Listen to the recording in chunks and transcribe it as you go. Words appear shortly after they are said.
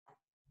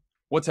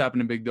What's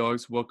happening, big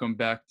dogs? Welcome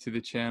back to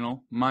the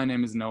channel. My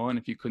name is Noah, and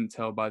if you couldn't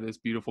tell by this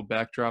beautiful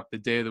backdrop, the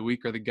day of the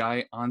week or the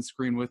guy on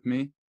screen with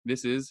me,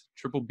 this is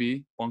Triple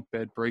B, Bunk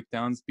Bed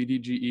Breakdowns,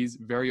 BDGE's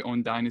very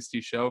own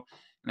Dynasty show.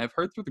 And I've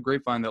heard through the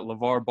grapevine that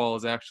LeVar Ball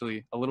is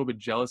actually a little bit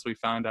jealous. We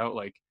found out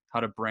how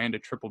to brand a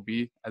Triple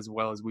B as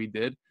well as we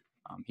did.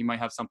 He might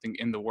have something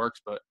in the works,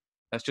 but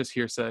that's just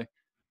hearsay.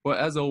 But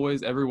as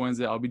always, every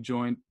Wednesday, I'll be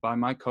joined by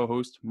my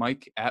co-host,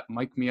 Mike, at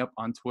Mike Me Up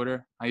on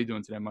Twitter. How you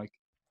doing today, Mike?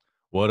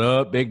 What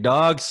up, big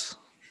dogs?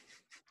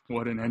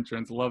 What an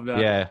entrance. Love that.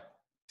 Yeah.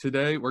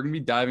 Today, we're going to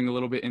be diving a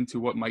little bit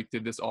into what Mike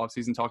did this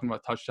offseason, talking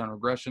about touchdown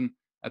regression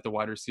at the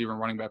wide receiver and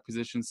running back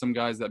position. Some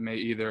guys that may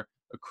either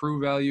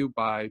accrue value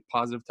by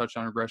positive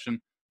touchdown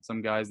regression,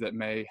 some guys that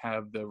may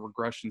have the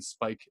regression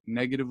spike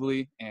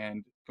negatively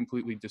and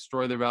completely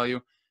destroy their value.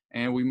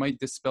 And we might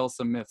dispel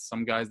some myths.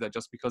 Some guys that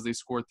just because they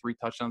scored 3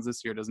 touchdowns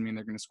this year doesn't mean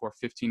they're going to score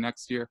 15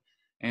 next year,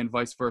 and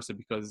vice versa,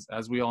 because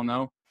as we all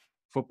know,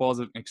 football is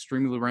an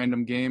extremely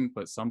random game,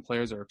 but some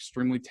players are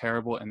extremely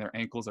terrible and their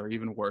ankles are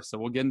even worse. So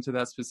we'll get into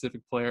that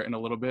specific player in a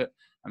little bit.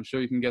 I'm sure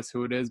you can guess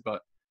who it is,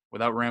 but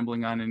without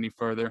rambling on any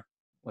further,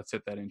 let's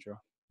hit that intro.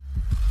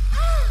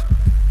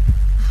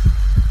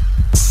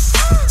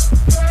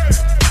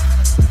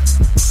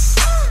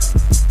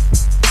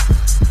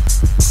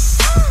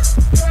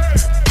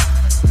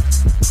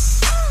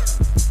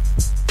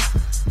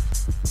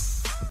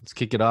 Let's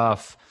kick it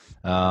off.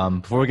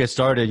 Before we get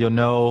started,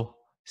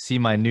 see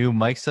my new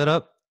mic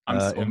setup. I'm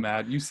so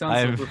mad. You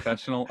sound so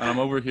professional, and I'm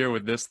over here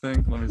with this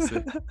thing. Let me see.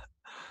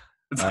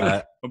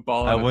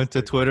 I went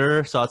to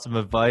Twitter, sought some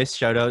advice.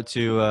 Shout out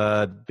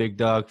to big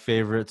dog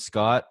favorite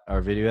Scott, our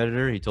video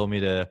editor. He told me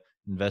to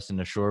invest in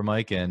a Shure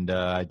mic, and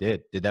I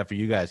did that for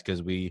you guys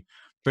because we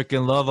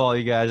freaking love all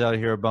you guys out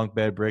here at Bunk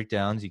Bed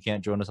Breakdowns. You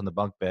can't join us on the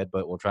bunk bed,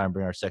 but we'll try and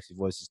bring our sexy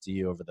voices to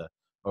you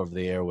over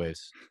the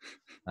airwaves.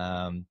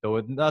 But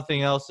with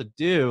nothing else to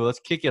do, let's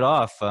kick it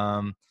off.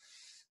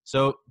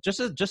 So just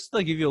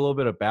to give you a little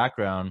bit of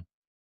background,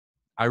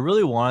 I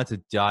really wanted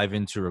to dive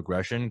into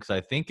regression because I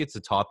think it's a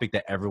topic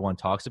that everyone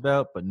talks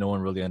about, but no one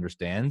really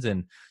understands.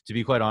 And to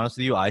be quite honest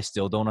with you, I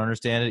still don't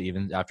understand it,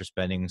 even after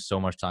spending so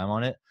much time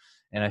on it.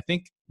 And I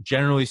think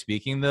generally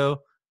speaking, though,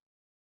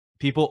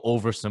 people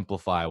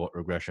oversimplify what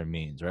regression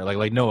means, right?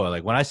 Like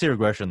Noah, when I say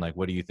regression,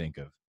 what do you think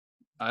of?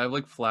 I have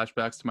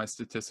flashbacks to my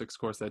statistics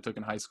course that I took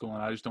in high school,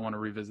 and I just don't want to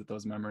revisit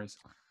those memories.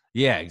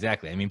 Yeah,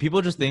 exactly. I mean,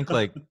 people just think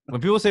when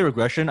people say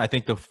regression, I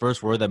think the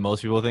first word that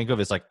most people think of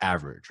is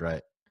average,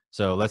 right?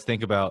 So let's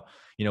think about,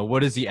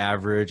 what is the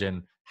average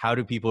and how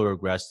do people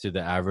regress to the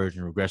average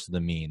and regress to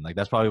the mean?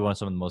 That's probably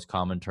some of the most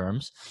common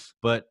terms.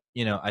 But,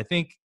 I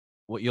think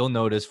what you'll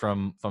notice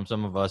from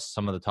some of us,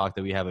 some of the talk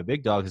that we have at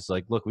Big Dogs is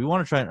look, we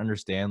want to try and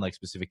understand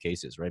specific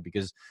cases, right?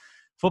 Because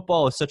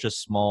football is such a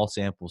small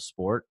sample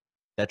sport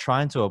that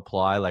trying to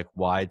apply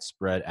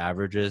widespread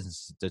averages and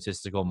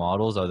statistical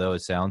models, although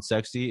it sounds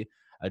sexy,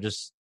 I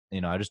just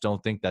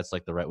don't think that's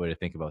the right way to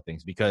think about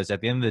things, because at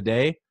the end of the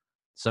day,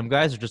 some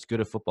guys are just good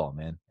at football,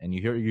 man. And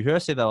you hear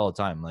us say that all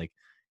the time.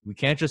 We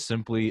can't just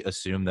simply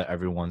assume that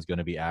everyone's going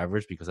to be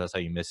average, because that's how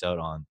you miss out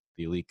on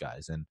the elite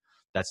guys. And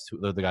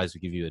they're the guys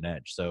who give you an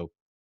edge. So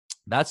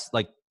that's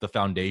the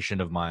foundation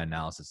of my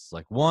analysis.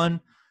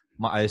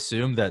 I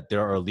assume that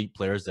there are elite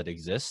players that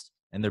exist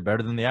and they're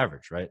better than the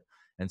average, right?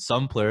 And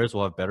some players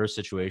will have better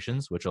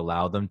situations which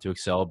allow them to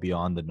excel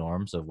beyond the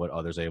norms of what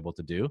others are able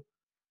to do.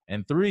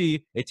 And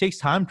 3, it takes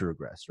time to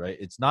regress, right?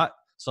 It's not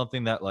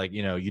something that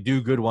you do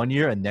good one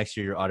year and next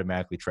year you're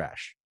automatically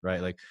trash,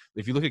 right?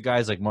 If you look at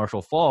guys like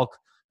Marshall Faulk,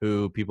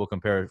 who people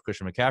compare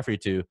Christian McCaffrey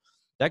to,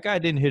 that guy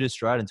didn't hit his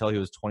stride until he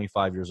was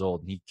 25 years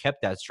old. And he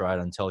kept that stride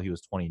until he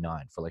was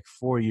 29 for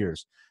 4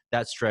 years.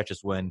 That stretch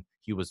is when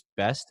he was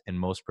best and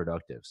most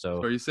productive.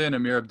 So are you saying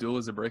Ameer Abdullah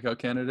is a breakout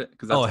candidate?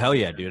 Oh, hell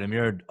yeah, dude.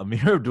 Ameer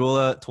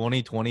Abdullah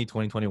 2020,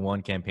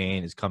 2021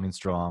 campaign is coming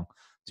strong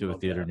to a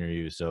theater near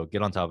you. So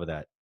get on top of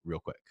that real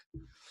quick.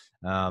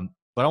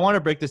 But I want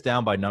to break this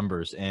down by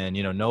numbers, and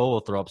Noah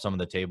will throw up some of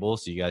the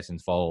tables so you guys can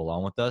follow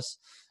along with us.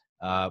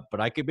 But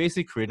I could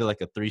basically create a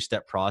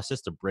 3-step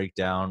process to break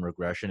down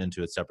regression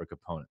into its separate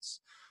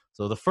components.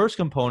 So the first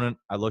component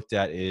I looked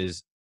at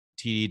is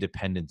TD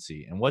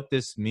dependency, and what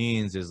this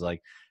means is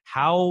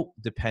how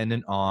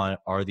dependent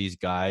are these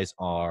guys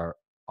on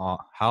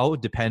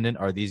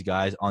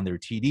their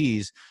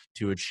TDs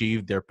to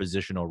achieve their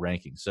positional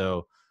ranking.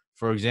 So,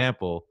 for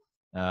example,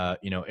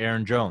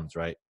 Aaron Jones,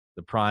 right?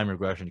 The prime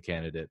regression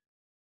candidate.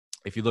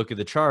 If you look at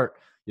the chart,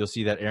 you'll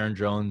see that Aaron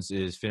Jones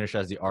is finished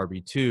as the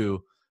RB2,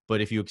 but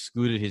if you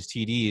excluded his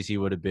TDs, he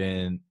would have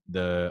been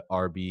the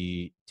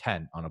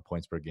RB10 on a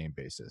points per game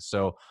basis.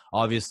 So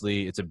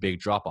obviously it's a big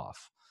drop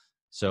off.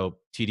 So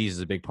TDs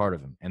is a big part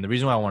of him. And the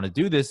reason why I want to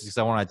do this is because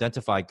I want to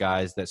identify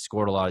guys that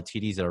scored a lot of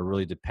TDs that are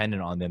really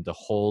dependent on them to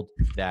hold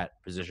that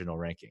positional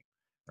ranking,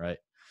 right?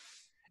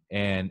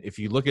 And if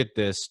you look at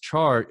this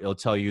chart, it'll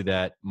tell you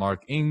that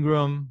Mark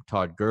Ingram,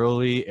 Todd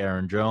Gurley,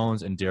 Aaron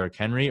Jones, and Derrick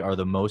Henry are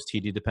the most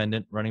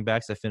TD-dependent running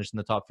backs that finished in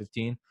the top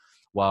 15,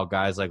 while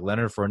guys like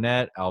Leonard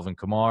Fournette, Alvin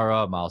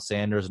Kamara, Miles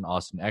Sanders, and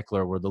Austin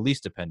Eckler were the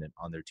least dependent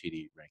on their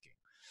TD ranking.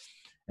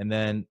 And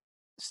then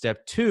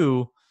step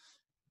 2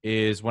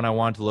 is when I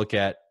want to look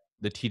at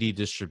the TD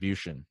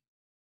distribution.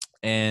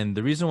 And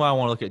the reason why I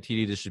want to look at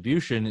TD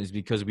distribution is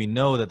because we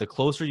know that the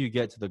closer you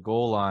get to the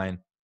goal line,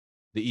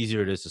 the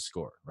easier it is to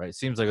score, right? It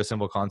seems like a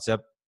simple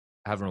concept.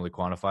 I haven't really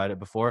quantified it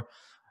before.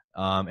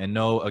 And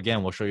no,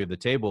 again, we'll show you the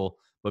table.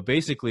 But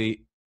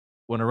basically,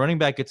 when a running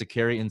back gets a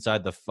carry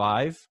inside the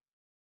 5,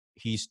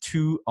 he's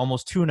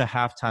almost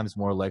 2.5 times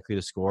more likely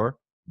to score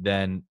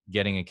than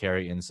getting a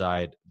carry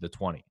inside the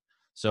 20.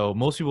 So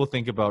most people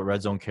think about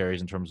red zone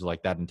carries in terms of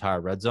like that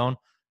entire red zone.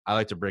 I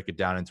like to break it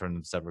down in terms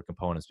of separate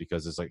components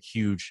because there's like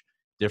huge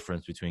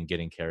difference between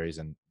getting carries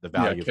and the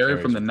value of carry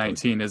carries from the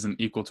 19 isn't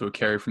equal to a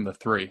carry from the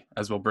 3,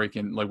 as we'll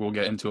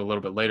get into a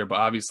little bit later. But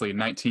obviously, a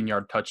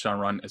 19-yard touchdown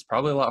run is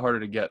probably a lot harder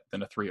to get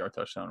than a 3-yard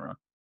touchdown run.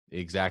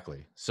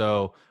 Exactly.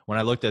 So when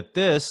I looked at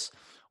this,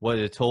 what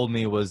it told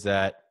me was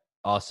that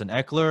Austin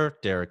Eckler,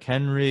 Derrick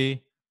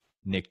Henry,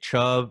 Nick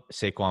Chubb,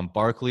 Saquon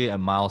Barkley,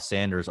 and Miles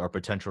Sanders are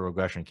potential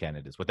regression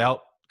candidates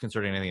without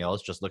considering anything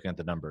else, just looking at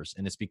the numbers.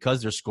 And it's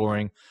because they're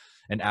scoring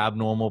an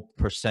abnormal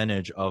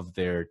percentage of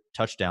their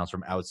touchdowns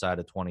from outside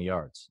of 20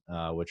 yards,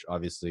 which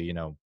obviously,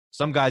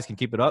 some guys can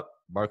keep it up.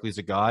 Barkley's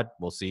a god.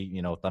 We'll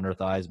see, Thunder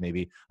Thighs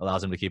maybe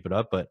allows him to keep it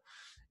up. But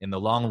in the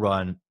long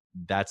run,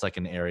 that's like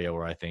an area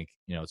where I think,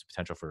 it's a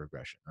potential for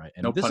regression, right?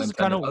 And No this pun is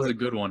intended. kind of that was a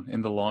good one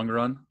in the long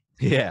run.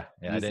 Yeah,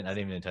 I didn't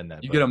even intend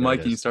that. You but get a there it mic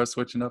and you is. start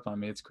switching up on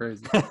me. It's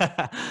crazy.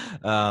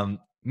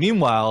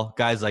 Meanwhile,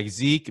 guys like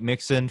Zeke,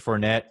 Mixon,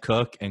 Fournette,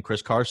 Cook, and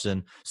Chris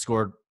Carson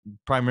scored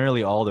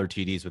primarily all their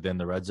TDs within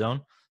the red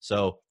zone.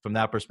 So from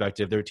that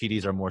perspective, their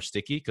TDs are more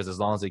sticky because as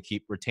long as they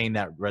retain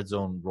that red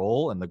zone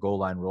role and the goal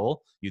line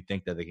role, you'd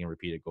think that they can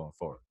repeat it going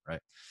forward,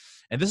 right?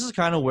 And this is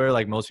kind of where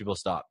like most people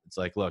stop. It's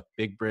like, look,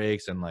 big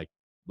breaks and like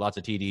lots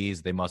of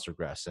TDs, they must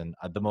regress. And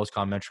the most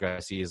common metric I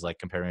see is like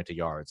comparing it to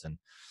yards. And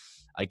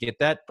I get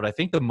that, but I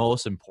think the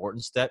most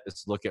important step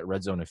is to look at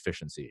red zone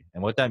efficiency.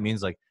 And what that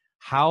means, like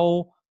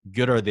how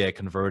good are they at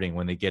converting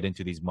when they get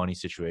into these money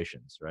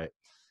situations, right?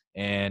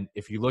 And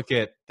if you look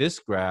at this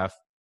graph,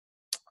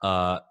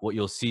 what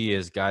you'll see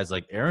is guys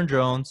like Aaron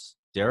Jones,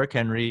 Derrick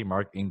Henry,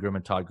 Mark Ingram,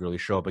 and Todd Gurley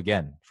show up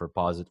again for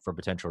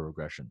potential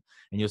regression.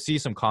 And you'll see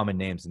some common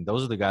names, and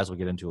those are the guys we'll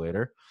get into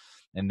later.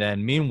 And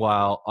then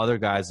meanwhile, other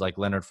guys like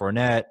Leonard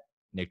Fournette,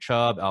 Nick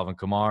Chubb, Alvin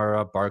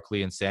Kamara,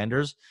 Barkley, and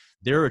Sanders,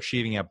 they're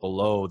achieving at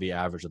below the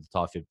average of the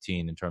top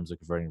 15 in terms of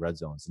converting red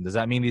zones. And does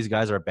that mean these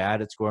guys are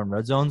bad at scoring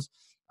red zones?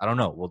 I don't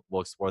know.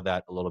 We'll explore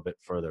that a little bit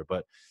further.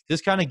 But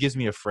this kind of gives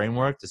me a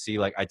framework to see,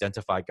 like,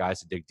 identify guys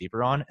to dig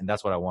deeper on, and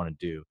that's what I want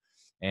to do.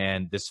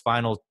 And this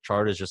final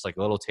chart is just like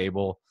a little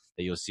table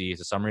that you'll see.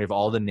 It's a summary of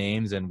all the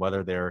names and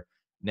whether they're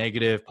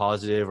negative,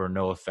 positive, or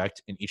no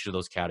effect in each of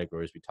those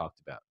categories we talked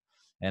about.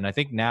 And I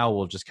think now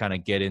we'll just kind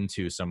of get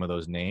into some of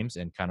those names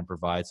and kind of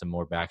provide some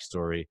more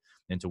backstory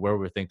into where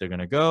we think they're going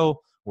to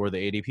go, where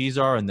the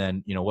ADPs are, and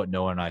then, what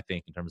Noah and I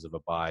think in terms of a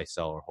buy,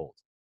 sell, or hold.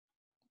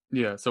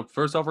 Yeah, so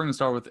first off, we're going to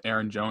start with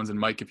Aaron Jones. And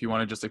Mike, if you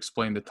want to just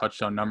explain the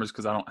touchdown numbers,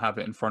 because I don't have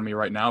it in front of me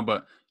right now,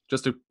 but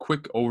just a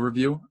quick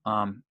overview.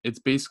 It's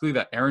basically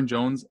that Aaron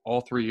Jones,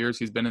 all 3 years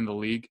he's been in the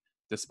league,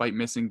 despite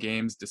missing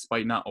games,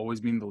 despite not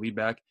always being the lead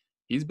back,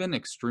 he's been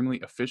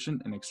extremely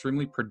efficient and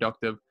extremely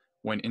productive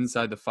when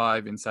inside the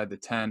 5, inside the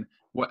 10,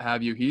 what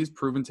have you. He's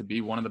proven to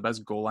be one of the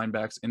best goal line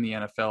backs in the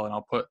NFL, and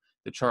I'll put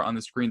the chart on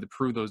the screen to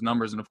prove those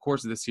numbers. And of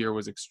course, this year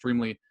was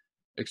extremely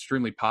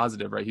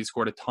positive, right? He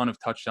scored a ton of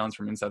touchdowns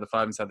from inside the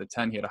 5, inside the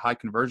 10. He had a high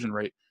conversion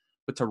rate.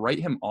 But to write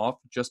him off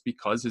just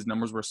because his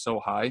numbers were so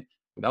high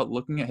without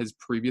looking at his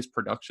previous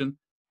production,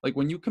 like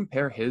when you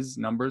compare his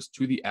numbers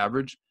to the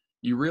average,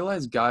 you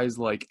realize guys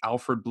like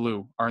Alfred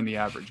Blue are in the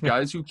average.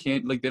 Guys who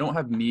can't, like, they don't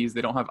have knees,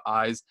 they don't have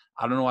eyes.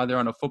 I don't know why they're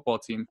on a football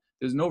team.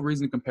 There's no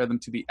reason to compare them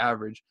to the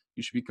average.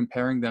 You should be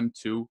comparing them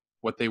to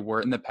what they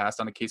were in the past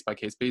on a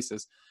case-by-case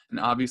basis. And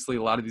obviously,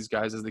 a lot of these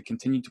guys, as they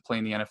continue to play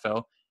in the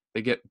NFL,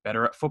 they get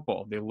better at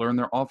football. They learn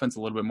their offense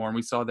a little bit more. And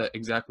we saw that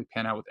exactly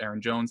pan out with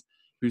Aaron Jones,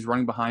 who's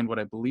running behind what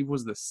I believe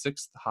was the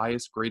 6th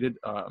highest graded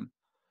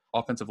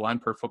offensive line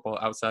per Football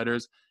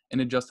Outsiders in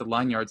adjusted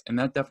line yards. And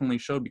that definitely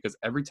showed because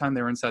every time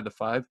they were inside the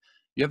 5,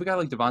 you have a guy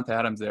like Devonta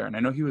Adams there. And I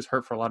know he was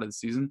hurt for a lot of the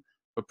season,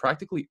 but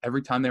practically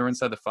every time they were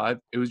inside the 5,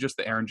 it was just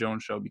the Aaron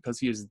Jones show because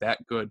he is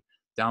that good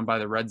down by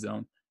the red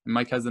zone. And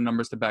Mike has the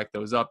numbers to back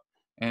those up.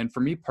 And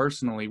for me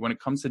personally, when it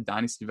comes to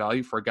dynasty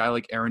value for a guy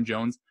like Aaron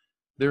Jones,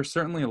 there's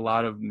certainly a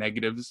lot of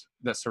negatives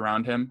that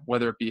surround him,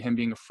 whether it be him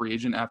being a free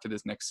agent after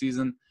this next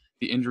season,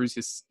 the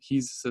injuries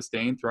he's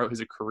sustained throughout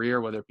his career,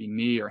 whether it be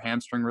knee or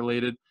hamstring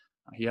related.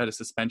 He had a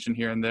suspension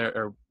here and there,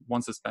 or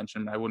one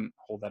suspension. I wouldn't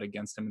hold that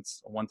against him.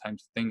 It's a one-time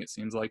thing, it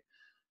seems like.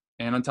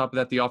 And on top of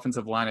that, the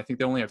offensive line, I think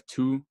they only have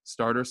 2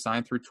 starters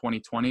signed through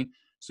 2020.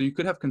 So you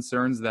could have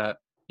concerns that,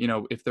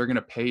 if they're going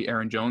to pay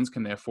Aaron Jones,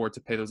 can they afford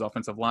to pay those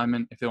offensive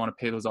linemen? If they want to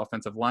pay those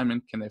offensive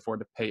linemen, can they afford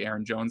to pay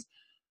Aaron Jones?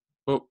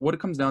 But what it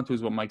comes down to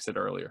is what Mike said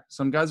earlier.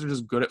 Some guys are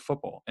just good at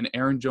football, and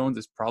Aaron Jones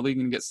is probably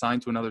going to get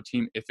signed to another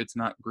team if it's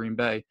not Green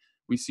Bay.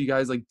 We see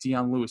guys like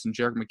Deion Lewis and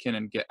Jerick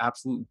McKinnon get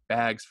absolute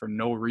bags for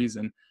no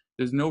reason,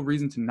 there's no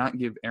reason to not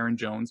give Aaron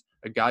Jones,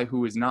 a guy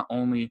who is not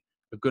only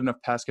a good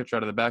enough pass catcher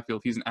out of the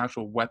backfield, he's an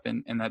actual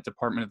weapon in that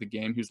department of the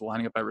game. He was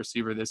lining up at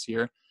receiver this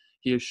year.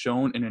 He has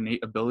shown an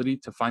innate ability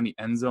to find the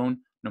end zone,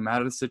 no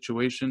matter the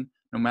situation,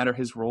 no matter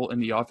his role in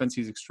the offense.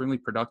 He's extremely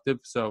productive.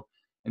 So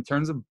in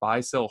terms of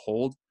buy, sell,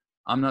 hold,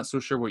 I'm not so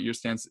sure what your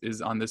stance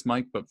is on this,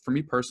 Mike. But for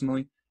me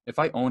personally, if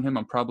I own him,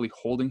 I'm probably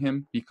holding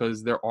him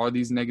because there are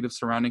these negatives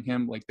surrounding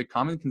him. Like the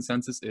common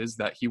consensus is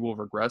that he will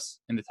regress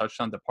in the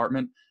touchdown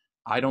department.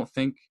 I don't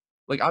think,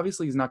 like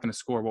obviously he's not going to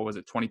score,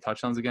 20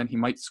 touchdowns again. He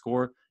might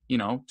score,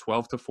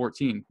 12 to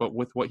 14. But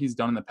with what he's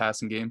done in the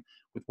passing game,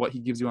 with what he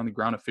gives you on the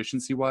ground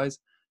efficiency-wise,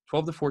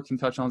 12 to 14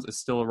 touchdowns is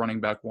still a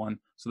running back one.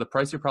 So the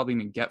price you're probably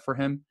going to get for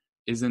him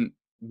isn't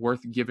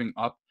worth giving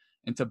up.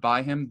 And to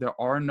buy him, there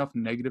are enough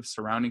negatives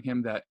surrounding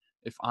him that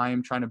if I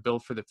am trying to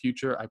build for the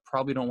future, I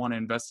probably don't want to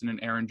invest in an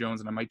Aaron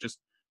Jones, and I might just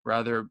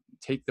rather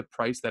take the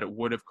price that it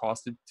would have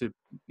costed to,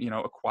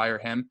 acquire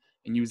him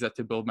and use that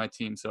to build my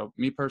team. So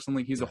me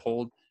personally, he's a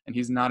hold, and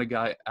he's not a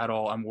guy at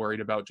all I'm worried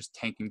about just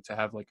tanking to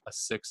have like a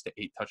 6 to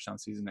 8 touchdown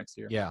season next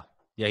year. Yeah.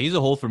 Yeah, he's a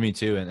hold for me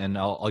too. And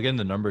I'll get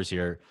into the numbers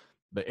here.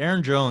 But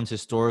Aaron Jones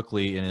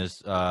historically in his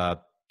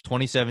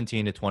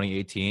 2017 to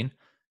 2018,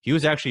 he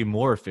was actually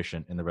more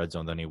efficient in the red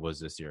zone than he was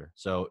this year.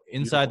 So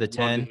inside the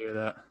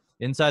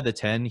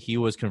 10, he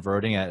was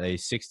converting at a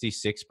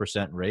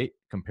 66% rate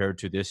compared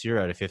to this year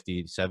at a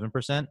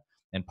 57%.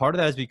 And part of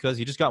that is because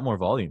he just got more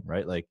volume,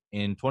 right? Like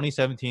in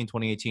 2017,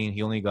 2018,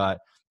 he only got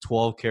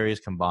 12 carries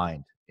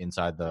combined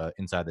inside the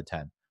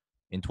 10.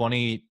 In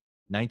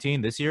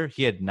 2019, this year,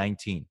 he had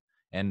 19.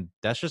 And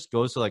that just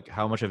goes to like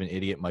how much of an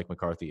idiot Mike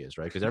McCarthy is,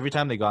 right? Because every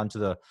time they got into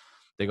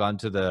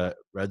the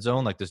red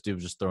zone, like this dude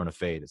was just throwing a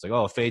fade. It's like,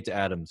 oh, fade to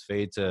Adams,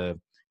 fade to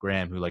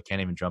Graham, who like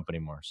can't even jump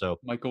anymore. So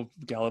Michael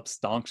Gallup's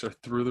stonks are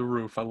through the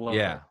roof. I love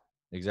yeah, that.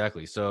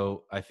 exactly.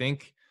 So I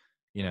think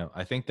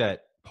that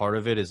part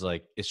of it is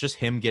like it's just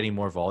him getting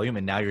more volume,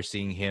 and now you're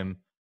seeing him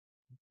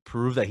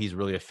prove that he's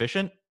really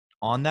efficient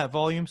on that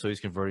volume. So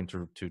he's converting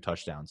to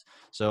touchdowns.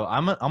 So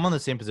I'm on the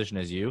same position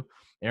as you.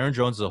 Aaron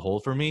Jones is a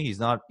hold for me. He's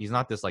not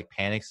this like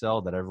panic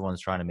sell that everyone's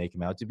trying to make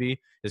him out to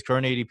be. His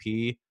current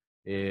ADP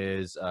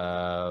is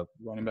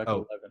running back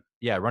 11.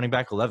 Yeah, running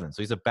back 11.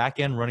 So he's a back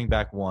end running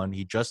back 1.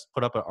 He just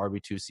put up an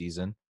RB2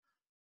 season.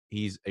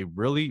 He's a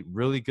really,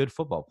 really good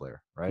football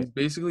player, right? He's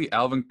basically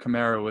Alvin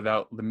Kamara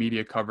without the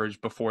media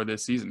coverage before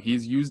this season.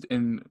 He's used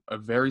in a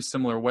very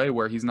similar way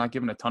where he's not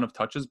given a ton of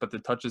touches, but the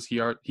touches he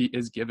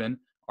is given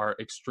are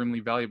extremely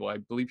valuable. I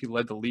believe he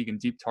led the league in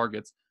deep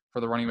targets for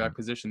the running back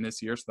position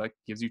this year, so that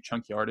gives you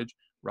chunk yardage.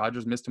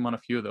 Rodgers missed him on a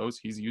few of those.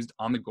 He's used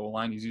on the goal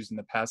line. He's used in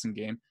the passing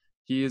game.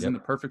 He is in the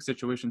perfect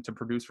situation to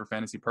produce for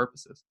fantasy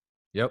purposes.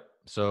 Yep.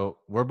 So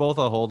we're both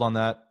a hold on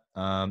that.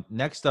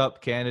 Next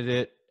up,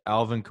 candidate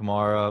Alvin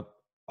Kamara,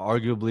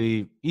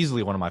 arguably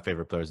easily one of my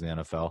favorite players in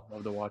the NFL.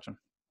 Love to watch him.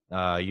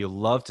 You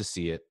love to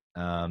see it.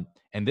 And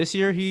this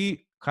year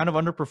he kind of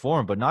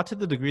underperformed, but not to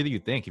the degree that you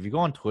think. If you go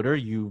on Twitter,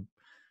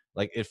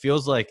 it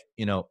feels like,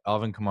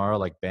 Alvin Kamara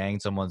like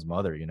banged someone's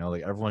mother,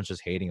 like everyone's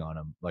just hating on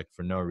him, like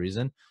for no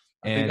reason.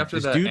 I think after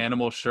that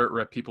animal shirt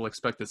rip, people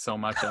expected so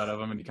much out of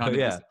him, and he kind of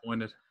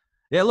disappointed.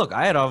 Yeah, look,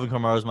 I had Alvin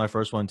Kamara as my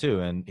first one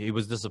too, and he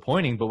was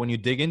disappointing. But when you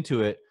dig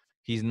into it,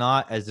 he's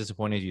not as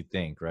disappointing as you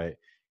think, right?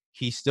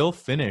 He still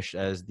finished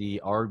as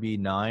the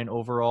RB9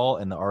 overall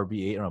and the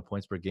RB8 on a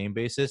points per game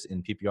basis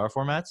in PPR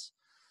formats.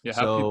 Yeah,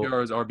 half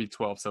PPR is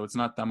RB12, so it's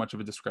not that much of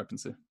a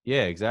discrepancy.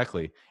 Yeah,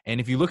 exactly. And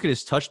if you look at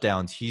his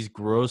touchdowns, he's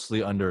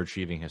grossly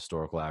underachieving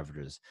historical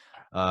averages.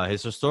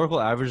 His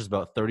historical average is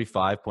about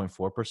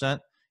 35.4%,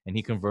 and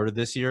he converted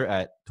this year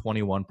at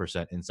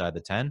 21% inside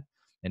the 10.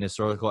 And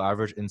historical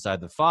average inside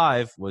the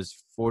 5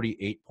 was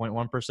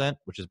 48.1%,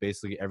 which is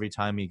basically every other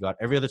time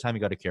he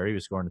got a carry, he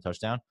was scoring a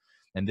touchdown.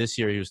 And this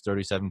year he was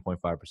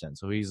 37.5%.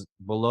 So he's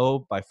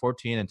below by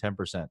 14 and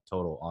 10%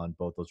 total on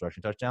both those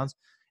rushing touchdowns.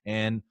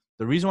 And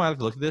the reason why I like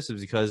to look at this is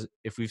because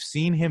if we've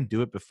seen him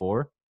do it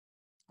before,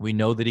 we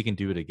know that he can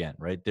do it again,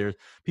 right?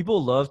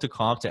 People love to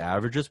comp to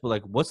averages, but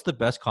like, what's the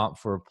best comp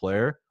for a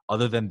player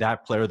other than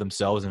that player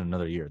themselves in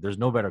another year? There's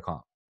no better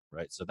comp,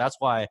 right? So that's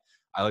why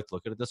I like to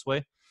look at it this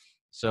way.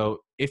 So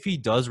if he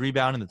does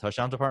rebound in the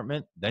touchdown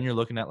department, then you're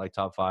looking at like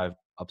top 5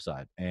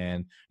 upside.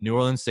 And New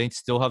Orleans Saints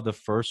still have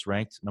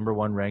the number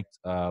one ranked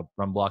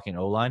run blocking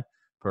O-line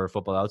per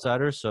Football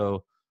Outsiders.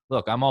 So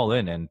look, I'm all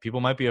in, and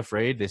people might be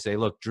afraid. They say,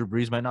 look, Drew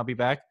Brees might not be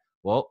back.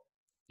 Well,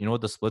 you know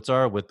what the splits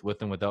are with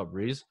and without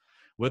Brees?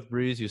 With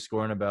Brees, he's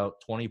scoring about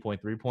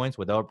 20.3 points.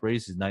 Without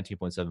Brees, he's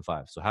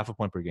 19.75. So half a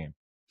point per game.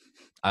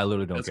 I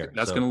literally don't care.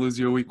 That's going to lose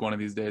you a week one of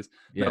these days.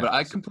 Yeah, but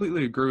I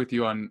completely agree with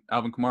you on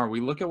Alvin Kamara.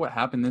 We look at what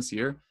happened this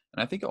year,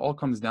 and I think it all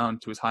comes down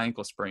to his high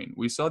ankle sprain.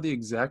 We saw the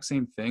exact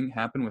same thing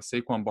happen with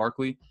Saquon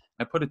Barkley.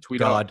 I put a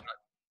tweet out.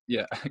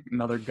 Yeah,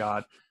 another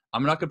God.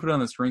 I'm not going to put it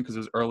on the screen because it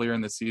was earlier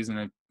in the season,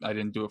 and I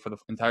didn't do it for the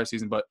entire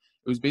season, but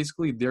it was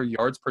basically their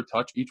yards per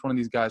touch, each one of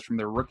these guys from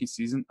their rookie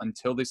season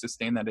until they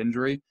sustained that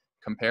injury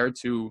compared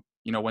to,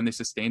 when they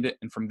sustained it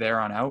and from there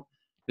on out,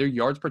 their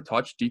yards per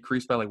touch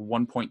decreased by like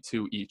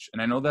 1.2 each.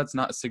 And I know that's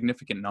not a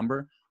significant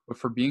number, but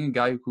for being a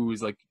guy who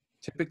is like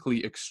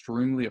typically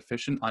extremely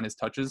efficient on his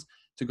touches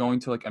to going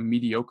to like a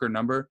mediocre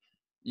number,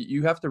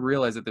 you have to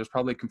realize that there's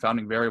probably a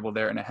confounding variable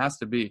there, and it has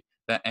to be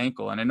that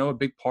ankle. And I know a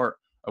big part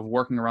of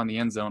working around the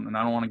end zone, and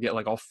I don't want to get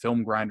like all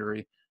film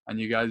grindery on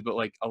you guys, but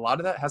like a lot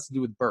of that has to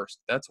do with burst.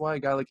 That's why a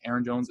guy like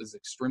Aaron Jones is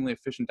extremely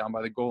efficient down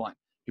by the goal line.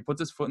 He puts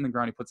his foot in the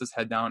ground, he puts his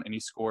head down, and he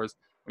scores.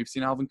 We've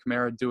seen Alvin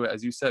Kamara do it,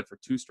 as you said, for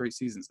 2 straight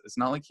seasons. It's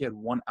not like he had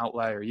one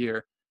outlier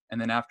year,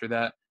 and then after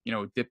that,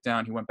 dipped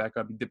down, he went back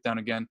up, he dipped down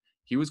again.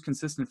 He was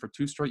consistent for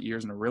 2 straight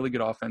years in a really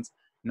good offense.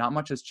 Not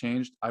much has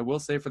changed. I will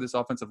say for this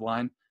offensive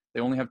line, they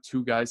only have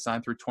 2 guys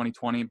signed through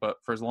 2020, but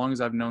for as long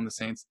as I've known the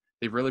Saints,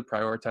 they've really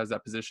prioritized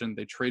that position.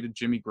 They traded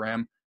Jimmy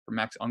Graham for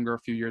Max Unger a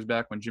few years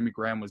back when Jimmy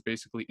Graham was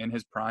basically in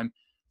his prime.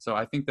 So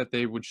I think that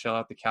they would shell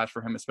out the cash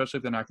for him, especially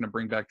if they're not going to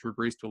bring back Drew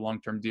Brees to a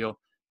long-term deal.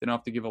 They don't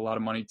have to give a lot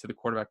of money to the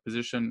quarterback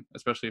position,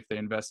 especially if they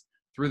invest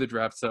through the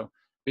draft. So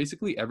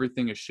basically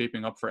everything is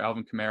shaping up for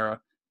Alvin Kamara.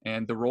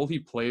 And the role he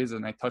plays,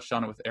 and I touched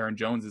on it with Aaron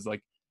Jones, is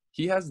like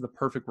he has the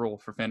perfect role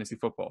for fantasy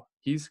football.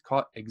 He's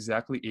caught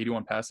exactly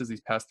 81 passes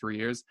these past 3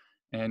 years.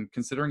 And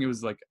considering it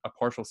was like a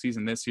partial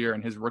season this year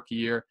and his rookie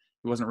year,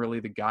 he wasn't really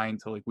the guy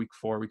until like week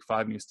 4, week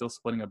 5, and he was still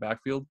splitting a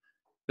backfield.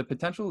 The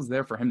potential is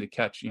there for him to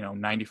catch,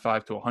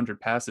 95 to 100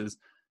 passes,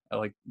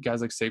 like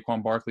guys like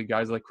Saquon Barkley,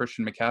 guys like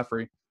Christian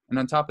McCaffrey. And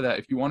on top of that,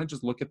 if you want to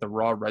just look at the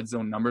raw red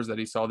zone numbers that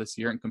he saw this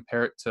year and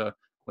compare it to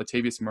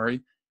Latavius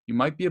Murray, you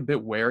might be a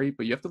bit wary,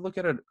 but you have to look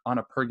at it on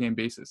a per-game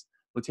basis.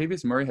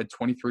 Latavius Murray had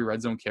 23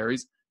 red zone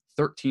carries.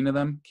 13 of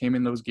them came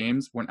in those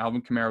games when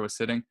Alvin Kamara was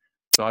sitting.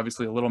 So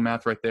obviously a little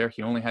math right there.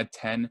 He only had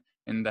 10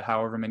 in the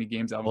however many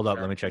games Alvin Hold up,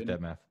 Kamara let me check did.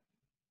 that math.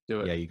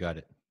 Do it. Yeah, you got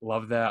it.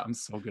 Love that. I'm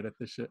so good at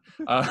this shit.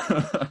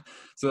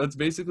 So that's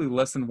basically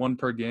less than 1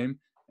 per game.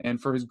 And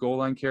for his goal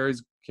line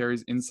carries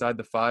inside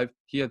the 5,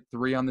 he had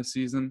 3 on the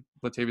season.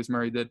 Latavius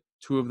Murray did.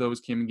 2 of those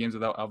came in games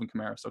without Alvin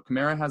Kamara. So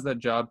Kamara has that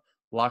job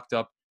locked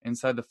up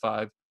inside the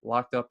 5,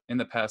 locked up in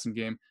the passing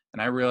game.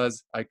 And I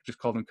realized I just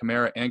called him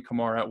Kamara and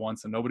Kamara at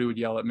once, so nobody would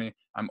yell at me.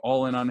 I'm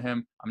all in on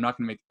him. I'm not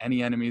going to make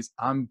any enemies.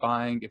 I'm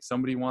buying. If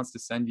somebody wants to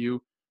send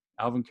you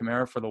Alvin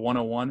Kamara for the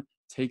 101,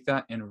 take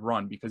that and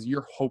run, because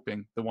you're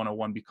hoping the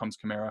 101 becomes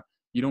Kamara.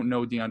 You don't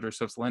know DeAndre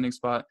Swift's landing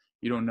spot.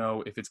 You don't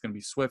know if it's going to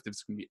be Swift, if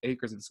it's going to be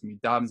Akers, if it's going to be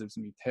Dobbins, if it's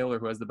going to be Taylor,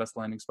 who has the best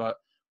landing spot.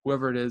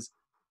 Whoever it is,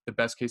 the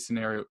best case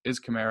scenario is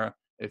Kamara.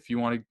 If you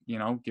want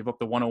to, give up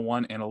the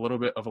 101 and a little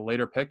bit of a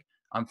later pick,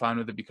 I'm fine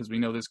with it, because we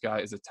know this guy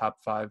is a top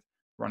 5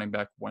 running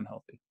back when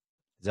healthy.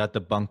 Is that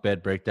the bunk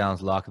bed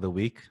breakdowns lock of the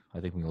week?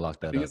 I think we can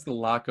lock that up. I think it's the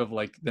lock of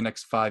like the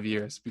next 5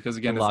 years, because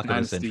again, The it's lock of the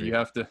dynasty. century.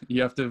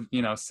 You have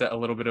to set a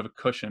little bit of a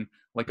cushion,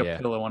 like a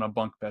pillow on a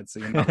bunk bed,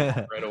 so you're not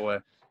right away.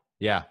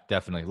 Yeah,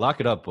 definitely. Lock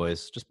it up,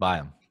 boys. Just buy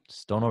him.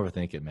 Just don't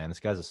overthink it, man. This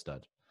guy's a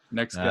stud.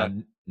 Next guy.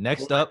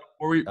 Next up.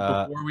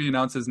 Before we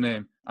announce his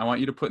name, I want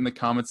you to put in the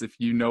comments if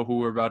you know who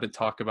we're about to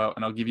talk about,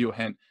 and I'll give you a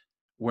hint.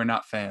 We're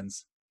not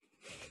fans.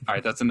 All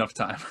right, that's enough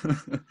time.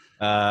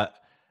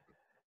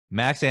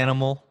 Max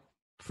Animal,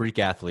 freak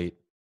athlete,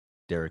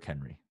 Derrick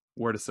Henry.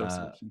 Word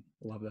association.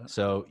 Love that.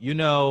 So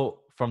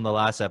from the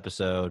last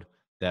episode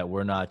that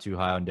we're not too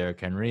high on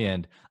Derrick Henry,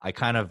 and I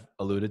kind of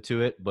alluded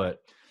to it,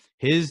 but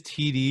his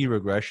TD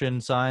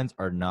regression signs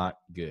are not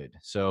good.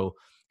 So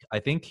I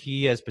think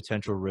he has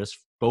potential risk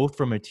both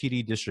from a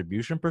TD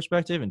distribution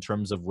perspective in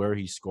terms of where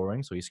he's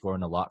scoring. So he's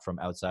scoring a lot from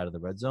outside of the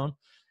red zone,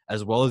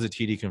 as well as a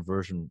TD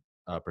conversion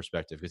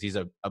perspective, because he's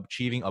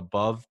achieving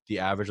above the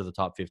average of the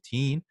top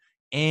 15,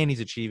 and he's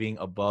achieving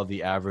above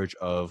the average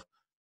of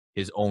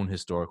his own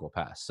historical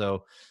past.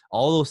 So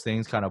all those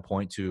things kind of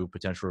point to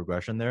potential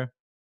regression there.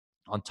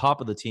 On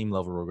top of the team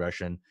level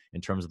regression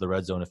in terms of the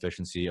red zone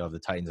efficiency of the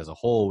Titans as a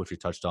whole, which we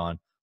touched on.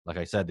 Like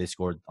I said, they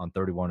scored on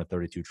 31 of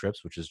 32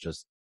 trips, which is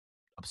just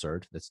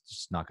absurd. That's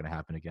just not going to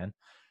happen again.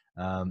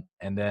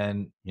 And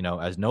then,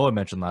 as Noah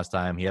mentioned last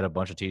time, he had a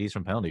bunch of TDs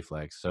from penalty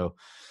flags. So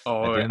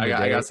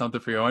I got something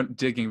for you. I went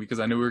digging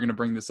because I knew we were going to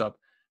bring this up.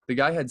 The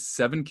guy had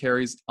 7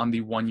 carries on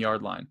the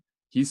 1-yard line.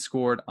 He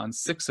scored on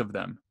 6 of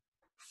them.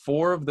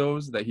 4 of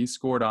those that he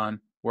scored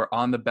on were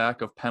on the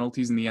back of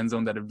penalties in the end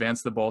zone that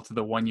advanced the ball to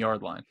the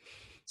 1-yard line.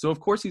 So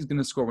of course he's going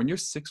to score. When you're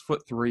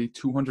 6'3",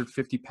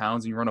 250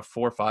 pounds, and you run a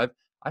 4.5,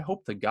 I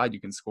hope to God you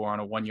can score on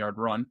a 1-yard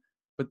run.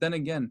 But then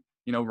again,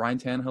 Ryan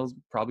Tannehill's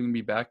probably going to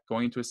be back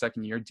going into a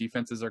second year.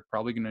 Defenses are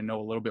probably going to know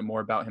a little bit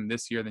more about him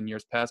this year than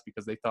years past,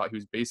 because they thought he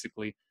was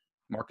basically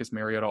Marcus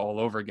Mariota all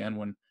over again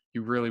when he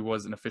really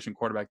was an efficient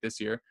quarterback this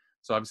year.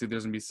 So obviously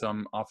there's going to be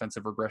some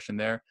offensive regression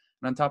there.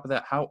 And on top of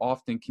that, how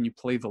often can you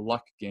play the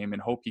luck game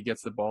and hope he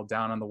gets the ball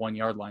down on the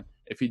 1-yard line?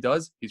 If he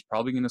does, he's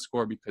probably going to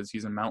score because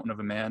he's a mountain of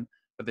a man.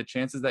 But the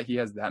chances that he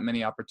has that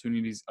many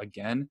opportunities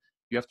again,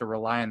 you have to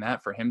rely on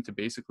that for him to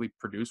basically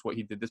produce what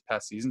he did this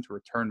past season, to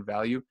return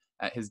value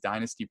at his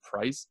dynasty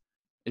price.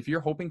 If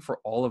you're hoping for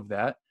all of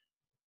that,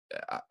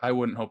 I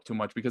wouldn't hope too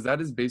much, because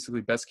that is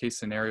basically best case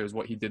scenario is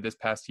what he did this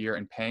past year,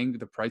 and paying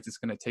the price it's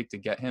going to take to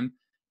get him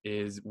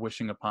is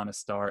wishing upon a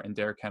star, and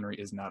Derrick Henry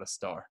is not a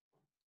star.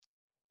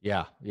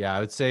 Yeah.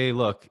 I would say,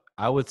 look,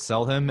 I would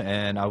sell him,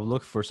 and I would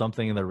look for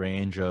something in the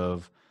range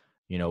of,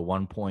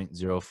 1.04,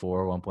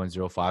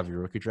 1.05 your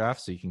rookie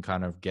draft. So you can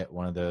kind of get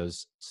one of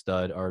those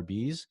stud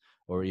RBs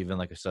or even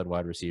like a stud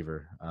wide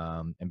receiver.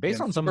 And Yeah, based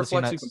and on some of the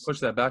Superflex, you can CNETs, push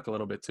that back a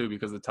little bit too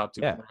because the top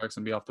two yeah, quarterbacks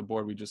can be off the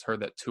board. We just heard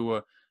that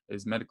Tua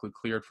is medically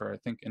cleared for, I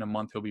think, in a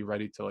month he'll be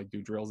ready to like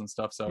do drills and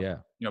stuff. So, yeah.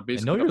 And know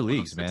basically the your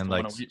leagues, 106 man. to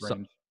Like 108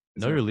 range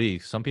is know there. your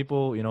leagues. Some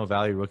people,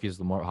 value rookies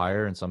the more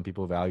higher, and some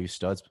people value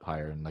studs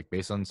higher. And like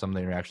based on some of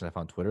the interactions I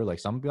found on Twitter, like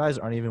some guys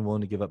aren't even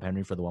willing to give up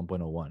Henry for the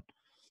 1.01.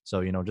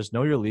 So just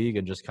know your league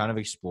and just kind of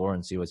explore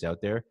and see what's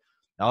out there.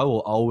 I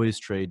will always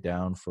trade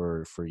down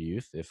for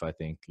youth if I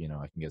think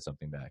I can get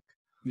something back.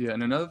 Yeah,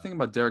 and another thing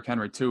about Derrick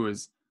Henry too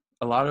is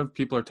a lot of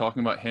people are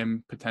talking about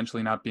him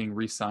potentially not being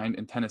re-signed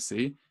in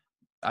Tennessee.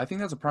 I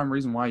think that's a prime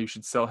reason why you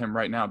should sell him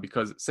right now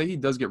because say he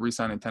does get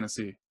re-signed in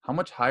Tennessee, how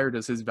much higher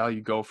does his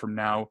value go from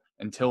now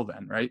until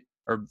then, right?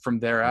 Or from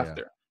Yeah,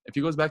 thereafter? If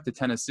he goes back to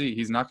Tennessee,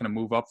 he's not going to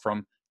move up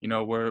from,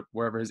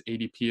 wherever his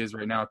ADP is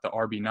right now at the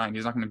RB9.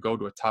 He's not going to go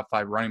to a top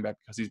 5 running back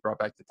because he's brought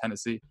back to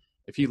Tennessee.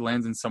 If he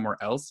lands in somewhere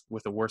else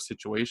with a worse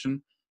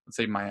situation, let's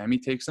say Miami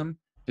takes him,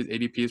 his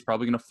ADP is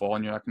probably going to fall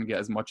and you're not going to get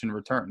as much in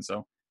return.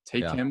 So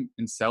take yeah. him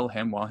and sell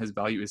him while his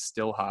value is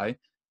still high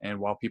and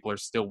while people are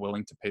still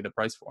willing to pay the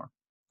price for him.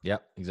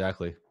 Yep,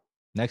 exactly.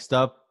 Next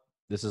up,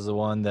 this is the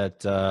one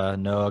that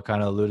Noah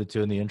kind of alluded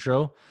to in the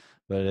intro,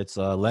 but it's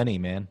Lenny,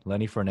 man.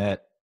 Lenny Fournette.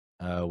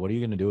 What are you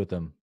going to do with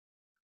him?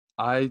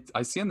 I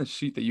see on the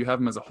sheet that you have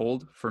him as a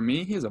hold. For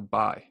me, he is a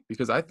buy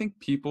because I think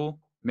people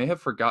may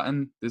have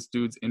forgotten this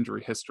dude's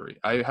injury history.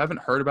 I haven't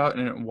heard about it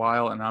in a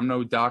while, and I'm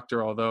no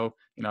doctor, although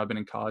I've been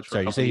in college for a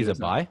Sorry, you couple say of he's a years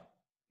now. buy?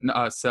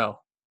 No,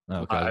 sell.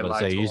 Oh, okay, I was I about to lied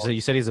say to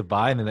you said he's a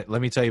buy, and then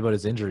let me tell you about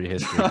his injury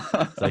history.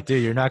 It's like,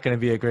 dude, you're not going to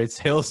be a great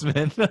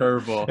salesman.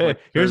 Curveball, Hey, like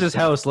here's his curveball.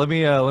 house. Let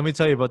me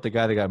tell you about the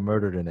guy that got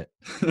murdered in it.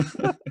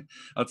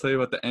 I'll tell you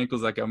about the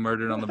ankles that got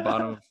murdered on the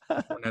bottom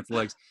of Fournette's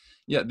legs.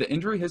 Yeah, the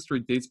injury history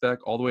dates back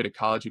all the way to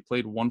college. He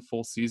played one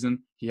full season.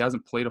 He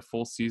hasn't played a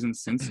full season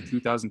since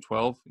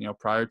 2012,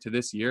 prior to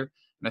this year.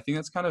 And I think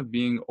that's kind of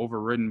being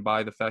overridden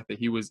by the fact that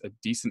he was a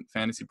decent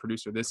fantasy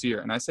producer this year.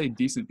 And I say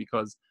decent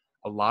because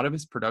a lot of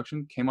his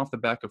production came off the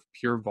back of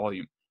pure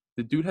volume.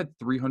 The dude had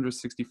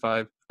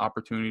 365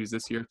 opportunities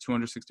this year,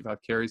 265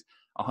 carries,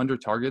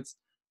 100 targets.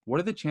 What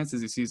are the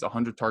chances he sees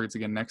 100 targets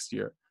again next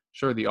year?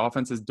 Sure, the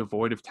offense is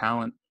devoid of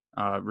talent,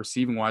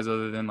 receiving wise,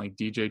 other than like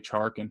DJ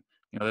Chark, and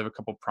they have a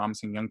couple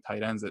promising young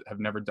tight ends that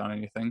have never done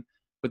anything.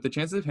 But the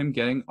chances of him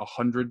getting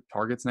 100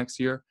 targets next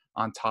year,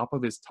 on top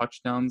of his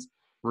touchdowns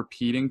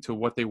repeating to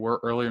what they were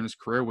earlier in his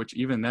career, which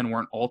even then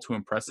weren't all too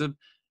impressive.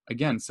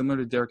 Again, similar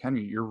to Derrick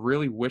Henry, you're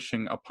really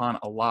wishing upon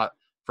a lot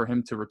for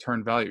him to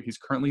return value. He's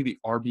currently the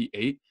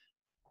RB8,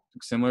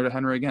 similar to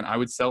Henry again. I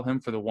would sell him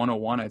for the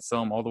 101. I'd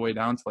sell him all the way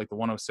down to like the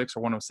 106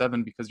 or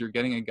 107 because you're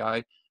getting a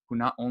guy who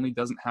not only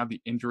doesn't have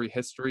the injury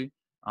history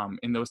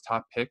in those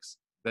top picks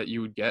that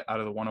you would get out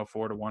of the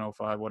 104 to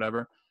 105,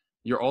 whatever,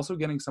 you're also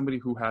getting somebody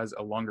who has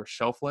a longer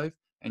shelf life,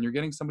 and you're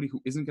getting somebody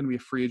who isn't going to be a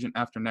free agent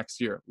after next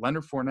year.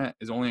 Leonard Fournette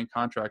is only in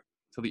contract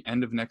till the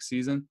end of next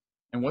season.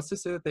 And what's to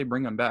say that they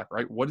bring him back,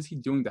 right? What is he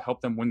doing to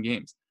help them win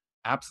games?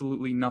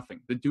 Absolutely nothing.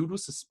 The dude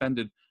was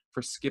suspended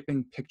for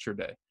skipping picture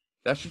day.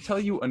 That should tell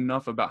you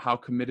enough about how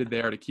committed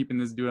they are to keeping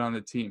this dude on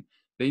the team.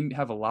 They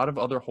have a lot of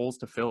other holes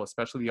to fill,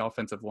 especially the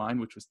offensive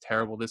line, which was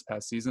terrible this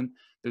past season.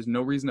 There's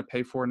no reason to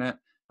pay Fournette.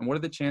 And what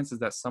are the chances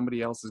that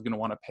somebody else is going to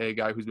want to pay a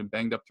guy who's been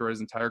banged up throughout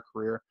his entire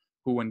career,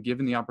 who, when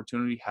given the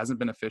opportunity, hasn't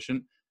been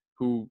efficient,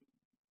 who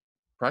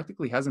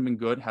practically hasn't been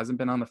good, hasn't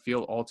been on the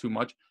field all too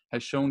much,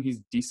 has shown he's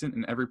decent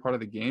in every part of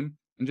the game.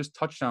 And just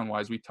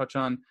touchdown-wise, we touch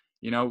on,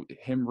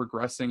 him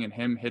regressing and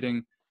him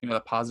hitting,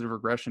 that positive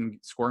regression,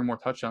 scoring more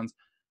touchdowns.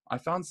 I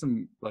found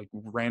some like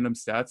random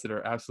stats that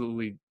are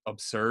absolutely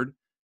absurd.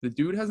 The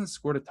dude hasn't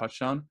scored a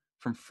touchdown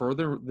from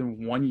further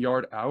than 1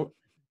 yard out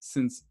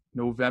since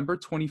November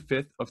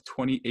 25th of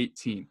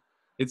 2018.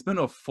 It's been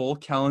a full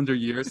calendar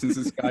year since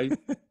this guy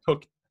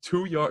took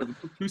 2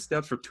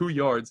 steps for 2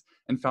 yards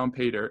and found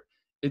pay dirt.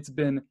 It's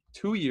been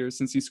 2 years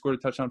since he scored a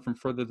touchdown from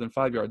further than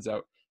 5 yards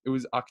out. It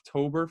was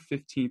October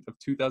 15th of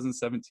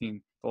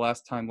 2017, the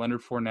last time Leonard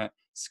Fournette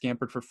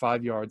scampered for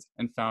 5 yards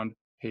and found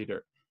pay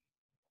dirt.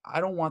 I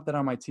don't want that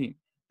on my team.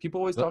 People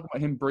always talk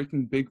about him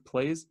breaking big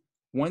plays.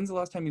 When's the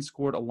last time he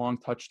scored a long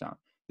touchdown?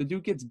 The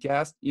dude gets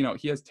gassed.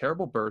 He has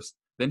terrible burst.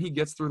 Then he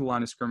gets through the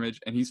line of scrimmage,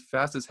 and he's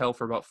fast as hell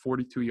for about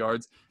 42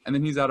 yards. And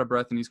then he's out of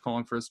breath, and he's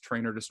calling for his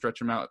trainer to stretch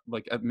him out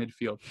like at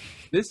midfield.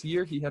 This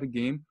year, he had a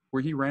game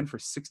where he ran for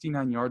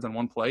 69 yards on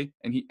one play,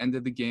 and he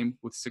ended the game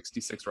with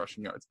 66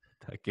 rushing yards.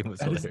 That game was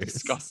That is hilarious.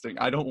 disgusting.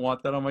 I don't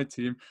want that on my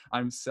team.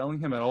 I'm selling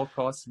him at all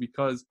costs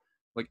because,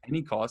 like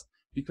any cost,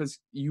 because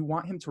you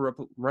want him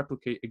to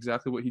replicate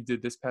exactly what he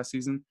did this past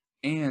season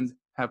and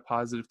have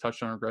positive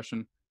touchdown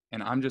regression.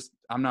 And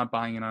I'm not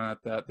buying in on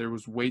that. There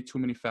was way too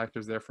many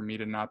factors there for me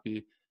to not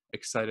be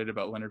excited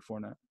about Leonard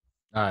Fournette.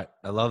 All right,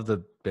 I love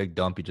the big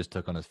dump he just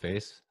took on his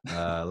face.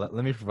 Let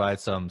me provide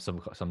some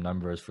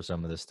numbers for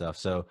some of this stuff.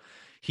 So,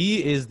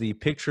 he is the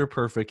picture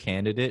perfect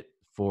candidate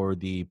for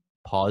the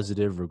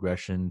positive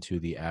regression to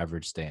the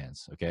average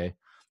stance. Okay,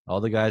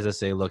 All the guys that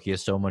say, look, he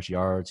has so much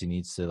yards, he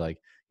needs to like,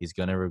 he's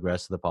going to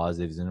regress to the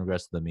positive, he's going to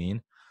regress to the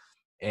mean.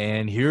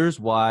 And here's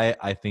why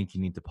I think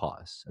you need to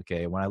pause.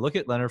 Okay. When I look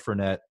at Leonard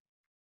Fournette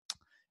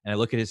and I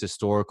look at his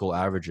historical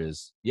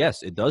averages,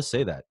 yes, it does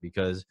say that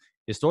because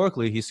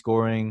historically he's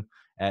scoring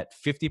at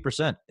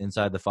 50%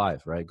 inside the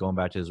 5, right? Going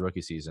back to his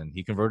rookie season,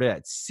 he converted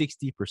at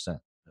 60%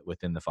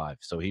 within the 5.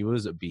 So he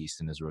was a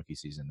beast in his rookie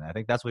season. I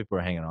think that's what people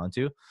are hanging on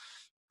to.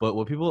 But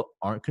what people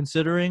aren't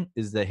considering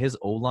is that his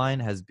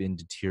O-line has been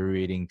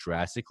deteriorating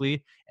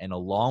drastically. And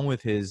along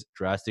with his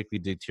drastically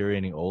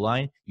deteriorating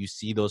O-line, you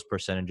see those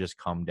percentages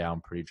come down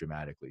pretty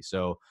dramatically.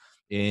 So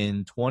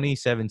in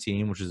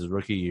 2017, which is his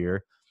rookie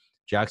year,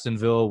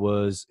 Jacksonville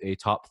was a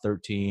top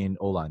 13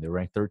 O-line. They were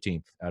ranked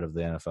 13th out of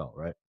the NFL,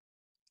 right?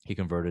 He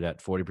converted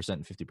at 40%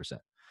 and 50%.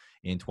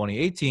 In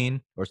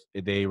 2018,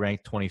 they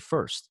ranked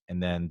 21st,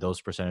 and then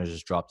those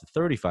percentages dropped to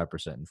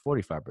 35% and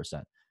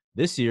 45%.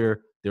 This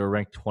year, they were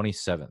ranked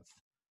 27th.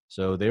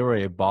 So they were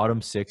a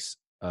bottom 6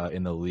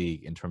 in the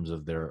league in terms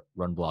of their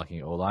run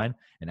blocking O-line.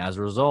 And as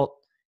a result,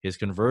 his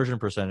conversion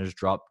percentage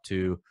dropped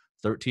to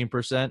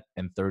 13%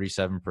 and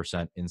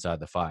 37% inside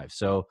the 5.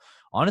 So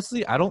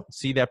honestly, I don't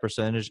see that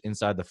percentage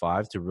inside the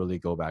 5 to really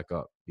go back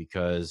up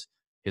because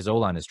his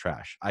O-line is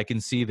trash. I can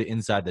see the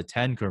inside the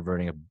 10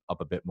 converting up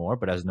a bit more,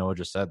 but as Noah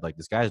just said, like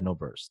this guy has no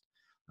burst.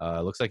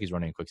 Looks like he's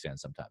running in quicksand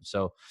sometimes.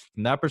 So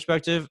from that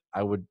perspective,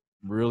 I would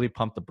really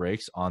pump the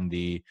brakes on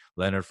the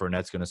Leonard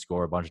Fournette's going to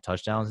score a bunch of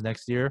touchdowns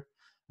next year.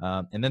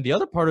 And then the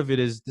other part of it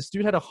is this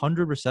dude had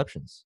 100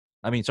 receptions.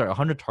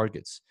 100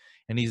 targets.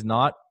 And he's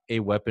not a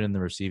weapon in the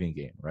receiving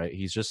game, right?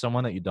 He's just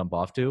someone that you dump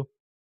off to.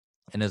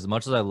 And as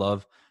much as I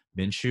love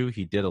Minshew,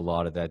 he did a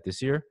lot of that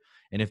this year.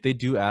 And if they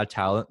do add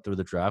talent through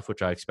the draft,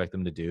 which I expect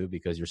them to do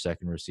because your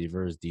second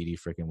receiver is Dede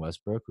freaking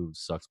Westbrook, who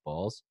sucks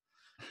balls.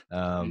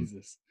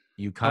 Jesus.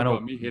 You Talk kind of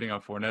about me hitting on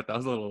Fournette. That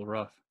was a little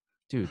rough.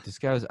 Dude, this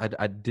guy was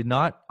I did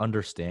not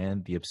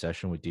understand the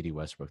obsession with Dede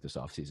Westbrook this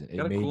offseason. It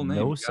Got a made cool name.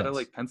 no You gotta sense.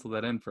 like pencil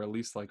that in for at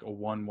least like a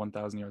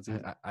 1,000 yard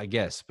season. I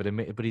guess, but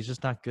but he's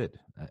just not good.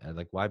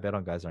 Like, why bet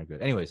on guys that aren't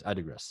good? Anyways, I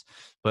digress.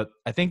 But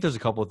I think there's a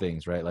couple of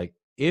things, right? Like,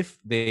 if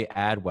they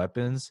add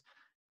weapons,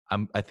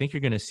 I think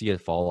you're going to see a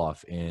fall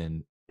off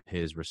in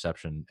his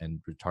reception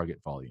and target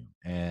volume,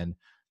 and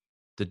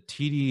the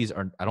TDs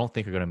I don't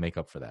think are going to make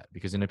up for that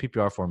because in a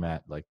PPR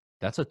format, like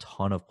that's a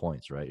ton of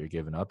points, right? You're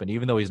giving up, and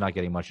even though he's not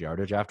getting much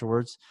yardage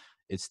afterwards,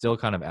 it still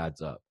kind of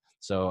adds up.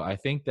 So I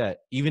think that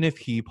even if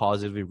he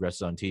positively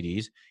regresses on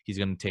TDs, he's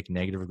going to take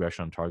negative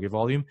regression on target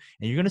volume,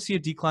 and you're going to see a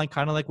decline,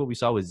 kind of like what we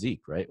saw with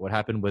Zeke, right? What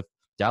happened with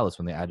Dallas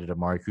when they added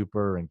Amari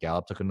Cooper and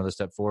Gallup took another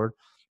step forward.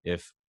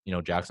 If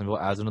Jacksonville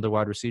adds another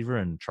wide receiver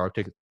and Chark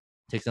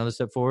takes another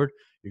step forward,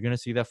 you're going to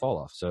see that fall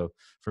off. So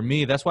for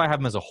me, that's why I have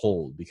him as a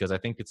hold because I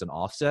think it's an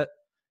offset.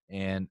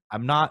 And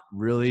I'm not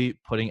really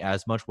putting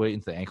as much weight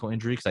into the ankle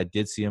injury because I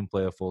did see him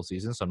play a full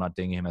season, so I'm not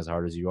dinging him as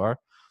hard as you are.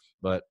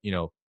 But,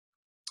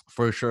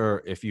 for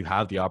sure, if you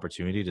have the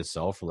opportunity to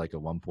sell for like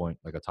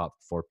a top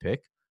 4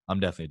 pick, I'm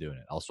definitely doing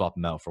it. I'll swap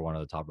him out for one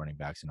of the top running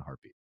backs in a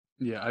heartbeat.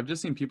 Yeah, I've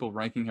just seen people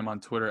ranking him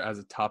on Twitter as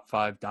a top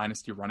 5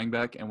 dynasty running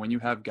back. And when you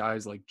have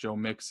guys like Joe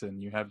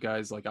Mixon, you have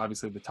guys like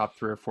obviously the top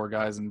 3 or 4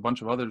 guys and a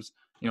bunch of others,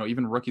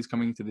 even rookies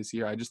coming into this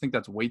year, I just think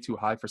that's way too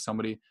high for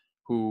somebody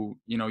who,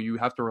 you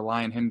have to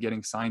rely on him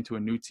getting signed to a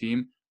new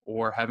team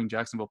or having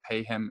Jacksonville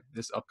pay him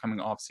this upcoming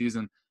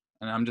offseason.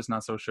 And I'm just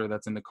not so sure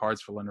that's in the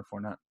cards for Leonard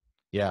Fournette.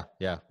 Yeah.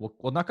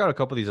 We'll knock out a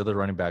couple of these other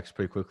running backs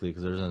pretty quickly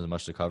because there isn't as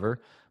much to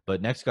cover.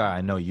 But next guy,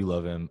 I know you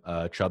love him,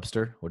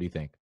 Chubster. What do you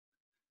think?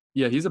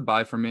 Yeah, he's a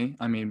buy for me.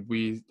 I mean,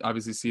 we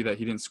obviously see that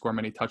he didn't score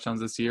many touchdowns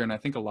this year, and I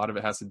think a lot of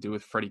it has to do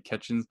with Freddie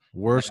Kitchens.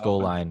 Worst goal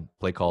line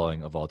play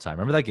calling of all time.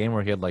 Remember that game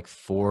where he had like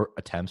 4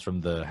 attempts from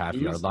the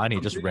half-yard line?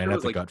 He just ran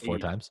at the gut 4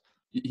 times.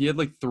 He had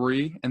like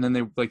 3, and then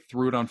they like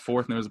threw it on 4th,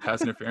 and there was a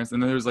pass interference,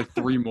 and then there was like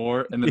 3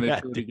 more, and then they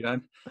threw it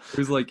again.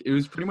 It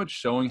was pretty much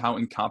showing how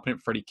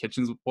incompetent Freddie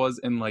Kitchens was,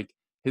 and like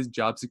his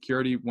job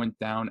security went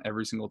down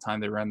every single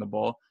time they ran the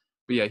ball.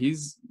 But yeah,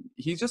 he's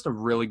just a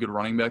really good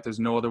running back. There's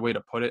no other way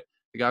to put it.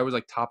 The guy was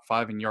like top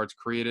 5 in yards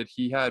created.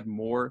 He had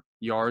more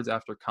yards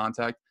after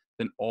contact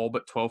than all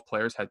but 12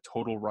 players had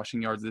total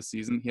rushing yards this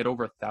season. He had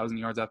over 1,000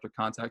 yards after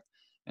contact.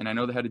 And I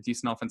know they had a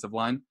decent offensive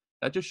line.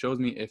 That just shows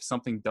me if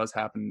something does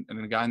happen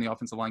and the guy in the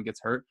offensive line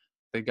gets hurt,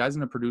 the guy's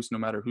going to produce no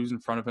matter who's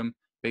in front of him.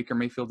 Baker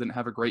Mayfield didn't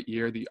have a great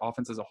year. The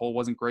offense as a whole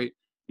wasn't great.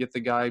 Yet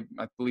the guy,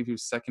 I believe he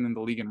was 2nd in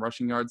the league in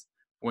rushing yards.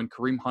 When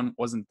Kareem Hunt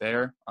wasn't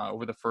there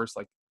over the first,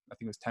 I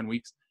think it was 10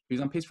 weeks, he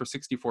was on pace for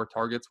 64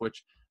 targets,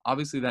 which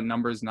obviously that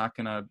number is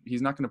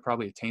he's not going to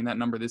probably attain that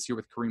number this year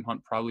with Kareem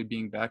Hunt probably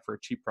being back for a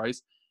cheap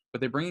price.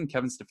 But they bring in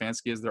Kevin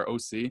Stefanski as their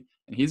OC,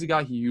 and he's a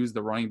guy who used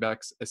the running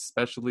backs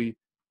especially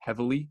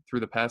heavily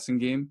through the passing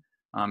game.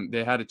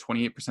 They had a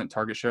 28%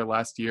 target share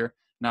last year,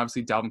 and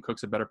obviously Dalvin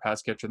Cook's a better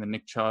pass catcher than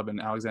Nick Chubb,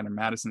 and Alexander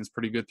Madison is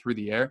pretty good through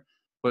the air.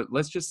 But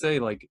let's just say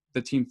like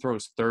the team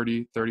throws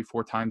 30,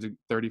 34 times,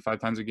 35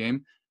 times a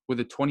game with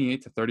a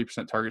 28 to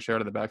 30% target share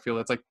out of the backfield.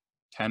 That's like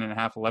 10 and a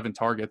half, 11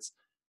 targets.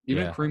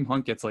 Even if Yeah. Kareem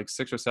Hunt gets like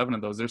 6 or 7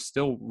 of those, there's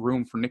still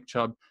room for Nick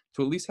Chubb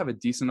to at least have a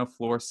decent enough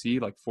floor, see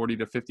like 40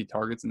 to 50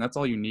 targets, and that's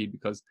all you need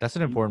because That's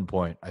an important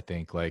point, I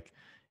think. Like,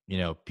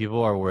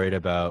 people are worried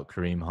about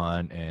Kareem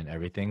Hunt and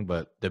everything,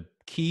 but the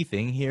key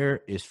thing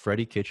here is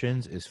Freddie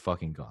Kitchens is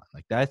fucking gone.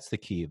 Like, that's the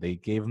key. They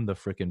gave him the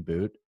freaking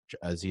boot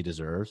as he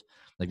deserves.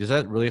 Like, there's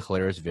that really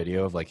hilarious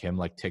video of like him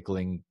like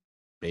tickling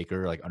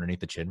Baker like underneath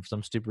the chin for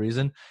some stupid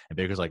reason, and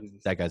Baker's like,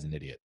 Jesus. "That guy's an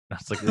idiot." I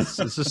was like,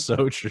 "This is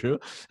so true."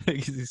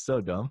 He's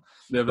so dumb.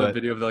 They have that But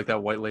video of like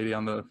that white lady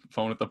on the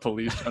phone with the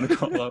police trying to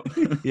call out.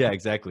 yeah,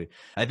 exactly.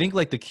 I think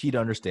like the key to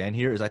understand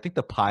here is I think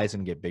the pie is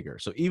going to get bigger.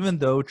 So even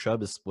though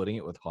Chubb is splitting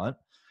it with Hunt,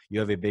 you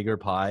have a bigger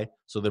pie,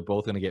 so they're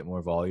both going to get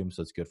more volume.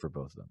 So it's good for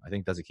both of them. I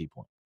think that's a key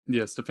point.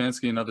 Yeah,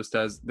 Stefanski and other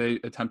stats, they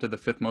attempted the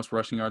 5th most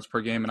rushing yards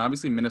per game. And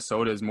obviously,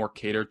 Minnesota is more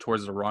catered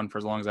towards the run for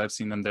as long as I've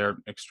seen them. They're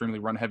an extremely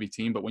run heavy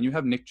team. But when you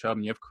have Nick Chubb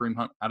and you have Kareem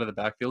Hunt out of the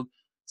backfield,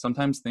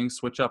 sometimes things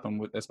switch up.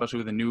 And especially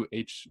with a new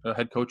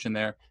head coach in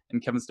there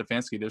and Kevin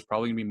Stefanski, there's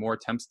probably going to be more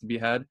attempts to be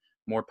had,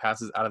 more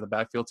passes out of the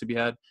backfield to be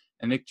had.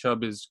 And Nick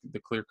Chubb is the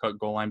clear cut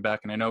goal line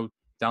back. And I know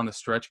down the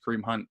stretch,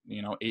 Kareem Hunt,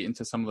 ate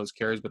into some of those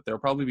carries, but there'll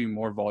probably be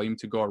more volume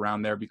to go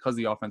around there because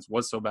the offense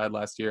was so bad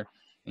last year.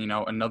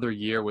 Another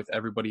year with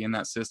everybody in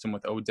that system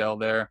with Odell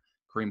there,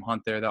 Kareem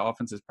Hunt there, that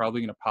offense is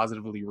probably going to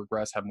positively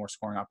regress, have more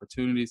scoring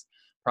opportunities,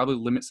 probably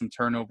limit some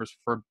turnovers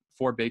for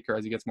Baker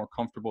as he gets more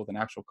comfortable with an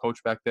actual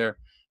coach back there,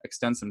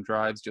 extend some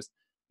drives. Just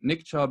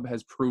Nick Chubb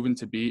has proven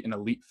to be an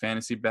elite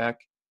fantasy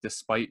back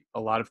despite a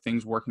lot of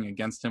things working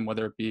against him,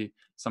 whether it be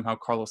somehow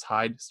Carlos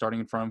Hyde starting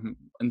in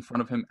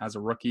front of him as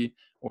a rookie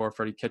or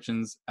Freddie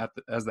Kitchens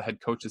as the head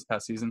coach this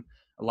past season.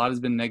 A lot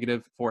has been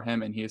negative for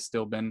him, and he has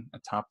still been a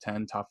top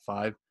 10, top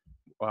 5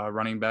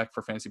 running back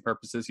for fantasy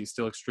purposes. He's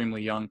still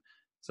extremely young.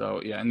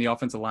 So, yeah, and the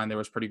offensive line there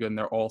was pretty good, and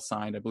they're all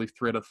signed. I believe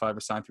 3 out of the 5 are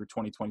signed through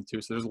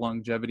 2022. So there's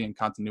longevity and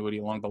continuity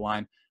along the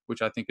line,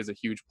 which I think is a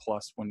huge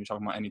plus when you're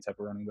talking about any type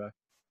of running back.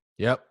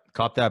 Yep.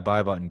 Cop that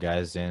buy button,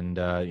 guys. And,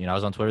 I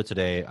was on Twitter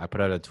today. I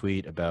put out a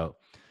tweet about,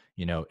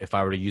 if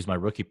I were to use my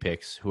rookie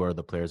picks, who are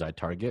the players I'd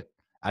target?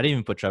 I didn't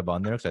even put Chubb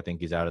on there because I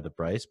think he's out of the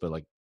price, but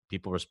like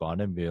people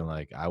responded being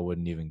like, I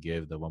wouldn't even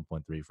give the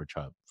 1.3 for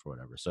Chubb for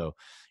whatever. So,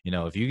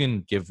 if you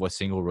can give a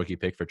single rookie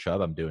pick for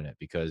Chubb, I'm doing it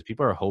because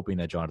people are hoping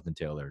that Jonathan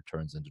Taylor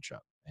turns into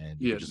Chubb. And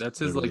Yeah, that's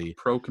his like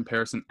pro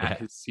comparison at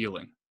his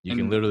ceiling. You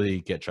can literally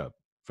get Chubb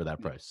for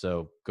that price.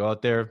 So go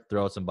out there,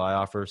 throw out some buy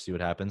offers, see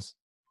what happens.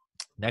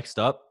 Next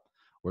up,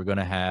 we're going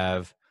to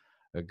have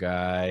a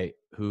guy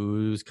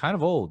who's kind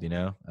of old, we're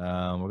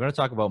going to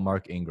talk about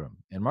Mark Ingram.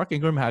 And Mark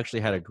Ingram actually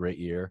had a great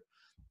year.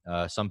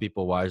 Some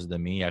people wiser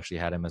than me actually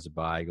had him as a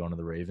buy going to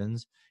the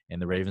Ravens,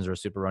 and the Ravens are a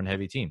super run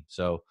heavy team.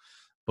 So,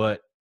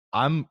 but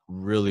I'm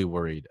really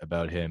worried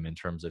about him in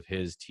terms of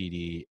his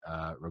TD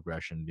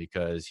regression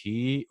because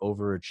he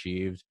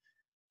overachieved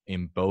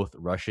in both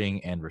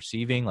rushing and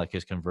receiving. Like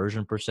his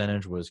conversion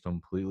percentage was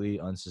completely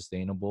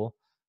unsustainable.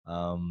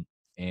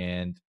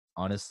 And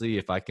honestly,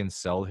 if I can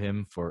sell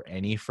him for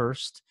any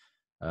first,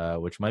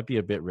 which might be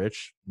a bit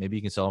rich, maybe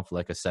you can sell him for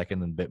like a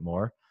second and a bit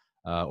more,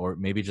 or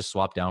maybe just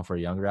swap down for a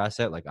younger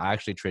asset. Like I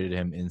actually traded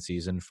him in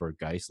season for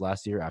Geis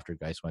last year after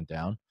Geis went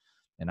down.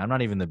 And I'm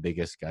not even the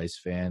biggest Geis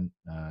fan,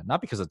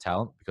 not because of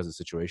talent, because of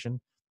situation,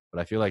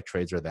 but I feel like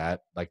trades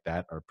like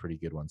that are pretty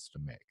good ones to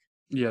make.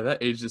 Yeah,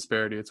 that age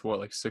disparity, it's what,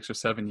 like 6 or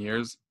 7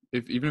 years?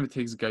 Even if it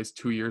takes guys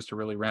 2 years to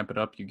really ramp it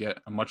up, you get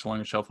a much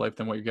longer shelf life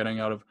than what you're getting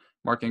out of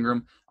Mark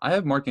Ingram. I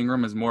have Mark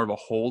Ingram as more of a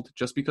hold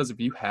just because if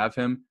you have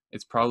him,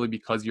 it's probably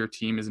because your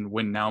team is in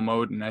win now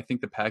mode. And I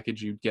think the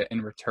package you'd get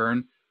in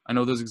return, I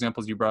know those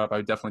examples you brought up, I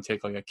would definitely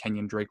take like a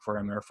Kenyon Drake for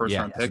him or a first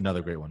round pick.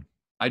 Another great one.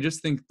 I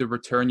just think the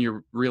return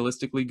you're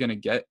realistically going to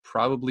get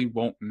probably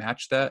won't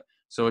match that.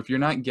 So if you're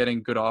not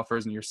getting good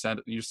offers and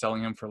you're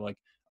selling him for like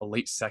a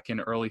late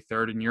second, early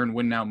third, and you're in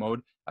win now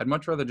mode, I'd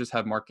much rather just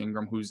have Mark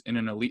Ingram, who's in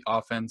an elite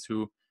offense,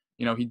 who,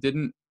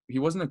 he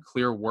wasn't a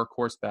clear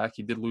workhorse back.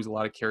 He did lose a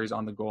lot of carries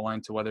on the goal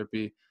line to whether it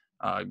be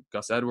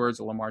Gus Edwards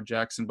or Lamar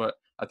Jackson, but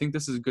I think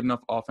this is a good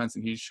enough offense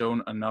and he's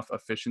shown enough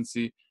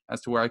efficiency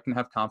as to where I can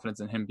have confidence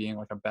in him being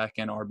like a back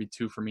end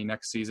RB2 for me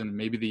next season and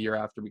maybe the year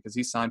after because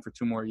he's signed for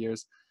 2 more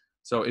years.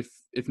 So if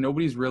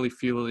nobody's really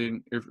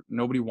if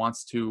nobody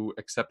wants to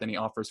accept any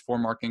offers for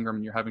Mark Ingram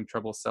and you're having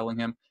trouble selling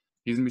him,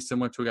 he's going to be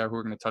similar to a guy who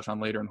we're going to touch on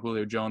later in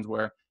Julio Jones,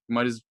 where you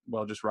might as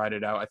well just ride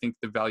it out. I think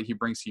the value he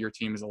brings to your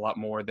team is a lot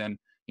more than,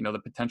 the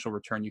potential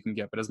return you can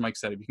get. But as Mike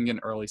said, if you can get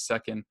an early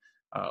second,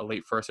 a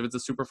late first, if it's a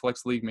super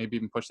flex league, maybe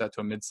even push that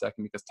to a mid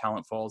second because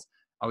talent falls,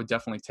 I would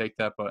definitely take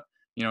that. But,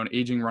 an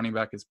aging running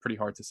back is pretty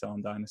hard to sell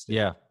in Dynasty.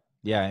 Yeah.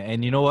 Yeah.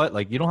 And you know what?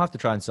 Like, you don't have to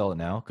try and sell it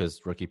now because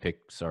rookie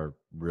picks are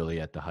really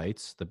at the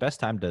heights. The best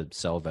time to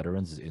sell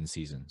veterans is in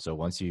season. So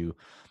once you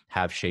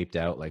have shaped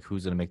out like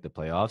who's going to make the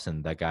playoffs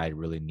and that guy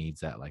really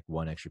needs that like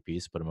one extra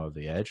piece, put him over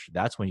the edge,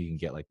 that's when you can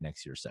get like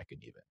next year's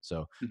second even.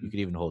 So you could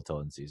even hold till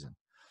in season.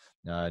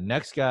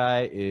 Next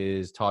guy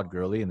is Todd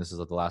Gurley, and this is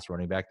the last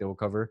running back that we'll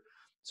cover.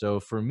 So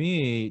for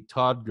me,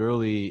 Todd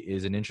Gurley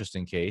is an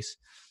interesting case.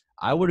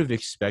 I would have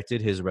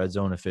expected his red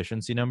zone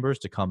efficiency numbers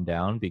to come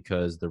down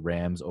because the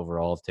Rams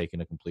overall have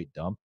taken a complete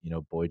dump.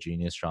 Boy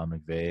genius Sean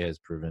McVay has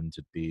proven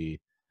to be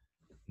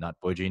not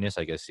boy genius.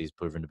 I guess he's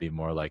proven to be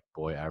more like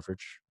boy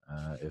average,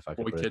 if I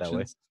could Boy put it that way.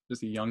 Kitchens,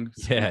 just a young,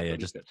 sweet Yeah, Freddie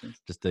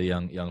Kitchens. just the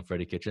young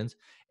Freddie Kitchens.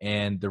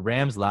 And the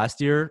Rams last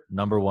year,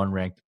 number one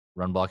ranked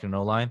run blocking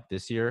O line.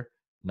 This year,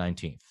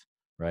 19th.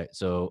 Right.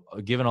 So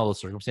given all the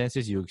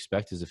circumstances, you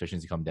expect his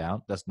efficiency to come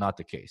down. That's not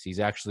the case.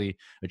 He's actually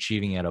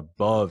achieving at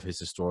above his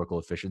historical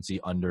efficiency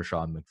under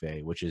Sean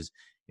McVay, which is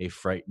a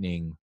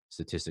frightening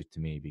statistic to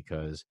me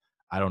because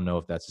I don't know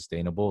if that's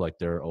sustainable. Like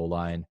their O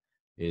line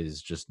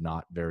is just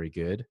not very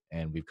good.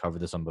 And we've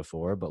covered this on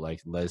before, but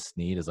like Les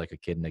Snead is like a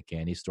kid in a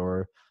candy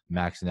store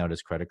maxing out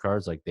his credit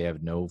cards. Like they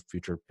have no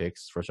future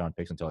picks, first round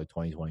picks until like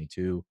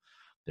 2022.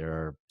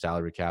 Their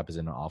salary cap is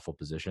in an awful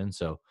position.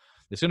 So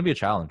it's going to be a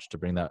challenge to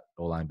bring that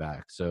O-line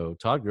back. So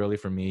Todd Gurley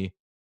for me,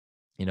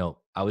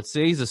 I would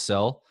say he's a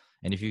sell.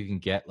 And if you can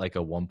get like a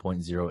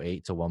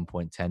 1.08 to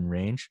 1.10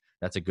 range,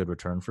 that's a good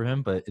return for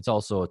him, but it's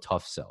also a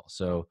tough sell.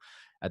 So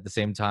at the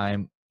same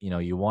time,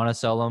 you want to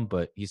sell him,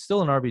 but he's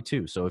still an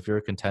RB2. So if you're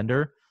a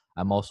contender,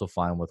 I'm also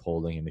fine with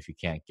holding him if you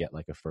can't get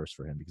like a first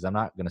for him because I'm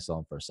not going to sell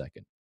him for a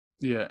second.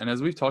 Yeah, and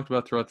as we've talked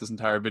about throughout this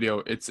entire video,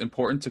 it's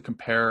important to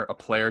compare a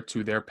player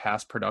to their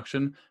past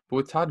production. But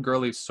with Todd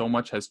Gurley, so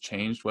much has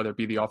changed, whether it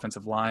be the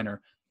offensive line or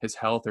his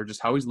health or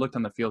just how he's looked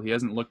on the field. He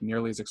hasn't looked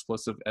nearly as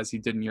explosive as he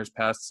did in years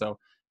past. So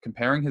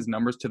comparing his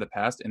numbers to the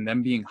past and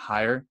them being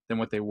higher than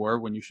what they were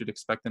when you should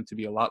expect them to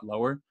be a lot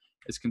lower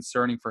is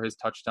concerning for his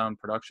touchdown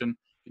production.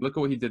 You look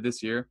at what he did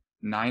this year,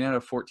 9 out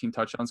of 14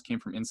 touchdowns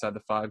came from inside the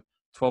 5.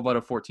 12 out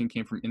of 14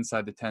 came from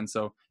inside the 10.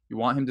 So you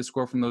want him to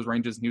score from those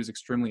ranges. And he was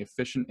extremely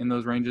efficient in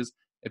those ranges.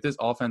 If this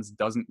offense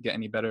doesn't get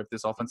any better, if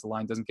this offensive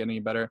line doesn't get any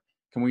better,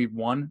 can we,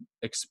 one,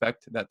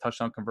 expect that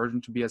touchdown conversion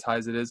to be as high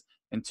as it is?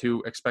 And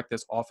two, expect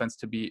this offense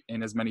to be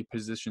in as many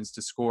positions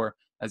to score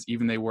as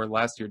even they were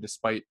last year,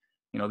 despite,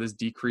 this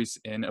decrease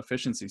in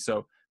efficiency.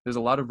 So there's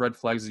a lot of red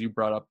flags, as you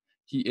brought up.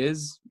 He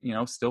is,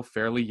 still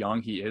fairly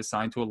young. He is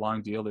signed to a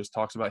long deal. There's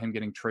talks about him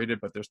getting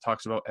traded, but there's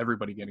talks about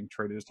everybody getting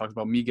traded. There's talks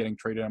about me getting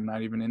traded. I'm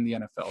not even in the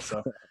NFL.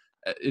 So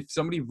if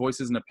somebody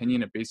voices an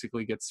opinion, it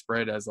basically gets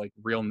spread as like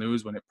real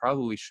news when it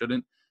probably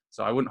shouldn't.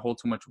 So I wouldn't hold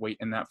too much weight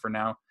in that for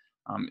now.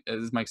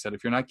 As Mike said,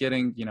 if you're not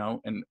getting,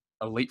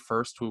 a late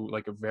first to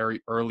like a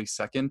very early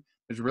second,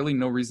 there's really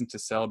no reason to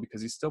sell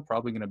because he's still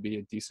probably going to be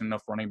a decent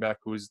enough running back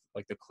who's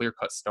like the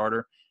clear-cut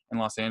starter in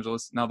Los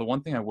Angeles. Now, the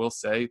one thing I will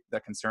say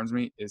that concerns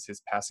me is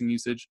his passing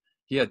usage.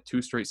 He had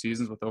 2 straight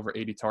seasons with over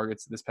 80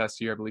 targets. This past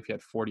year, I believe he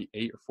had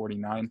 48 or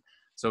 49.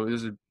 So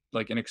there's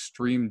like an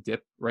extreme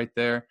dip right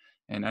there.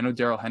 And I know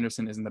Darrell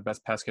Henderson isn't the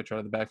best pass catcher out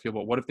of the backfield,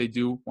 but what if they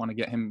do want to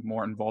get him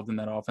more involved in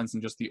that offense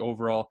and just the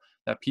overall,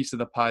 that piece of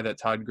the pie that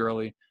Todd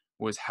Gurley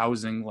was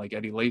housing like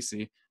Eddie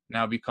Lacy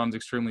now becomes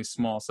extremely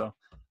small. So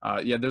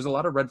there's a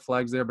lot of red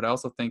flags there, but I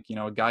also think,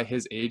 a guy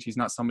his age, he's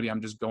not somebody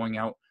I'm just going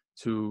out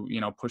to,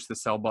 push the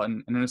sell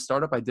button. And in a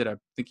startup I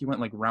think he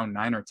went like round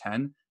 9 or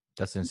 10.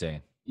 That's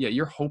insane. Yeah,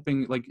 you're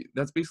hoping like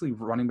that's basically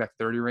running back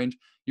 30 range.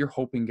 You're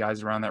hoping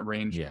guys around that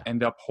range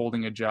end up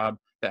holding a job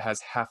that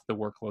has half the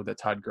workload that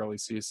Todd Gurley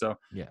sees. So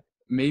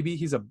maybe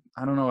he's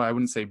I don't know, I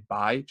wouldn't say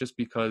buy just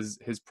because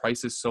his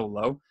price is so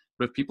low.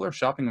 But if people are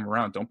shopping him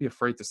around, don't be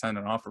afraid to send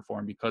an offer for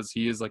him because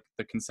he is like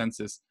the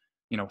consensus,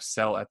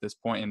 sell at this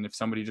point. And if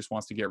somebody just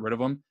wants to get rid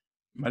of him,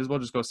 might as well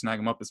just go snag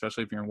him up,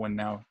 especially if you're in win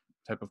now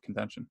type of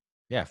contention.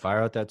 Yeah,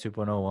 fire out that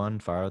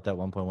 2.01, fire out that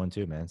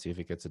 1.12, man. See if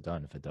it gets it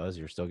done. If it does,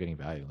 you're still getting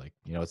value. Like,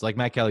 it's like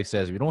Matt Kelly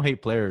says, we don't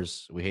hate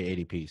players, we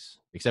hate ADPs.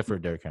 Except for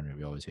Derrick Henry.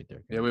 We always hate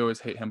Derrick Henry. Yeah, we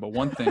always hate him. But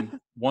one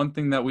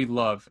thing that we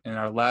love in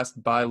our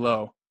last buy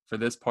low for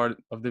this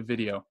part of the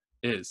video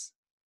is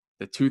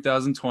the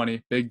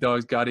 2020 Big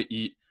Dogs Gotta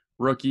Eat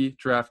rookie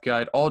draft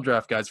guide, all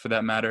draft guides for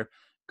that matter.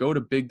 Go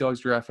to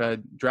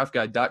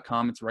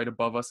bigdogsdraftguide.com. It's right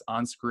above us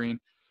on screen.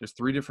 There's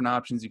 3 different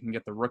options. You can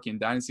get the rookie and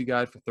dynasty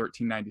guide for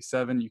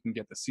 $13.97. You can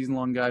get the season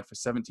long guide for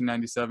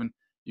 $17.97.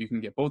 You can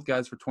get both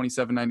guides for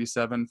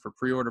 $27.97 for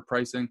pre-order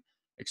pricing.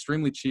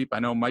 Extremely cheap. I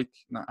know Mike,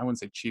 I wouldn't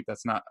say cheap.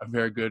 That's not a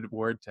very good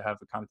word to have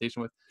a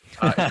connotation with.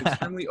 It's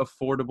extremely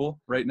affordable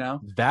right now.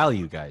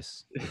 Value,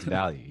 guys. It's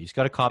value. You just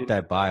got to cop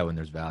that buy when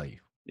there's value.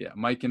 Yeah,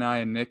 Mike and I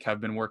and Nick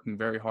have been working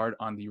very hard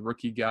on the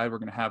rookie guide. We're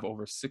going to have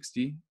over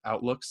 60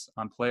 outlooks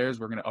on players.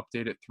 We're going to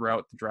update it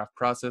throughout the draft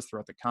process,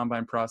 throughout the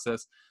combine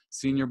process,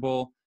 Senior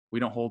Bowl. We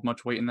don't hold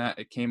much weight in that.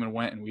 It came and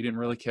went, and we didn't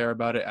really care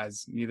about it,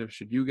 as neither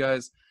should you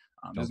guys.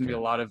 There's going to be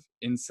a lot of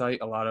insight,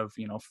 a lot of,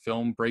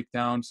 film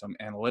breakdown, some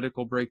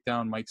analytical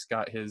breakdown. Mike's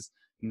got his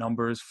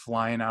numbers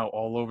flying out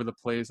all over the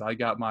place. I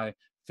got my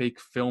fake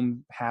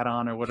film hat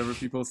on, or whatever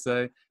people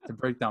say, to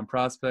break down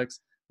prospects.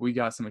 We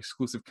got some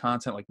exclusive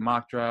content like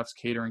mock drafts,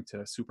 catering to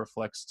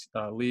Superflex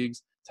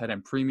leagues, tight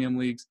end premium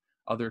leagues,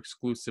 other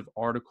exclusive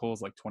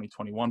articles like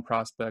 2021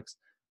 prospects,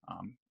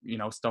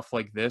 stuff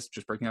like this,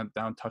 just breaking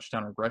down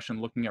touchdown regression,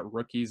 looking at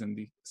rookies and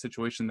the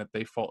situation that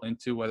they fall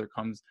into, whether it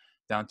comes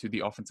down to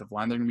the offensive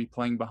line they're going to be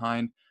playing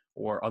behind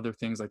or other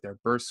things like their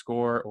burst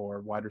score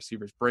or wide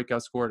receivers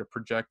breakout score to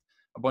project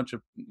a bunch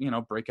of,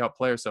 breakout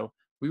players. So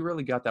we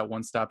really got that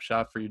one-stop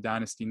shop for your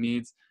dynasty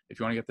needs. If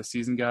you want to get the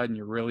season guide and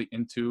you're really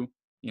into,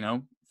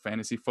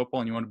 fantasy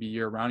football and you want to be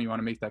year-round, you want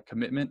to make that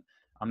commitment.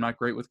 I'm not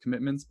great with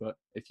commitments, but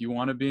if you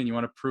want to be and you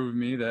want to prove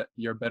me that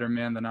you're a better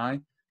man than I,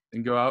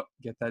 then go out,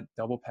 get that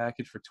double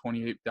package for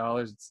 $28.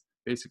 It's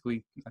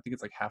basically, I think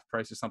it's like half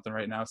price or something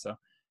right now. So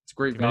it's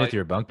great Committed value. to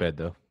your bunk bed,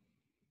 though.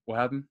 What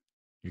happened?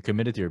 You're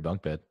committed to your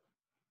bunk bed.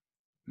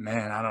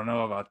 Man, I don't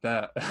know about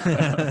that.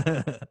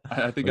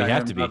 I think Well, I you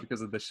have am to not be.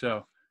 because of the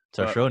show. It's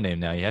our But show name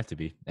now. You have to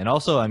be. And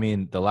also, I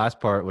mean, the last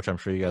part, which I'm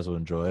sure you guys will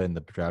enjoy in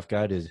the draft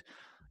guide, is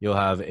you'll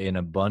have an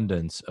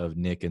abundance of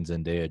Nick and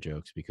Zendaya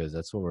jokes because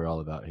that's what we're all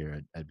about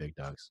here at Big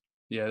Dogs.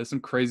 yeah, there's some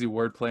crazy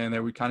wordplay in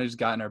there. We kind of just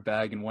got in our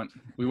bag and went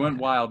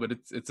wild, but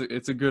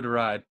it's a good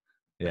ride.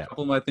 Yeah. A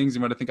couple of my things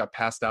you might have think I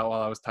passed out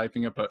while I was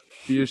typing it, but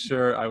be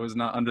assured I was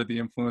not under the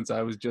influence.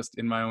 I was just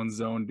in my own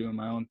zone doing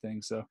my own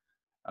thing. So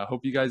I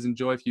hope you guys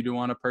enjoy if you do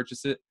want to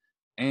purchase it.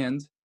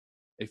 And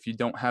if you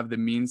don't have the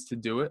means to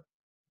do it,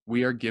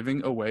 we are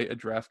giving away a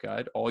draft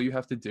guide. All you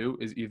have to do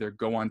is either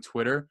go on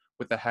Twitter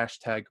with the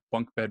hashtag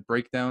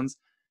BunkBedBreakdowns,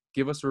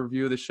 give us a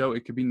review of the show.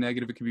 It could be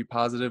negative, it could be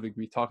positive. It could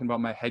be talking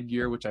about my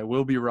headgear, which I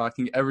will be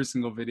rocking every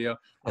single video.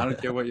 I don't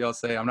care what y'all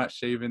say. I'm not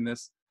shaving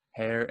this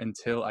hair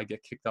until I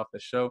get kicked off the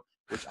show,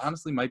 which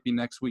honestly might be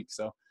next week.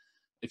 So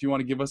if you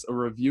want to give us a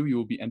review, you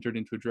will be entered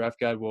into a draft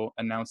guide. We'll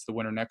announce the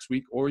winner next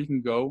week, or you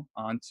can go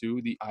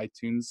onto the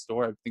iTunes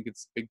store. I think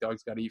it's Big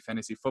Dogs Gotta Eat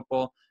Fantasy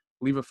Football.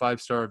 Leave a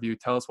 5-star review.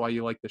 Tell us why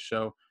you like the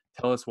show.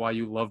 Tell us why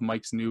you love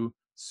Mike's new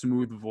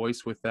smooth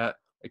voice with that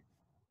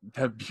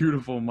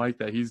beautiful mic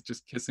that he's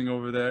just kissing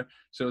over there.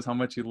 Shows how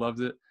much he loves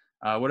it.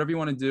 Whatever you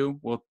want to do,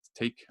 we'll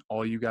take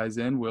all you guys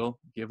in. We'll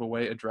give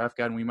away a draft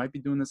guide, and we might be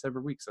doing this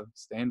every week. So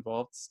stay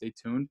involved, stay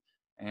tuned,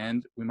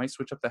 and we might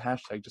switch up the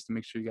hashtag just to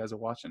make sure you guys are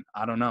watching.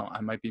 I don't know.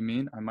 I might be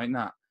mean. I might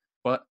not.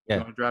 But if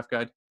you want a draft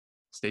guide,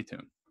 stay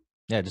tuned.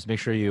 Yeah, just make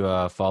sure you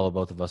follow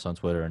both of us on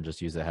Twitter and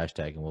just use the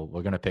hashtag, and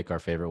we're gonna pick our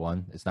favorite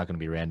one. It's not gonna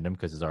be random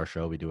because it's our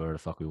show. We do whatever the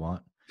fuck we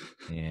want,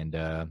 and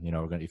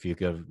we're gonna if you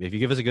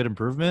give us a good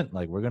improvement,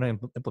 like we're gonna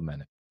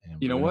implement it.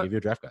 And you know what? Give you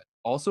a draft guide.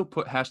 Also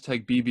put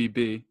hashtag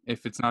BBB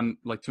if it's not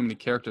like too many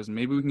characters.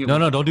 Maybe we can get.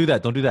 No, don't do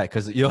that. Don't do that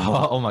because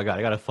oh my god,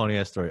 I got a funny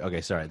ass story.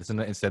 Okay, sorry, this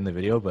is in the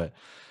video, but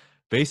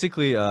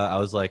basically, I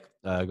was like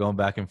going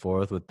back and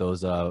forth with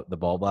those the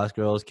Ball Blast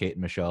girls, Kate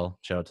and Michelle.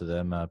 Shout out to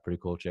them, pretty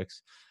cool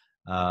chicks.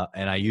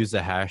 And I used the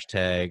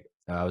hashtag.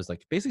 I was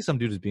like, basically, some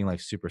dude is being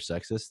like super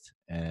sexist,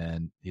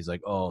 and he's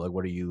like, "Oh, like,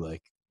 what are you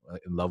like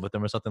in love with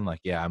them or something?" Like,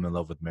 yeah, I'm in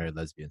love with married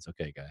lesbians.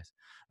 Okay, guys.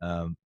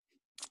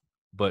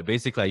 But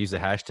basically, I used the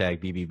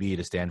hashtag BBB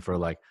to stand for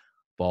like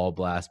Ball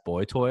Blast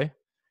Boy Toy,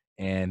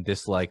 and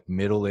this like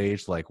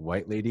middle-aged like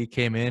white lady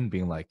came in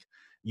being like,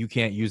 "You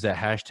can't use that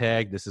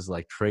hashtag. This is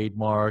like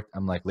trademark."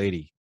 I'm like,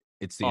 "Lady,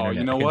 it's the internet.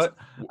 You know what?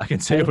 I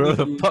can say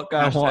whatever the fuck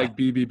I want."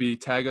 Hashtag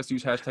BBB. Tag us.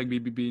 Use hashtag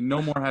BBB.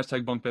 No more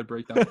hashtag bunk bed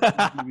breakdown.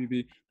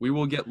 BBB. We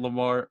will get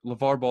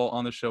LeVar Ball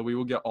on the show. We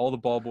will get all the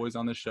ball boys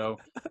on the show.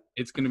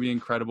 It's going to be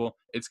incredible.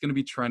 It's going to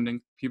be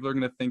trending. People are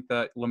going to think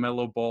that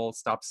LaMelo Ball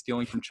stopped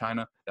stealing from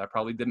China. That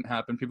probably didn't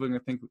happen. People are going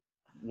to think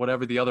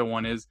whatever the other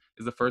one is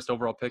the first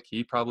overall pick.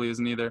 He probably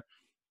isn't either.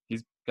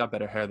 He's got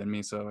better hair than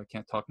me, so I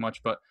can't talk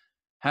much. But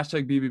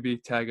hashtag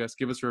BBB. Tag us.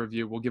 Give us a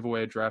review. We'll give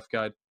away a draft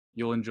guide.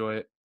 You'll enjoy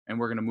it. And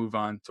we're going to move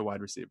on to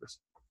wide receivers.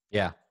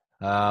 Yeah.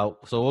 So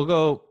we'll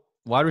go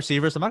wide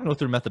receivers. I'm not going to go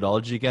through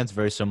methodology again. It's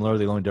very similar.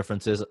 The only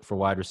difference is for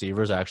wide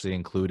receivers, I actually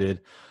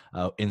included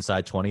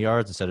inside 20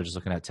 yards instead of just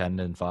looking at 10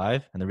 and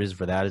 5. And the reason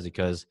for that is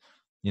because,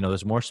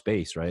 there's more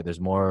space, right? There's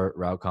more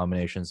route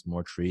combinations,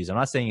 more trees. I'm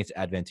not saying it's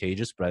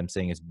advantageous, but I'm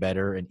saying it's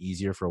better and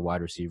easier for a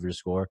wide receiver to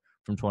score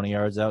from 20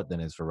 yards out than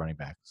it is for running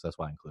back. So that's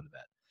why I included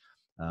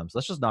that. So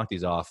let's just knock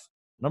these off.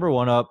 Number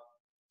one up,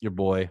 your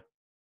boy,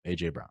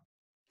 A.J. Brown.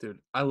 Dude,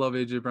 I love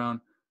A.J.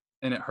 Brown,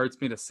 and it hurts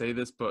me to say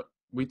this, but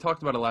we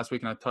talked about it last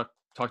week, and I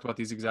talked about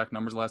these exact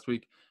numbers last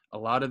week. A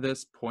lot of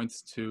this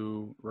points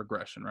to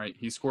regression, right?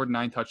 He scored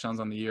 9 touchdowns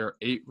on the year,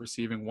 8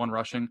 receiving, 1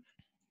 rushing.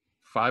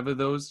 4 of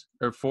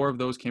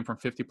those came from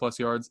 50-plus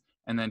yards,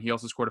 and then he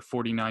also scored a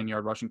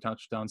 49-yard rushing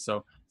touchdown.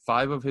 So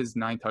 5 of his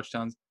 9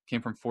 touchdowns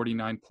came from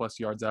 49-plus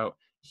yards out.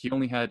 He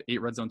only had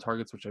 8 red zone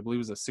targets, which I believe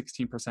was a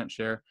 16%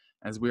 share.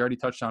 As we already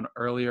touched on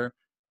earlier,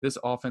 this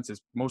offense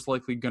is most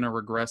likely going to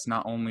regress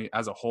not only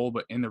as a whole,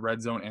 but in the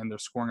red zone and their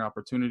scoring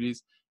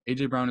opportunities.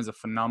 A.J. Brown is a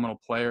phenomenal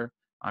player.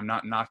 I'm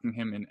not knocking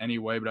him in any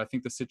way, but I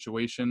think the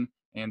situation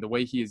and the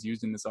way he is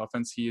used in this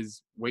offense, he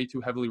is way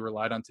too heavily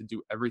relied on to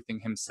do everything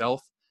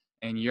himself.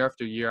 And year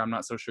after year, I'm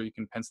not so sure you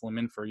can pencil him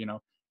in for,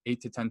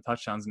 8 to 10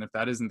 touchdowns. And if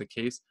that isn't the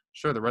case,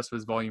 sure, the rest of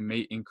his volume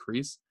may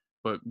increase.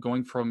 But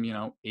going from,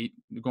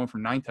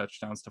 9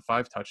 touchdowns to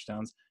 5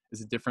 touchdowns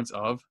is a difference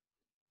of,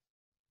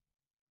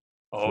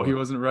 4. He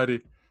wasn't ready.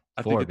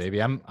 4,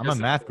 baby. I'm a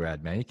math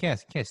grad, man. You can't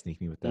sneak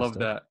me with that. Love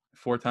that.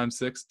 4 times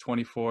 6,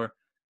 24.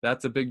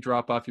 That's a big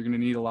drop off. You're going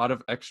to need a lot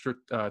of extra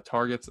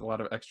targets, a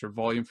lot of extra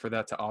volume for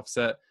that to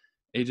offset.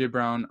 A.J.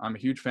 Brown, I'm a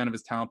huge fan of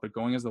his talent, but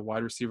going as the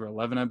wide receiver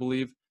 11, I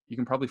believe, you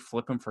can probably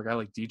flip him for a guy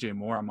like DJ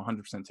Moore. I'm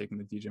 100% taking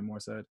the DJ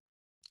Moore side.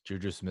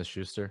 Juju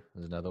Smith-Schuster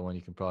is another one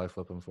you can probably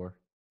flip him for.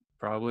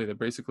 Probably they're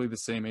basically the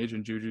same age,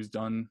 and Juju's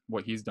done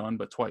what he's done,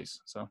 but twice.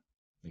 So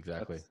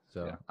Exactly. that's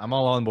So yeah. I'm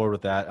all on board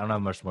with that. I don't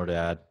have much more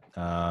to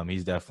add.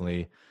 He's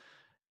definitely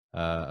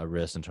a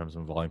risk in terms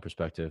of volume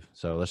perspective.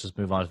 So let's just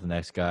move on to the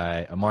next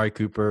guy. Amari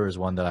Cooper is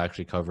one that I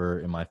actually cover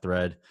in my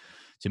thread.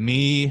 To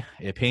me,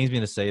 it pains me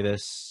to say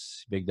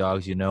this, big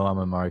dogs. You know I'm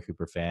a Amari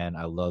Cooper fan.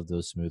 I love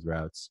those smooth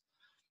routes.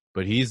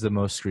 But he's the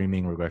most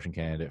screaming regression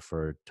candidate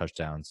for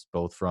touchdowns,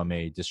 both from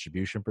a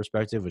distribution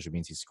perspective, which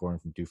means he's scoring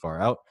from too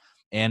far out,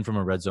 and from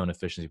a red zone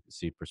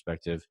efficiency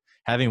perspective.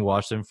 Having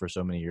watched him for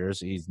so many years,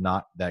 he's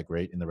not that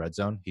great in the red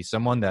zone. He's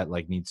someone that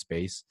like needs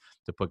space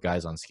to put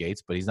guys on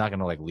skates, but he's not going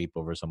to like leap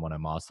over someone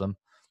and moss them,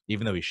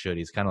 even though he should.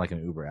 He's kind of like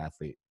an Uber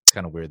athlete. It's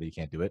kind of weird that he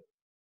can't do it,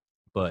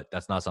 but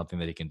that's not something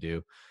that he can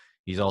do.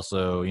 He's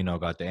also,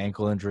 got the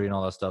ankle injury and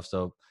all that stuff.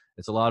 So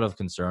it's a lot of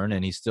concern,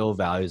 and he still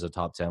values a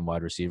top 10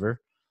 wide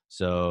receiver.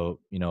 So,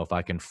 if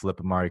I can flip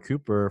Amari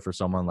Cooper for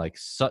someone like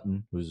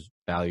Sutton, who's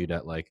valued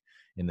at like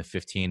in the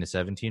 15 to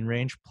 17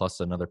 range,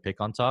 plus another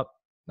pick on top,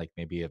 like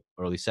maybe a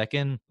early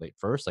second, late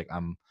first, like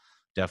I'm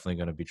definitely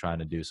going to be trying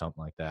to do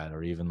something like that,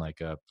 or even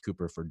like a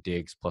Cooper for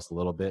Diggs plus a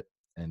little bit.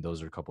 And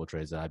those are a couple of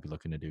trades that I'd be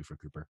looking to do for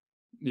Cooper.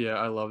 Yeah,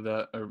 I love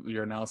that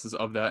your analysis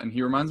of that, and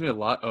he reminds me a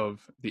lot of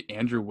the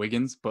Andrew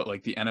Wiggins, but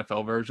like the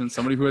NFL version.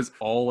 Somebody who has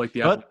all like the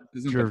Shut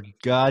athleticism, but your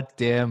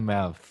goddamn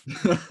mouth.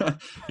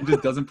 he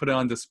just doesn't put it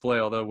on display.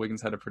 Although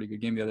Wiggins had a pretty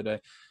good game the other day,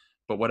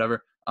 but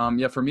whatever.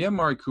 Yeah, for me,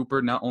 Amari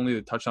Cooper, not only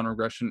the touchdown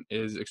regression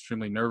is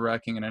extremely nerve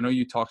wracking, and I know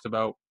you talked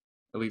about,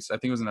 at least I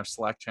think it was in our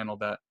Slack channel,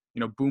 that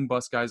boom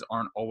bust guys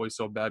aren't always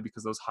so bad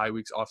because those high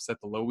weeks offset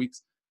the low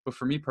weeks. But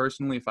for me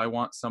personally, if I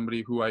want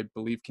somebody who I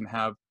believe can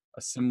have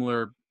a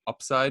similar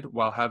upside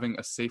while having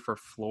a safer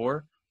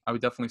floor, I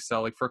would definitely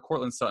sell like for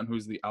Cortland Sutton,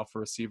 who's the alpha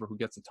receiver who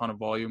gets a ton of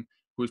volume,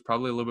 who is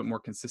probably a little bit more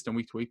consistent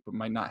week to week, but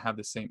might not have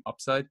the same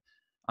upside.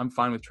 I'm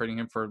fine with trading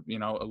him for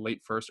a late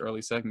first,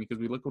 early second, because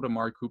we look at what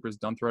Amari Cooper's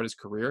done throughout his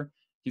career.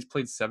 He's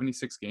played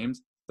 76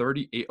 games,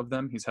 38 of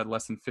them he's had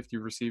less than 50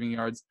 receiving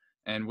yards.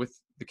 And with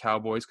the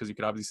Cowboys, because you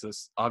could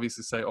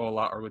obviously say, oh, a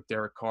lot are with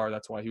Derek Carr,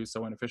 that's why he was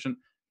so inefficient.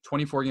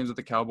 24 games with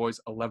the Cowboys,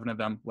 11 of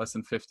them less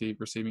than 50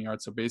 receiving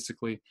yards. So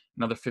basically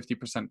another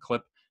 50%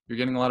 clip. You're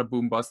getting a lot of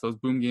boom bust. Those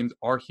boom games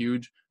are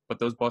huge, but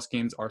those bust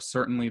games are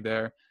certainly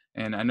there.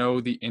 And I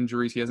know the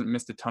injuries, he hasn't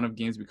missed a ton of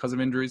games because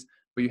of injuries,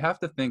 but you have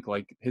to think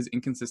like his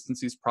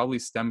inconsistencies probably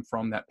stem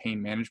from that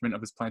pain management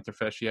of his plantar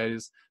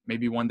fasciitis.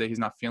 Maybe one day he's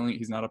not feeling it,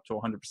 he's not up to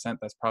 100%.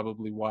 That's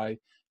probably why,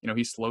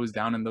 he slows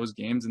down in those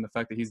games. And the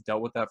fact that he's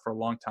dealt with that for a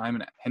long time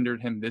and it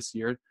hindered him this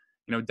year,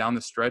 down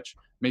the stretch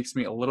makes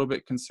me a little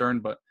bit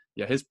concerned. But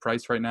yeah, his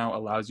price right now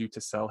allows you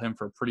to sell him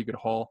for a pretty good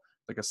haul,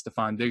 like a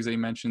Stephon Diggs that you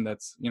mentioned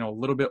that's, a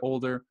little bit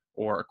older,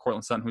 or a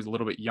Cortland Sutton who's a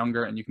little bit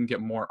younger, and you can get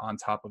more on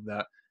top of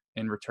that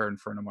in return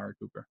for an Amari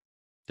Cooper.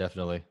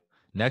 Definitely.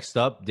 Next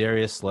up,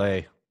 Darius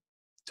Slay.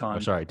 Oh,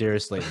 Ton. sorry,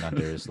 Darius Slayton, not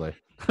Darius Slay.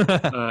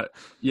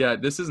 Yeah,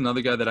 this is another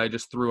guy that I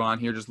just threw on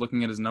here, just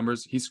looking at his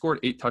numbers. He scored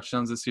 8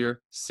 touchdowns this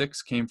year.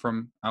 6 came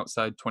from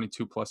outside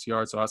 22 plus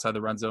yards, so outside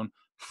the red zone.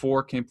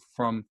 4 came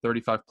from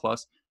 35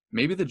 plus.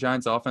 Maybe the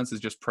Giants offense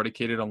is just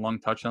predicated on long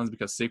touchdowns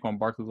because Saquon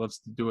Barkley loves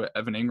to do it.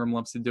 Evan Ingram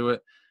loves to do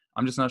it.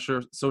 I'm just not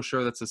so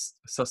sure that's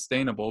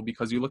sustainable,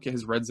 because you look at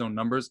his red zone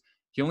numbers.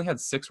 He only had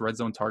 6 red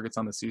zone targets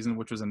on the season,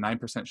 which was a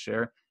 9%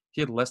 share.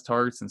 He had less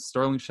targets than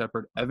Sterling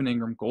Shepard, Evan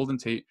Ingram, Golden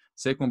Tate,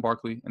 Saquon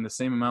Barkley, and the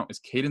same amount as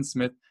Caden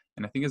Smith,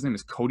 and I think his name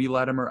is Cody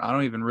Latimer. I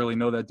don't even really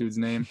know that dude's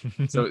name.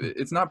 So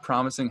it's not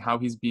promising how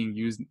he's being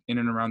used in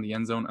and around the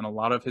end zone, and a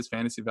lot of his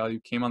fantasy value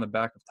came on the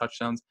back of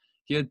touchdowns.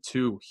 He had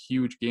 2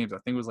 huge games. I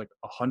think it was like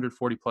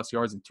 140 plus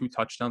yards and 2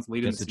 touchdowns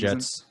late in the Against the season.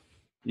 Jets.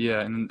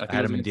 Yeah, and I I think had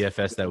it was him in against,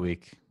 DFS that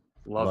week.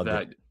 love Loved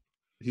that. it.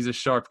 He's a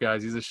sharp,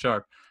 guys. He's a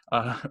sharp.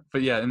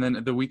 But yeah, and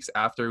then the weeks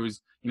after, it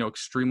was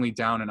extremely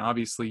down, and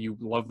obviously you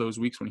love those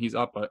weeks when he's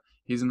up. But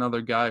he's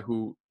another guy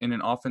who, in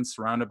an offense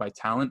surrounded by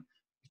talent,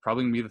 he's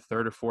probably gonna be the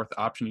third or fourth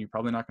option. You're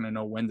probably not gonna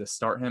know when to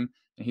start him,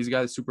 and he's a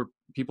guy that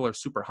people are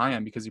super high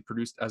on because he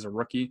produced as a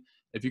rookie.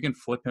 If you can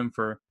flip him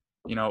for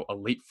a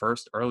late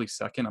first, early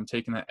second, I'm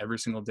taking that every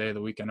single day of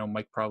the week. I know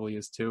Mike probably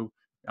is too.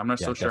 I'm not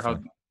Yeah, so sure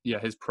definitely. how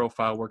his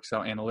profile works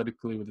out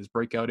analytically with his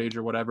breakout age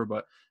or whatever,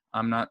 but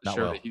I'm not Not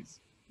sure that well. he's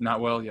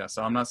not well. Yeah,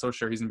 so I'm not so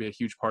sure he's gonna be a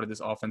huge part of this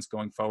offense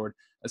going forward,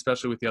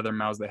 especially with the other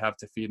mouths they have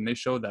to feed. And they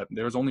showed that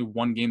there was only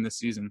one game this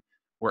season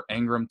where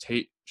Ingram,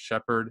 Tate,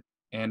 Shepard,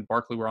 and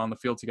Barkley were on the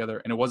field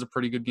together, and it was a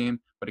pretty good game,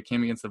 but it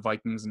came against the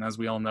Vikings, and as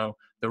we all know,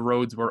 the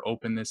roads were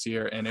open this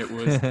year, and it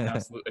was an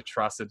absolute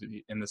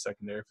atrocity in the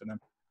secondary for them.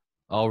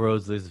 All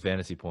roads leads to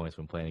fantasy points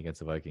when playing against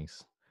the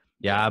Vikings.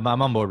 Yeah. Yeah,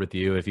 I'm on board with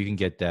you. If you can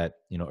get that,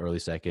 early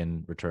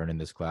second return in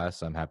this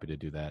class, I'm happy to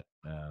do that.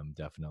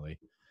 Definitely.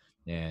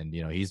 And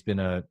he's been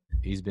a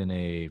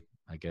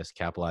I guess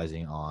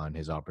capitalizing on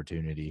his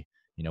opportunity.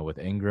 With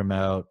Ingram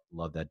out,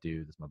 love that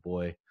dude. That's my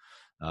boy.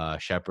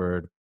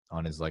 Shepard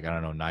on his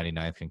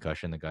 99th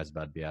concussion. The guy's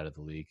about to be out of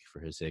the league.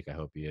 For his sake, I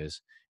hope he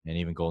is. And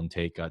even Golden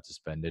Tate got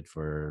suspended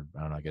for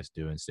I don't know, I guess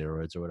doing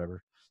steroids or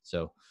whatever.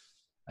 So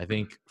I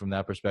think from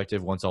that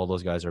perspective, once all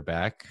those guys are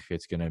back,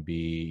 it's going to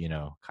be,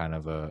 kind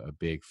of a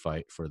big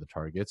fight for the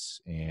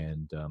targets.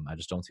 And I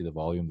just don't see the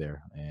volume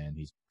there. And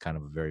he's kind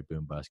of a very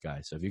boom bust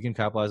guy. So if you can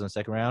capitalize on the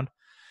second round,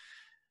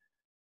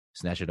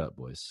 snatch it up,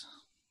 boys.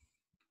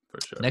 For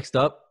sure. Next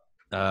up,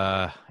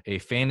 a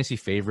fantasy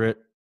favorite,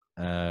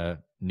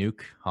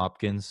 Nuke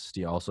Hopkins,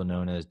 also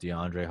known as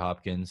DeAndre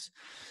Hopkins.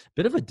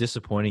 Bit of a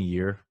disappointing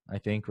year, I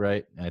think,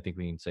 right? I think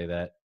we can say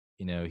that.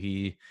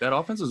 That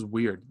offense was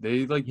weird.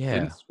 They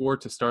didn't score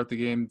to start the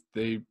game.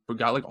 They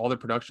got like all their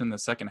production in the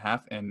second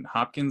half. And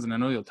Hopkins, and I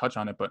know you'll touch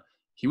on it, but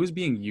he was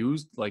being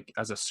used like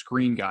as a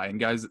screen guy, and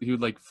guys he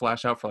would like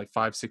flash out for like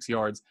 5-6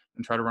 yards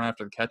and try to run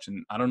after the catch.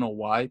 And I don't know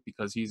why,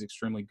 because he's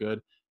extremely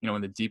good, in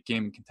the deep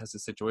game and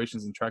contested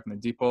situations and tracking the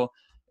deep ball.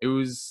 It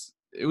was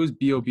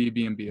Bob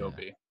being Bob.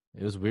 Yeah.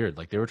 It was weird.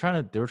 Like they were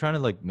trying to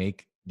like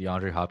make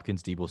DeAndre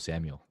Hopkins Deebo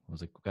Samuel. I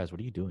was like, guys, what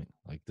are you doing?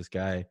 Like this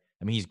guy,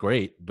 I mean, he's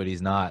great, but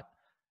he's not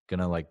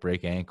gonna like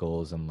break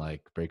ankles and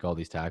like break all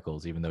these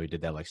tackles, even though he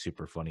did that like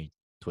super funny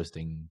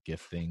twisting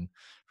gift thing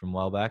from a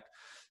while back.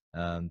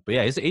 But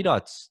yeah, his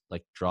ADOTs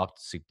like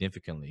dropped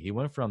significantly. He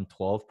went from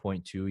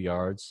 12.2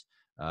 yards,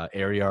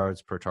 air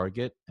yards per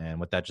target, and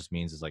what that just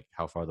means is like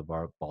how far the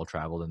ball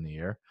traveled in the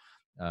air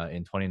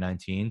in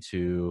 2019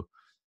 to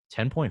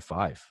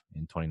 10.5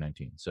 in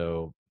 2019.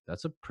 So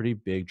that's a pretty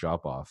big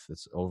drop off.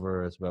 It's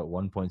about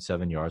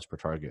 1.7 yards per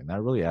target. And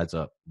that really adds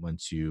up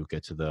once you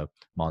get to the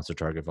monster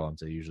target volumes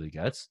that he usually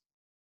gets.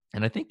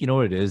 And I think,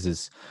 what it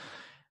is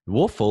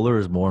Will Fuller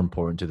is more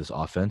important to this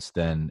offense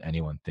than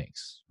anyone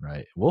thinks,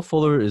 right? Will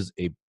Fuller is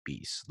a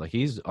beast. Like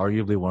he's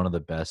arguably one of the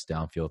best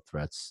downfield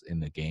threats in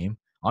the game.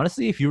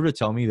 Honestly, if you were to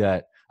tell me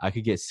that I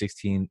could get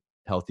 16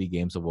 healthy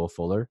games of Will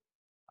Fuller,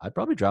 I'd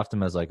probably draft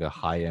him as like a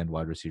high-end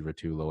wide receiver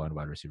 2, low-end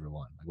wide receiver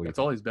 1. Like, that's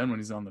all he's been when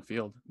he's on the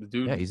field. The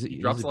dude, he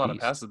drops a lot of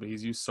passes, but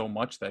he's used so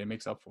much that he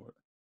makes up for it.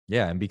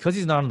 Yeah, and because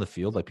he's not on the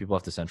field, like people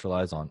have to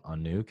centralize on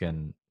Nuke,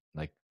 and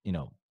like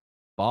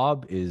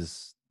Bob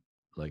is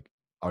like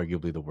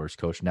arguably the worst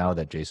coach now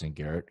that Jason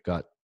Garrett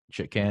got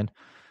shit canned,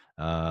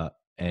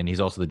 and he's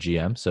also the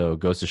GM. So it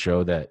goes to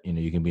show that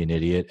you can be an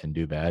idiot and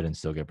do bad and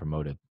still get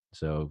promoted.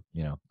 So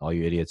all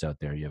you idiots out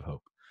there, you have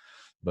hope.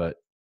 But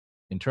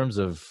in terms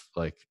of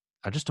like,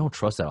 I just don't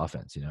trust that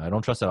offense. I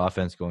don't trust that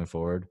offense going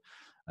forward.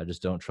 I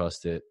just don't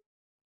trust it,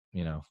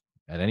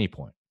 at any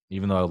point.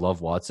 Even though I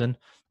love Watson,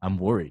 I'm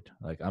worried.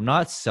 Like I'm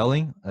not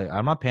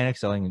panic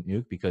selling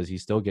Nuke because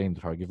he's still getting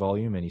the target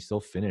volume and he's still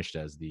finished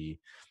as the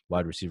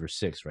wide receiver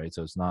 6, right?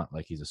 So it's not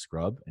like he's a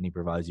scrub and he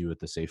provides you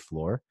with the safe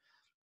floor.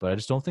 But I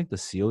just don't think the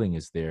ceiling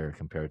is there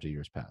compared to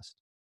years past.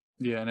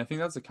 Yeah, and I think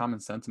that's a common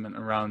sentiment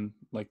around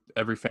like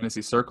every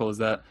fantasy circle is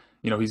that,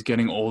 he's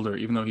getting older,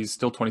 even though he's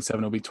still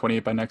 27, he'll be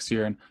 28 by next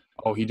year. And,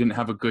 he didn't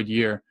have a good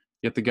year.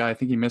 Yet the guy, I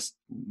think he missed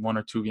 1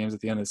 or 2 games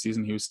at the end of the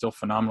season. He was still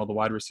phenomenal, the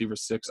wide receiver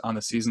 6 on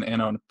the season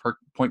and on a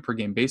point per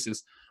game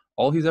basis.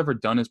 All he's ever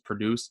done is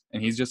produce,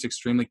 and he's just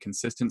extremely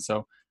consistent.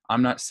 So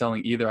I'm not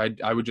selling either.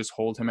 I would just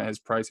hold him at his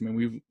price. I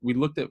mean, we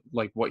looked at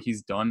like what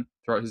he's done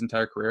throughout his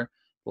entire career.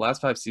 The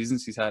last 5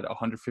 seasons, he's had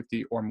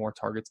 150 or more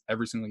targets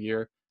every single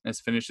year. And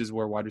his finishes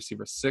were wide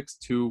receiver 6,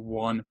 2,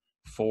 1,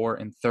 4,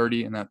 and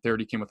 30. And that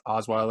 30 came with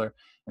Osweiler.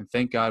 And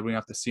thank God we don't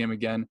have to see him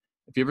again.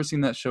 If you ever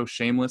seen that show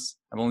Shameless,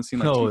 I've only seen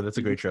like 2 that's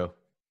a great show.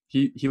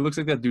 He looks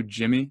like that dude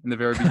Jimmy in the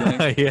very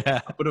beginning.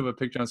 Yeah. I'll put up a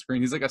picture on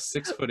screen. He's like a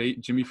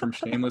 6'8" Jimmy from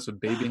Shameless with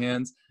baby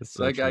hands.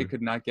 So that guy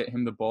could not get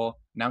him the ball.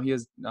 Now he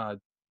has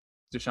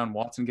Deshaun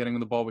Watson getting him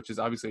the ball, which is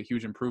obviously a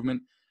huge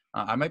improvement.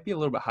 I might be a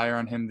little bit higher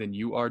on him than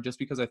you are just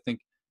because I think,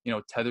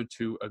 tethered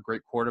to a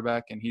great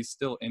quarterback and he's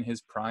still in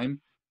his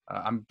prime.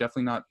 I'm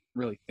definitely not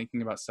really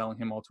thinking about selling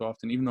him all too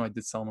often, even though I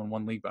did sell him in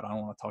 1 league, but I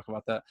don't want to talk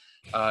about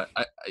that.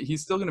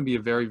 He's still going to be a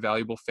very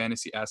valuable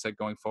fantasy asset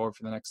going forward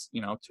for the next,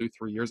 2-3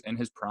 years in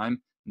his prime.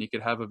 And he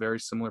could have a very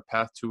similar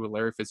path to a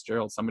Larry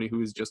Fitzgerald, somebody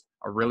who is just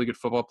a really good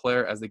football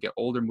player as they get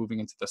older, moving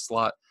into the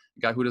slot,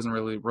 a guy who doesn't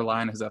really rely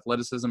on his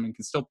athleticism and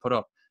can still put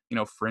up,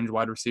 fringe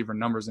wide receiver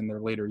numbers in their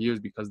later years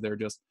because they're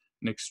just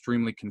an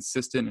extremely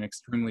consistent and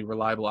extremely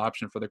reliable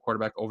option for their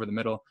quarterback over the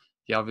middle.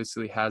 He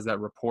obviously has that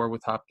rapport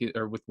with Hopkins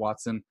or with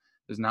Watson.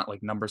 There's not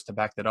like numbers to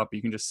back that up.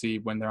 You can just see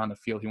when they're on the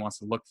field, he wants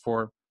to look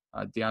for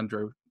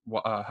DeAndre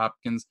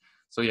Hopkins.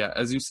 So yeah,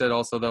 as you said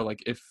also though,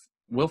 like if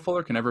Will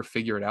Fuller can ever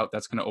figure it out,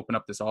 that's going to open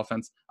up this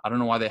offense. I don't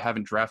know why they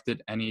haven't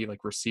drafted any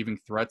like receiving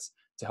threats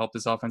to help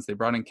this offense. They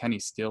brought in Kenny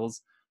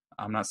Stills.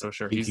 I'm not so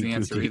sure he's the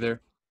answer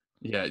either.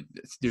 Yeah,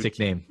 dude, sick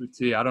name.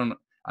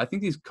 I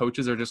think these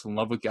coaches are just in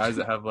love with guys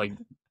that have like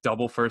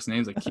double first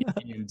names like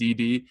Kiki and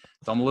DD.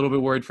 So I'm a little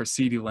bit worried for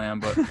CeeDee Lamb,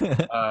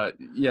 but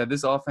yeah,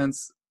 this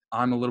offense,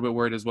 I'm a little bit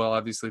worried as well.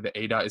 Obviously, the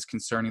ADOT is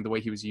concerning the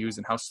way he was used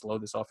and how slow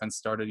this offense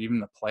started.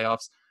 Even the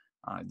playoffs,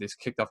 this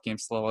kicked off game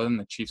slow. Other than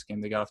the Chiefs game,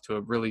 they got off to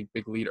a really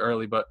big lead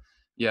early. But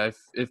yeah,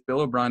 if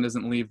Bill O'Brien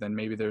doesn't leave, then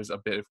maybe there's a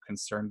bit of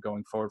concern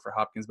going forward for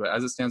Hopkins. But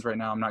as it stands right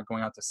now, I'm not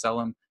going out to sell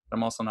him, but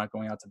I'm also not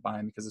going out to buy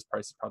him because his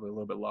price is probably a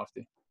little bit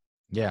lofty.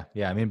 Yeah.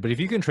 I mean, but if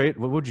you can trade,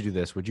 what would you do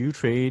this? Would you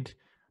trade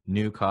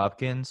Nuke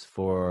Hopkins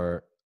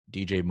for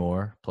DJ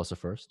Moore plus a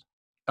first?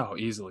 Oh,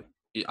 easily.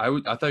 I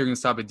thought you were going to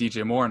stop at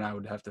DJ Moore, and I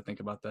would have to think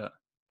about that.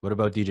 What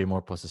about DJ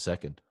Moore plus a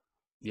second?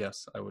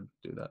 Yes, I would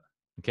do that.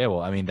 Okay,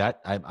 well, I mean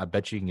that I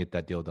bet you can get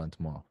that deal done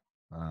tomorrow.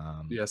 Yeah,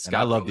 And I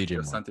Scott love probably DJ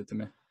just Moore. sent it to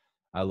me.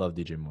 I love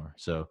DJ Moore.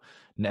 So,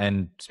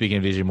 and speaking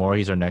of DJ Moore,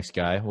 he's our next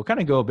guy. We'll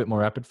kind of go a bit more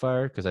rapid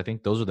fire because I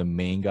think those are the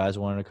main guys I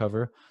wanted to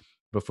cover.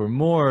 But for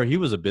Moore, he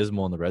was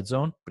abysmal in the red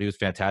zone, but he was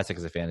fantastic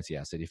as a fantasy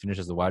asset. He finished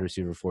as the wide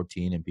receiver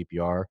 14 in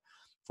PPR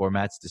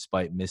formats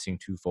despite missing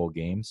 2 full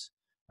games.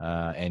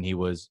 And he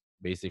was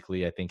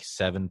basically, I think,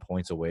 7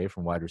 points away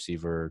from wide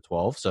receiver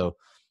 12. So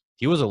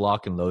he was a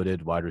lock and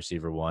loaded wide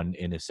receiver 1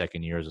 in his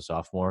second year as a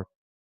sophomore.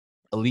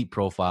 Elite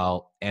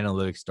profile,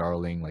 analytics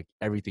darling, like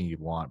everything you'd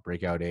want,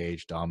 breakout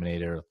age,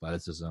 dominator,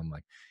 athleticism,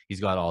 like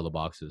he's got all the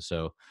boxes.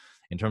 So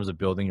in terms of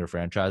building your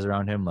franchise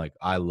around him, like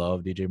I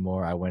love DJ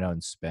Moore. I went out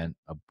and spent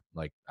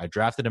I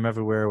drafted him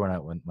everywhere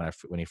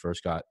when he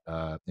first got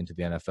into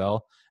the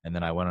NFL, and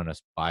then I went on a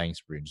buying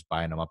spree, just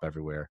buying him up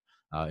everywhere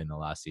in the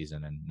last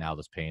season, and now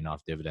that's paying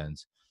off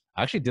dividends.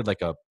 I actually did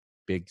like a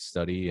big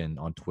study and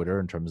on Twitter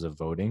in terms of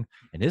voting,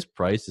 and his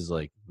price is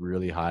like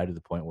really high to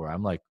the point where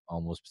I'm like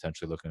almost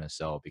potentially looking to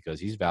sell because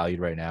he's valued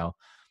right now,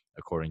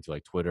 according to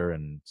like Twitter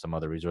and some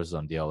other resources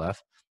on DLF,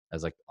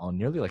 as like on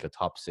nearly like a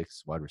top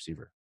 6 wide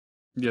receiver.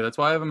 Yeah, that's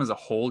why I have him as a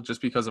whole,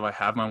 just because if I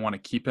have him, I want to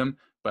keep him.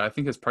 But I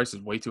think his price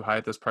is way too high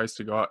at this price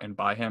to go out and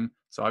buy him.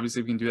 So obviously,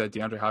 if we can do that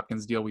DeAndre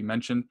Hopkins deal we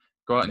mentioned,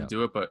 go out and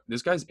do it. But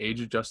this guy's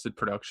age-adjusted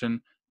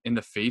production in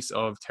the face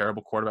of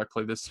terrible quarterback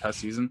play this past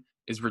season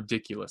is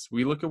ridiculous.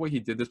 We look at what he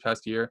did this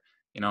past year.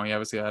 You know, he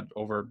obviously had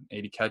over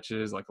 80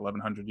 catches, like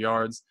 1,100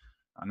 yards,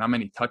 not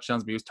many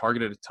touchdowns, but he was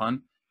targeted a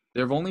ton.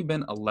 There have only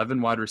been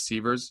 11 wide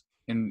receivers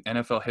in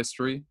NFL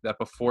history that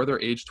before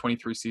their age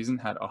 23 season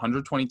had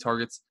 120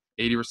 targets,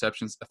 80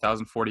 receptions,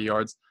 1,040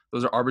 yards.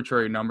 Those are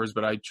arbitrary numbers,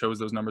 but I chose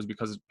those numbers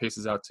because it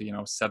paces out to,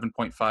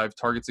 7.5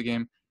 targets a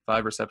game,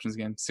 5 receptions a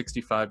game,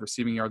 65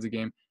 receiving yards a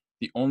game.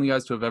 The only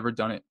guys to have ever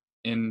done it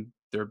in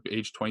their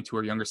age 22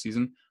 or younger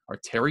season are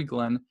Terry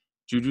Glenn,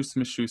 Juju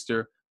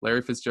Smith-Schuster,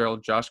 Larry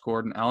Fitzgerald, Josh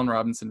Gordon, Allen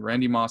Robinson,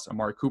 Randy Moss,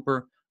 Amari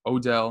Cooper,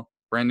 Odell,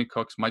 Brandon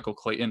Cooks, Michael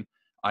Clayton.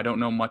 I don't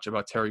know much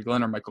about Terry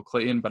Glenn or Michael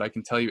Clayton, but I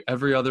can tell you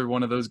every other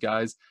one of those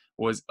guys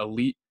was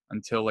elite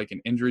until like an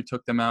injury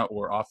took them out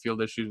or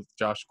off-field issues with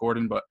Josh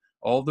Gordon. But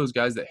all of those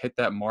guys that hit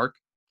that mark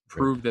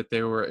proved that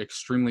they were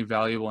extremely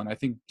valuable. And I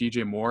think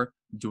DJ Moore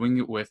doing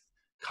it with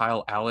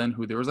Kyle Allen,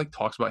 who there was like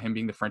talks about him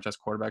being the franchise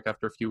quarterback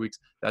after a few weeks.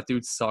 That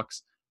dude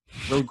sucks.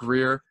 Will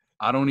Greer,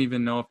 I don't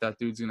even know if that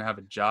dude's going to have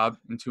a job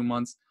in 2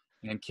 months.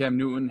 And Cam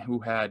Newton, who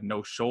had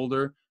no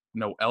shoulder,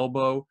 no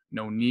elbow,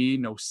 no knee,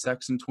 no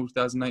sex in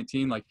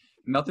 2019. Like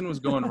nothing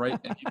was going right,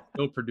 and he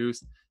still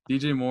produced.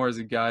 DJ Moore is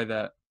a guy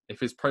that if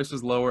his price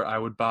was lower, I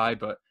would buy.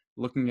 But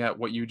looking at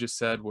what you just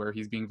said, where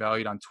he's being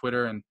valued on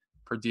Twitter and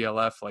per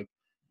DLF, like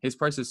his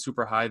price is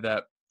super high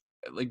that,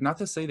 like, not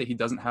to say that he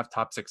doesn't have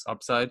top 6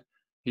 upside.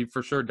 He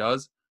for sure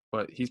does,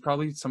 but he's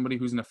probably somebody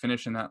who's going to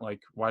finish in that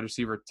like wide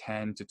receiver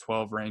 10 to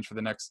 12 range for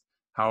the next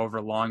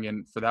however long.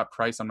 And for that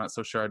price, I'm not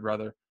so sure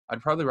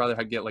I'd probably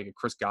rather get like a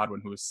Chris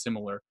Godwin who is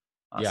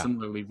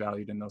similarly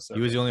valued in those circles.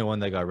 He was the only one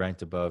that got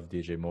ranked above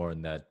DJ Moore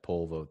in that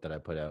poll vote that I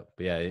put out.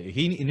 But yeah,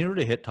 in order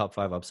to hit top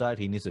 5 upside,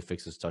 he needs to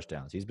fix his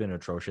touchdowns. He's been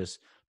atrocious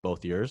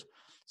both years.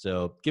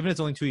 So given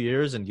it's only 2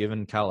 years and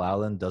given Kyle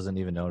Allen doesn't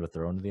even know how to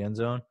throw into the end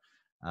zone,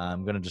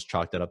 I'm going to just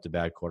chalk that up to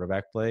bad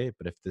quarterback play.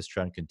 But if this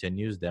trend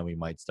continues, then we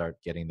might start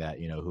getting that,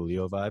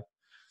 Julio vibe,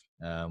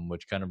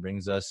 which kind of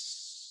brings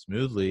us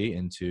smoothly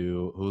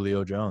into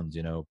Julio Jones,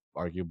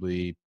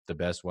 arguably the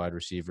best wide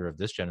receiver of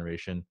this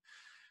generation.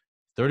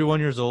 31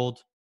 years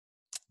old,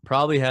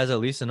 probably has at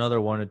least another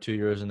 1 or 2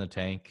 years in the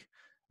tank.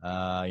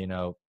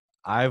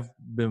 I've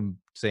been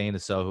saying to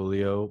sell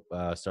Julio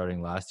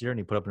starting last year, and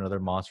he put up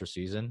another monster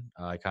season.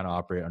 I kind of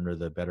operate under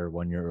the better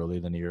 1 year early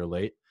than a year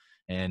late.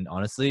 And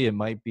honestly, it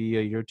might be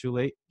a year too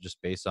late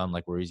just based on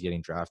like where he's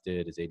getting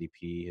drafted, his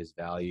ADP, his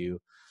value.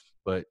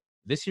 But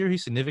this year, he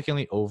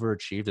significantly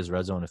overachieved his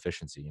red zone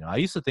efficiency. I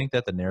used to think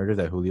that the narrative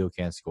that Julio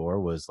can't score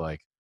was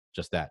like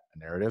just that, a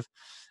narrative.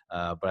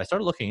 But I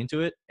started looking into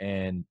it,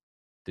 and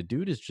the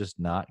dude is just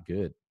not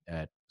good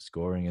at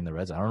scoring in the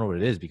red zone. I don't know what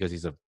it is because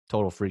he's a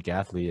total freak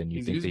athlete, and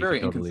he's used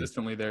very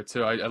inconsistently there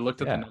too. I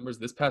looked at the numbers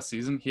this past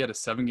season. He had a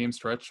 7-game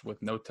stretch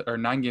with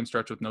 9-game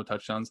stretch with no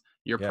touchdowns.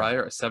 Year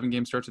prior, a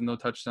 7-game stretch with no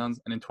touchdowns,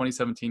 and in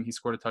 2017, he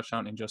scored a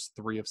touchdown in just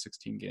 3 of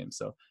 16 games.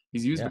 So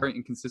he's used very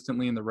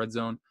inconsistently in the red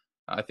zone.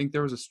 I think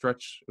there was a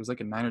stretch. It was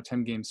like a 9 or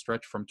 10 game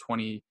stretch from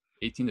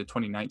 2018 to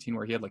 2019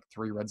 where he had like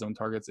 3 red zone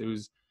targets. It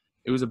was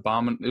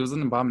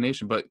an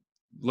abomination. But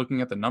looking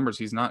at the numbers,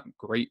 he's not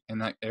great in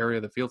that area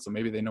of the field. So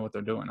maybe they know what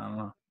they're doing. I don't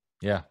know.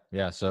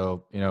 Yeah.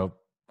 So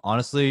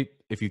honestly,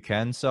 if you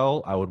can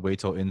sell, I would wait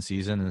till in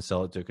season and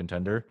sell it to a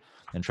contender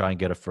and try and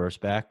get a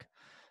first back.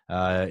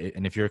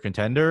 And if you're a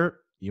contender,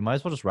 you might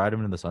as well just ride him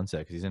into the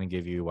sunset because he's going to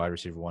give you wide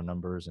receiver 1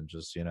 numbers and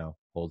just,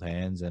 hold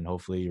hands and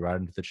hopefully you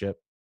ride into the chip.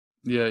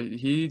 Yeah,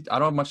 I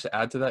don't have much to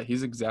add to that.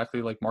 He's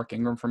exactly like Mark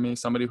Ingram for me,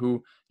 somebody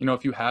who,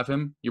 if you have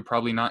him, you're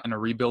probably not in a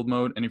rebuild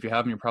mode. And if you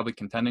have him, you're probably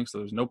contending. So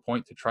there's no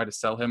point to try to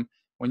sell him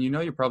when you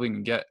know you're probably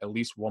going to get at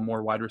least one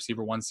more wide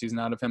receiver one season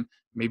out of him,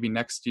 maybe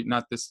next year,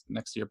 not this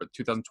next year, but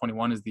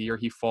 2021 is the year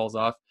he falls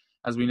off.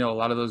 As we know, a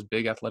lot of those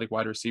big athletic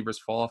wide receivers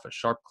fall off a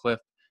sharp cliff,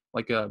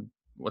 like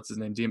what's his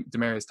name,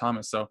 Demaryius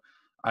Thomas. So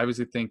I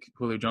obviously think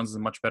Julio Jones is a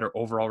much better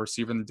overall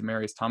receiver than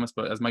Demaryius Thomas.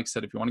 But as Mike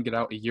said, if you want to get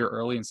out a year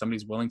early and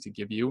somebody's willing to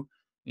give you,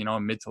 a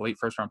mid to late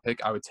first round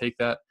pick, I would take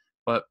that.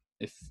 But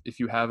if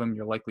you have him,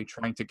 you're likely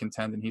trying to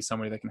contend, and he's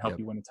somebody that can help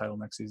you win a title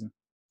next season.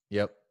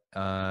 Yep.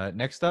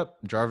 Next up,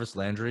 Jarvis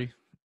Landry.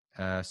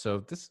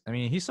 So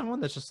he's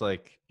someone that's just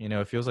like,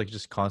 it feels like he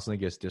just constantly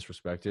gets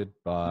disrespected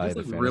by the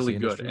fantasy really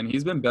good, industry. and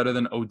he's been better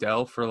than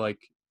Odell for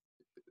like,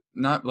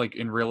 not like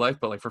in real life,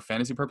 but like for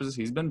fantasy purposes,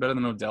 he's been better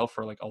than Odell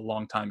for like a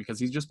long time because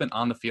he's just been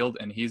on the field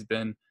and he's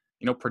been,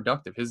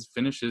 productive. His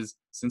finishes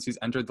since he's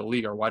entered the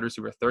league are wide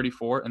receiver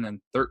 34 and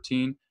then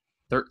 13,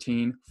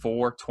 13,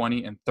 4,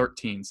 20, and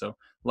 13. So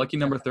lucky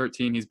number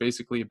 13, he's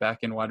basically a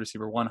back-end wide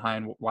receiver 1,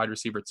 high-end wide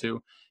receiver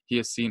 2. He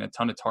has seen a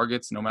ton of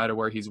targets no matter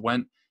where he's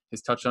went.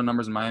 His touchdown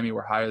numbers in Miami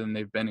were higher than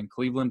they've been in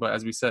Cleveland. But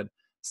as we said,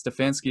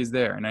 Stefanski is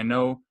there. And I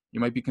know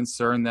you might be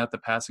concerned that the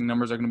passing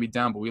numbers are going to be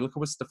down, but we look at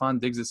what Stephon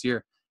Diggs this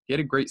year. He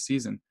had a great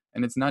season.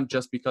 And it's not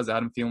just because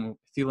Adam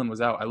Thielen was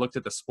out. I looked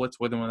at the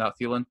splits with and without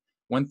Thielen.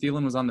 When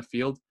Thielen was on the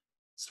field,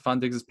 Stephon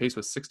Diggs' pace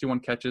was 61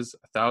 catches,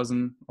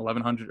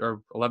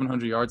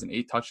 1,100 yards, and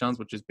 8 touchdowns,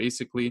 which is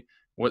basically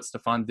what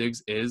Stephon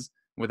Diggs is.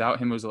 Without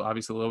him, it was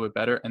obviously a little bit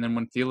better. And then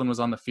when Thielen was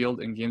on the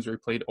field in games where he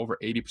played over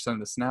 80% of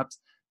the snaps,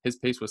 his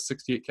pace was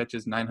 68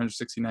 catches,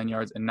 969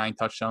 yards, and 9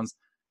 touchdowns.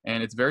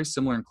 And it's very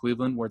similar in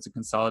Cleveland, where it's a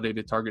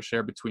consolidated target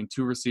share between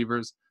 2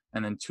 receivers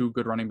and then 2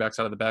 good running backs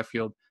out of the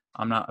backfield.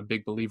 I'm not a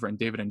big believer in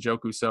David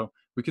Njoku, so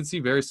we could see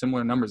very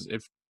similar numbers.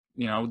 If,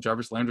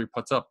 Jarvis Landry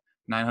puts up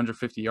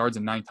 950 yards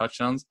and 9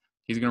 touchdowns,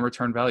 he's going to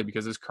return value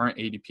because his current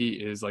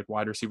ADP is like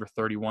wide receiver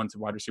 31 to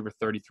wide receiver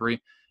 33.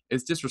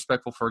 It's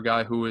disrespectful for a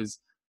guy who is,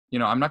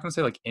 I'm not going to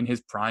say like in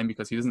his prime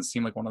because he doesn't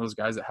seem like one of those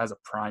guys that has a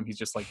prime. He's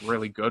just like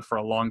really good for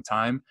a long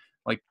time.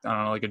 Like, I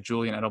don't know, like a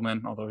Julian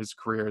Edelman, although his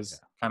career is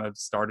kind of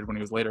started when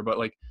he was later, but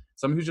like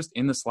someone who's just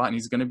in the slot and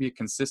he's going to be a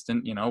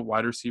consistent,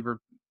 wide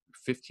receiver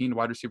 15 to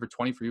wide receiver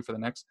 20 for you for the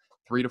next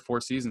 3 to 4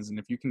 seasons. And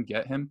if you can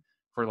get him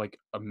for like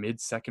a mid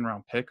second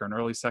round pick or an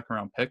early second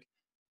round pick,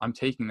 I'm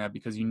taking that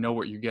because you know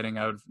what you're getting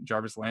out of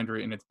Jarvis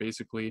Landry, and it's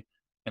basically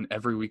an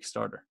every week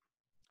starter.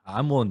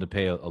 I'm willing to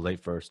pay a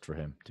late first for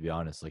him, to be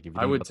honest. Like if you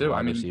I would too.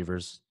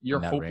 Receivers, you're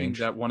hoping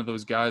that one of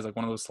those guys, like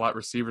one of those slot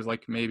receivers,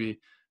 like maybe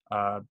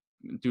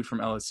dude from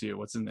LSU,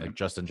 what's his name? Like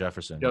Justin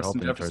Jefferson.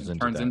 Justin Jefferson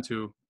turns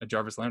into a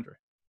Jarvis Landry.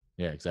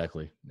 Yeah,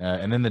 exactly.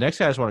 And then the next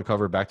guy I just want to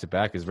cover back to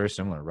back is very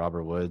similar.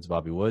 Robert Woods,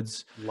 Bobby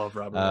Woods. Love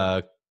Robert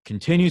Woods.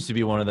 Continues to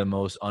be one of the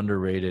most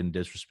underrated and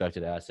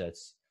disrespected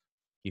assets.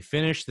 He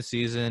finished the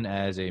season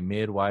as a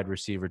mid wide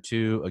receiver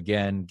 2,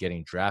 again,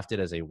 getting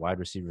drafted as a wide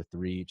receiver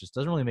 3. Just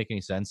doesn't really make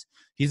any sense.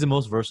 He's the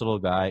most versatile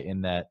guy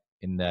in that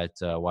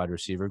wide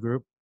receiver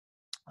group.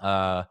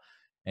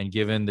 And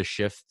given the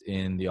shift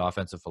in the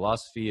offensive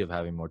philosophy of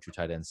having more 2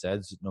 tight end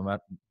sets,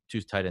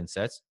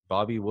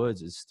 Bobby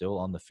Woods is still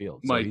on the field.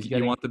 Mike,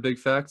 you want the big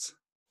facts?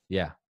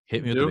 Yeah.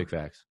 Hit me with the big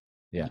facts.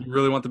 Yeah. You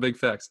really want the big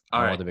facts?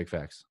 I want the big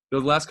facts.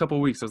 Those last couple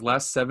of weeks, those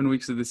last 7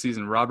 weeks of the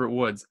season, Robert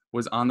Woods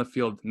was on the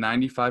field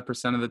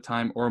 95% of the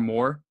time or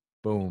more.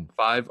 Boom.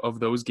 5 of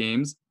those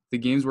games. The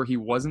games where he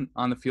wasn't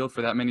on the field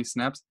for that many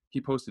snaps, he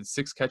posted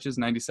 6 catches,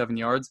 97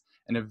 yards,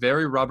 and a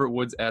very Robert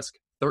Woods-esque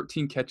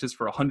 13 catches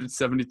for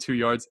 172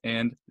 yards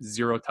and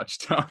 0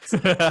 touchdowns. So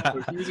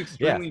he was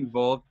extremely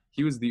involved.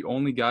 He was the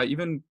only guy.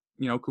 Even,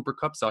 Cooper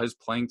Kupp saw his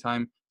playing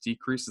time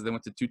decrease as they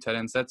went to 2 tight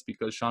end sets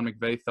because Sean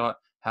McVay thought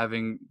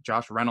having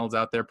Josh Reynolds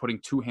out there putting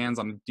 2 hands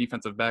on a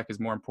defensive back is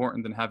more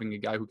important than having a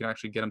guy who can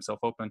actually get himself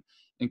open.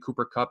 And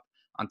Cooper Kupp,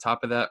 on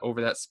top of that,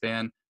 over that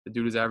span, the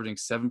dude is averaging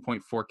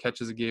 7.4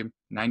 catches a game,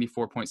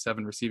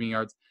 94.7 receiving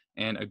yards,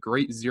 and a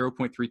great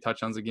 0.3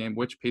 touchdowns a game,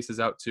 which paces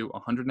out to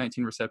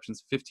 119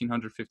 receptions,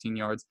 1,515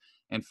 yards,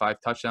 and 5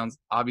 touchdowns.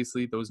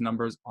 Obviously, those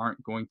numbers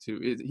aren't going to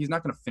 – he's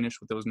not going to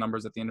finish with those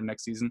numbers at the end of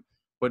next season,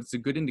 but it's a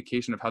good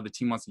indication of how the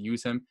team wants to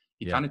use him.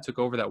 He kind of took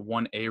over that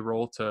 1A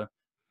role to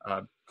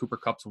Cooper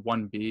Kupp's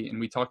 1B, and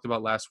we talked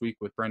about last week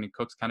with Brandon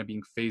Cooks kind of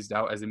being phased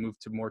out as they move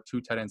to more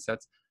 2 tight end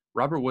sets.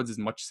 Robert Woods is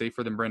much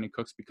safer than Brandon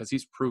Cooks because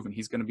he's proven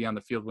he's going to be on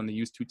the field when they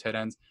use 2 tight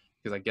ends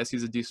because I guess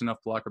he's a decent enough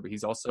blocker, but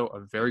he's also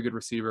a very good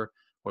receiver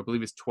who I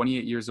believe is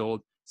 28 years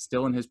old,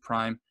 still in his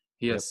prime.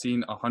 He has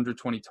seen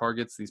 120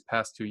 targets these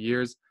past 2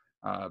 years,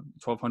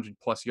 1,200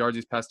 plus yards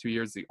these past 2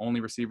 years. The only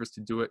receivers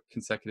to do it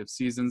consecutive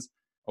seasons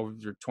over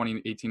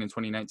 2018 and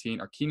 2019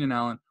 are Keenan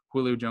Allen,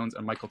 Julio Jones,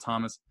 and Michael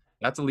Thomas.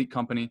 That's elite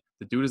company.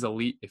 The dude is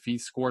elite. If he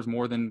scores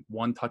more than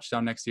 1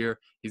 touchdown next year,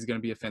 he's going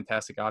to be a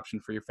fantastic option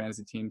for your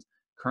fantasy teams.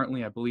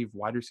 Currently, I believe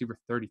wide receiver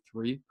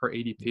 33 per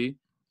ADP,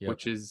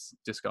 which is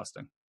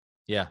disgusting.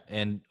 Yeah,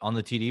 and on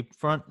the TD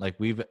front, like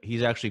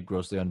he's actually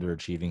grossly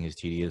underachieving his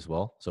TD as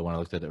well. So when I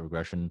looked at the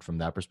regression from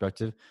that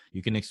perspective,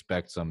 you can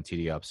expect some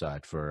TD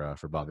upside for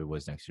Bobby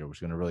Woods next year, which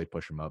is going to really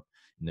push him up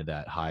into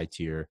that high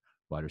tier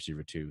wide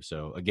receiver 2.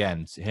 So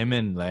again, him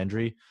and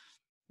Landry,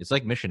 it's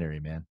like missionary,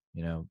 man.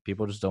 You know,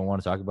 people just don't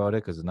want to talk about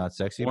it because it's not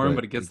sexy, Boring,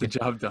 but but it gets the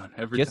job done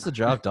every gets the time.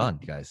 job done,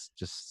 guys.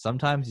 Just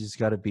sometimes you just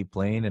got to be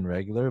plain and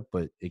regular,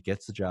 but it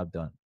gets the job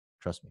done.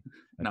 Trust me.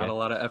 Not Okay, a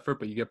lot of effort,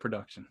 but you get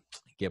production.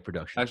 get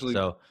production. Actually,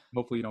 So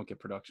hopefully you don't get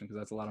production because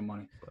that's a lot of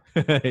money.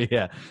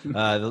 yeah.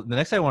 The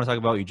next thing I want to talk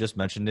about, you just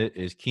mentioned it,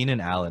 is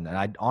Keenan Allen. And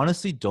I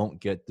honestly don't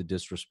get the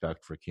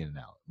disrespect for Keenan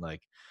Allen.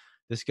 Like,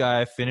 this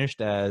guy finished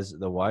as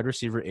the wide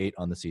receiver 8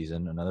 on the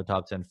season, another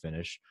top 10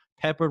 finish,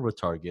 peppered with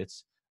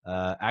targets,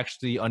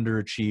 actually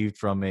underachieved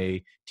from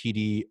a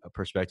TD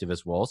perspective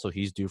as well. So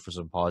he's due for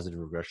some positive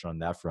regression on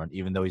that front,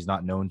 even though he's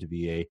not known to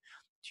be a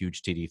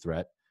huge TD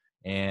threat.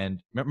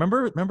 And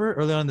remember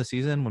early on in the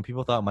season when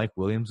people thought Mike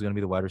Williams was going to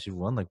be the wide receiver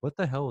 1? Like, what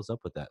the hell was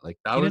up with that? Like,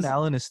 That Keenan was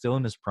Allen is still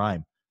in his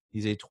prime.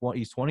 He's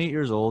 28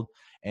 years old,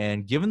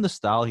 and given the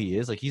style he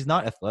is, like, he's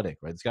not athletic,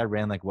 right? This guy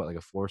ran like what, like a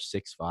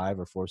 4.65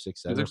 or 4.67 It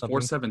was or like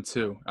something.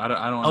 4.72. I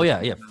don't Oh yeah,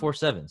 understand.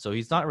 4.7. So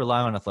he's not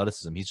relying on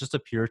athleticism. He's just a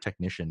pure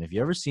technician. If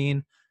you ever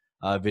seen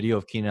a video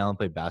of Keenan Allen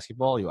play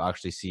basketball, you'll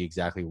actually see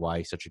exactly why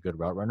he's such a good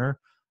route runner.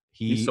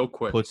 He's He so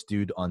quick. puts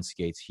dude on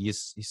skates.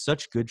 He's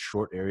such good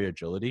short area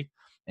agility,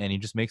 and he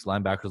just makes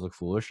linebackers look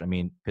foolish. I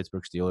mean,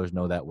 Pittsburgh Steelers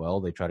know that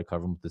well. They try to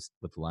cover him with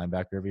the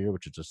linebacker every year,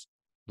 which just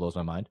blows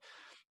my mind.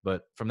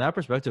 But from that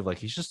perspective, like,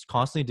 he's just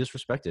constantly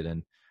disrespected,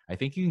 and I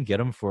think you can get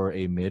him for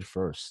a mid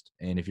first.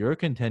 And if you're a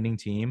contending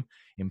team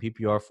in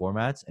PPR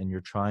formats and you're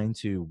trying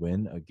to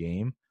win a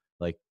game,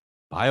 like,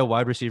 buy a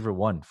wide receiver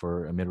 1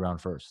 for a mid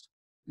round first.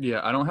 Yeah,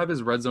 I don't have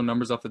his red zone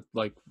numbers off the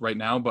like right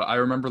now, but I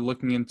remember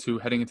looking into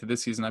heading into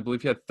this season. I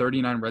believe he had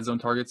 39 red zone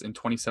targets in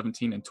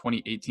 2017 and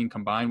 2018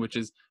 combined, which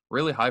is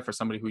really high for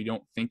somebody who you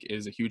don't think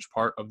is a huge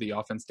part of the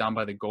offense down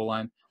by the goal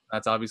line.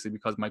 That's obviously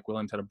because Mike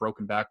Williams had a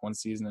broken back one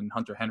season and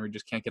Hunter Henry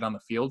just can't get on the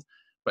field.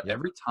 But Yep.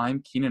 every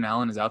time Keenan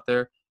Allen is out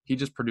there, he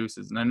just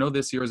produces. And I know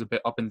this year is a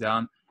bit up and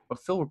down, but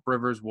Philip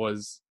Rivers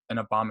was an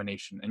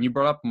abomination. And you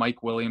brought up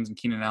Mike Williams and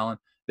Keenan Allen.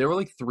 There were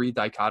like 3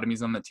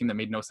 dichotomies on that team that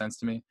made no sense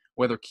to me.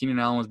 Whether Keenan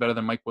Allen was better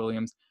than Mike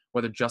Williams,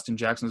 whether Justin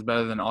Jackson was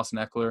better than Austin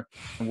Eckler,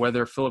 and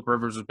whether Philip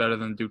Rivers was better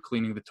than the dude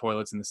cleaning the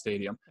toilets in the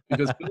stadium.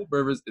 Because Philip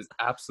Rivers is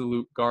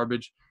absolute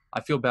garbage.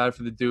 I feel bad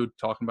for the dude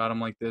talking about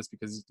him like this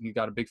because he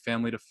got a big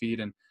family to feed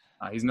and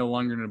he's no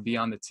longer going to be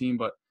on the team.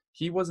 But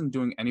he wasn't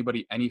doing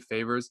anybody any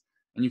favors.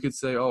 And you could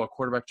say, oh, a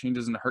quarterback change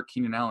doesn't hurt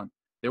Keenan Allen.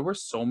 There were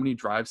so many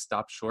drives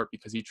stopped short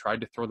because he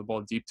tried to throw the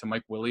ball deep to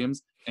Mike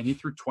Williams, and he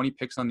threw 20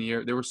 picks on the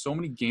year. There were so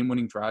many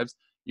game-winning drives.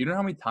 You know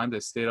how many times I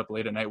stayed up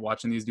late at night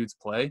watching these dudes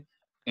play?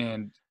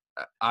 And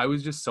I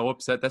was just so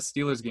upset. That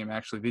Steelers game,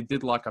 actually, they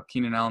did lock up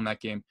Keenan Allen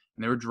that game,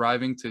 and they were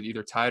driving to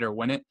either tie it or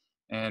win it.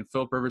 And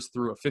Philip Rivers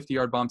threw a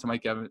 50-yard bomb to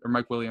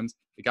Mike Williams.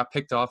 It got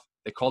picked off.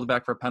 They called it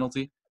back for a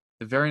penalty.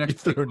 The very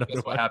next play,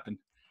 guess what happened?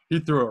 He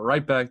threw it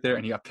right back there,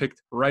 and he got picked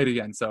right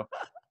again. So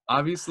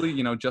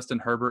obviously, Justin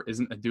Herbert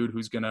isn't a dude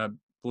who's going to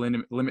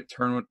limit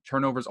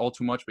turnovers all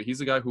too much, but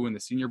he's a guy who in the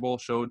Senior Bowl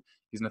showed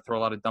he's going to throw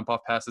a lot of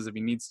dump-off passes if he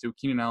needs to.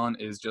 Keenan Allen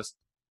is just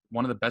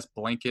one of the best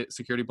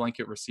security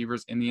blanket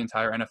receivers in the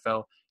entire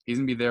NFL. He's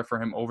going to be there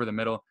for him over the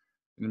middle.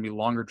 It's going to be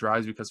longer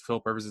drives because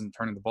Philip Rivers isn't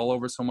turning the ball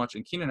over so much.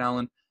 And Keenan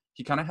Allen,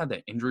 he kind of had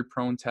that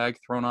injury-prone tag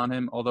thrown on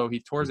him, although he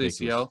tore his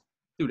ACL.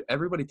 Dude,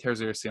 everybody tears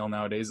their ACL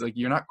nowadays. Like,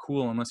 you're not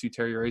cool unless you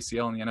tear your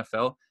ACL in the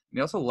NFL. And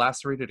he also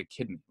lacerated a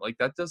kidney. Like,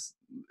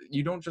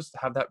 you don't just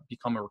have that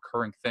become a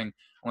recurring thing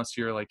unless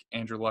you're like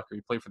Andrew Luck or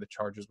you play for the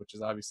Chargers, which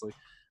is obviously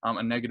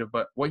a negative.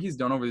 But what he's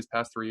done over these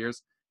past 3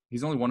 years,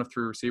 he's only 1 of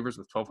 3 receivers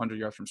with 1,200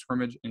 yards from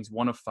scrimmage, and he's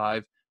 1 of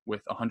 5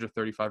 with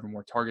 135 or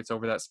more targets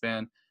over that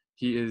span.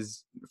 He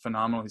is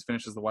phenomenal. He's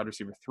finished as the wide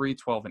receiver 3,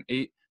 12, and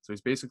 8. So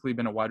he's basically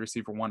been a wide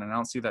receiver 1, and I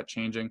don't see that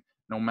changing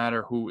no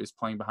matter who is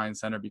playing behind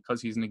center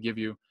because he's going to give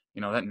you,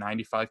 that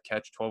 95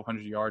 catch,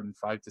 1,200 yard, and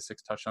 5 to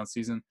 6 touchdown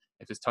season.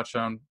 If his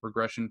touchdown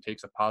regression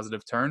takes a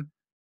positive turn,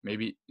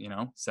 maybe,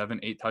 7,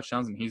 8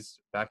 touchdowns, and he's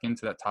back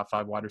into that top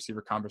 5 wide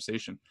receiver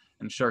conversation.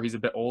 And sure, he's a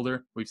bit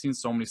older. We've seen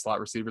so many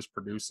slot receivers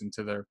produce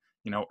into their,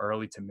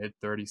 early to mid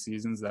 30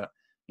 seasons that,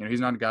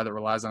 he's not a guy that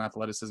relies on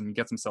athleticism. He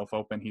gets himself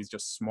open. He's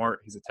just smart.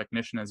 He's a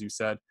technician, as you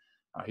said.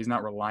 He's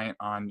not reliant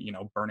on,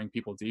 burning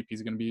people deep.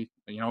 He's going to be,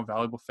 a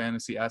valuable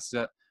fantasy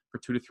asset for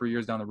 2 to 3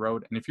 years down the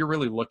road. And if you're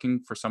really looking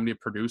for somebody to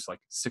produce like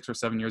 6 or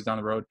 7 years down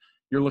the road,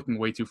 you're looking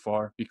way too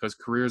far because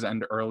careers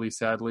end early,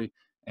 sadly.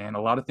 And a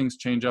lot of things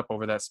change up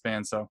over that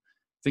span. So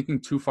thinking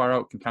too far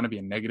out can kind of be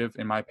a negative,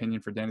 in my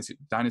opinion, for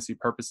dynasty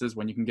purposes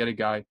when you can get a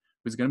guy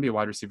who's going to be a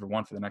wide receiver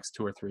 1 for the next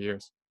 2 or 3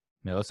 years.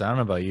 Yeah, listen, I don't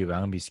know about you, but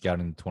I'm going to be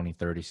scouting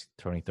 2030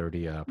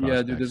 prospects.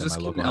 Yeah, dude, there's this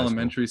kid in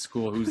elementary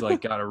school who's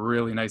like got a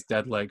really nice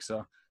dead leg.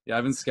 So yeah,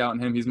 I've been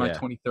scouting him. He's my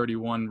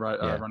 2031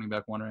 running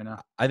back 1 right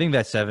now. I think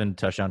that 7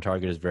 touchdown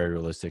target is very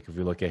realistic. If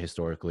we look at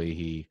historically,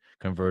 he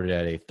converted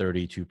at a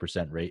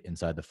 32% rate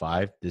inside the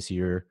 5. This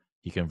year,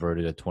 he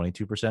converted a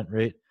 22%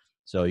 rate.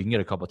 So you can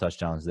get a couple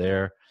touchdowns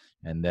there.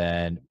 And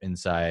then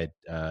inside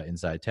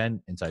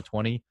 10, inside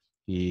 20,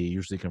 he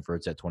usually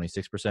converts at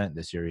 26%.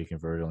 This year, he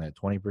converted only at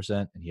 20%,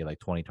 and he had like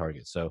 20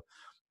 targets. So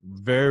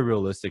very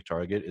realistic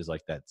target is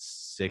like that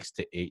 6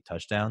 to 8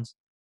 touchdowns.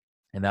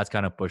 And that's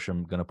kind of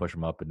going to push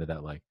him up into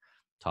that like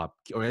top,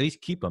 or at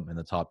least keep him in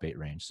the top 8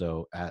 range.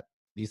 So at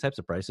these types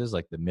of prices,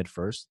 like the mid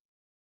first,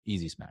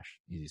 easy smash.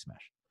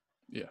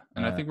 Yeah,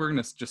 and I think we're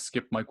going to just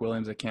skip Mike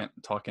Williams. I can't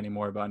talk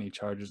anymore about any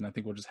Chargers, and I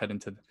think we'll just head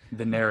into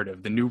the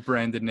narrative, the new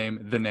branded name,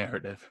 the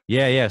narrative.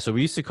 Yeah. So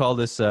we used to call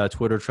this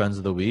Twitter Trends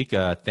of the Week.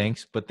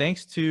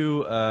 Thanks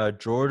to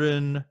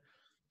Jordan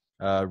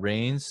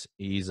Rains.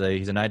 He's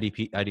an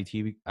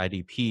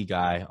IDP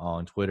guy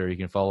on Twitter. You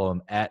can follow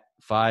him at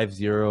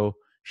 50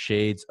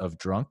 Shades of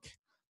Drunk.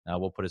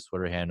 We'll put his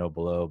Twitter handle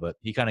below, but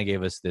he kind of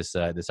gave us this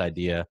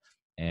idea.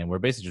 And we're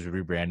basically just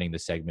rebranding the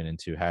segment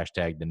into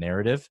hashtag the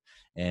narrative.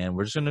 And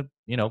we're just going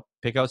to,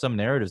 pick out some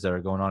narratives that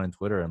are going on in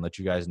Twitter and let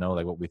you guys know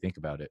like what we think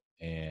about it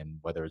and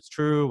whether it's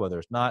true, whether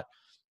it's not,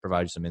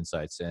 provide you some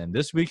insights. And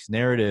this week's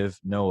narrative,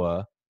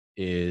 Noah,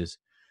 is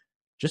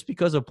just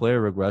because a player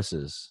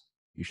regresses,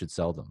 you should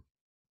sell them.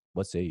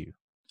 What say you?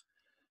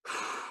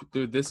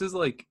 Dude, this is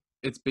like,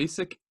 it's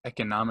basic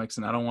economics,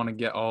 and I don't want to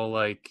get all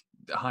like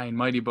high and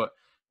mighty, but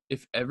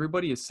if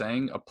everybody is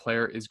saying a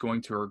player is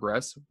going to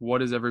regress,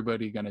 what is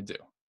everybody going to do?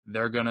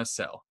 They're going to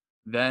sell.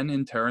 Then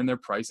in turn, their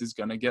price is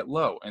going to get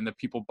low, and the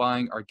people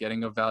buying are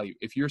getting a value.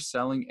 If you're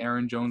selling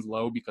Aaron Jones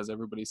low because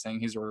everybody's saying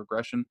he's a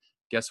regression,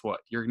 guess what?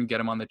 You're going to get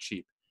him on the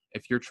cheap.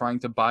 If you're trying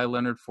to buy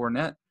Leonard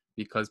Fournette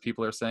because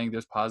people are saying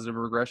there's positive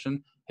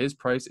regression, his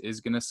price is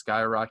going to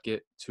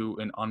skyrocket to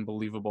an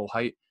unbelievable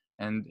height,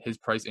 and his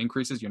price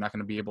increases. You're not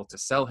going to be able to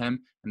sell him,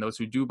 and those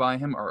who do buy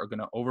him are going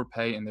to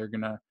overpay, and they're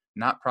going to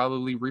not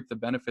probably reap the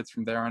benefits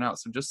from there on out.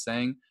 So just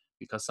saying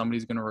because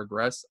somebody's going to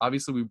regress,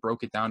 obviously we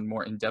broke it down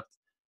more in depth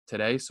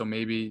today. So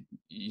maybe,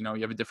 you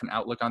have a different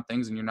outlook on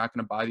things, and you're not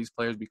going to buy these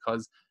players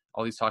because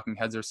all these talking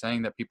heads are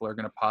saying that people are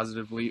going to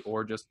positively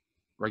or just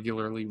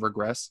regularly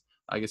regress,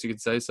 I guess you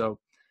could say. So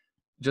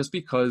just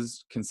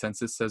because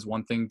consensus says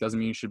one thing doesn't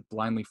mean you should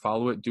blindly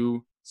follow it.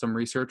 Do some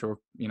research or,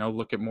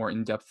 look at more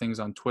in-depth things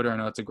on Twitter. I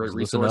know it's a great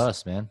resource. Listen to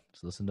us, man.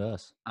 Just listen to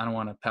us. I don't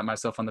want to pat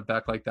myself on the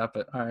back like that,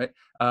 but all right.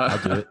 I'll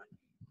do it.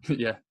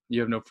 Yeah,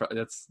 you have no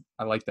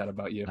I like that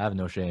about you. I have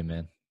no shame,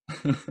 man.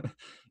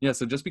 Yeah,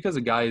 so just because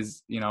a guy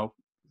is,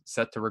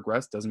 set to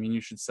regress doesn't mean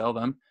you should sell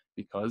them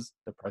because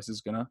the price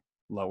is going to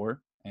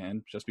lower.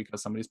 And just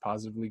because somebody's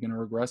positively going to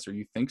regress or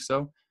you think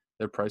so,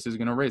 their price is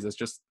going to raise. That's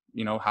just,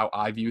 how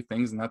I view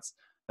things. And that's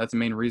the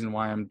main reason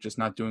why I'm just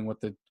not doing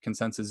what the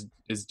consensus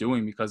is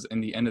doing, because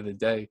in the end of the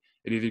day,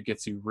 it either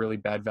gets you really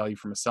bad value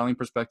from a selling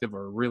perspective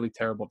or a really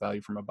terrible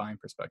value from a buying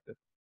perspective.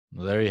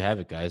 Well, there you have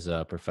it, guys.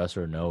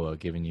 Professor Noah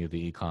giving you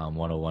the Econ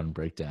 101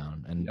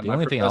 breakdown. And Yeah, the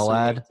only thing I'll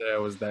add, I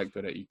was that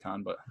good at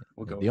econ, but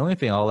we'll go. The only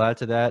thing I'll add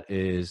to that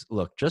is,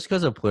 look, just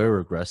because a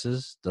player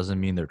regresses doesn't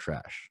mean they're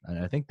trash.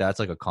 And I think that's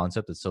like a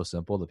concept that's so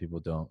simple that people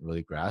don't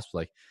really grasp.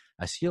 Like,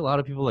 I see a lot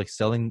of people like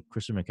selling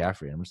Christian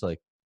McCaffrey. And I'm just like,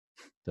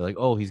 they're like,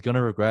 oh, he's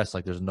gonna regress.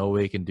 Like, there's no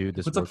way he can do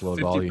this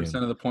workload volume.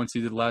 50% of the points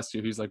he did last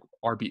year, he's like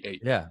RB8.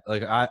 Yeah,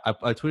 like I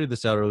tweeted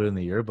this out earlier in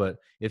the year, but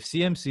if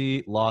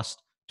CMC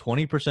lost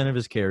 20% of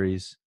his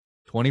carries,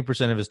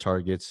 20% of his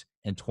targets,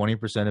 and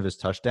 20% of his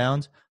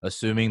touchdowns,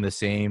 assuming the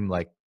same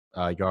like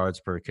yards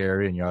per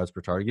carry and yards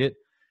per target,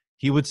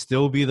 he would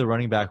still be the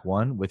running back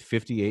 1 with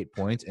 58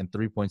 points and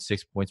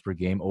 3.6 points per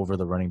game over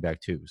the running back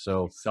 2.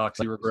 So sucks.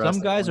 Like,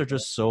 some guys are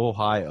just so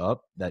high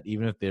up that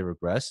even if they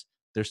regress,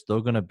 they're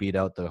still going to beat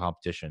out the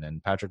competition.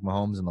 And Patrick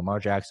Mahomes and Lamar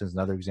Jackson is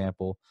another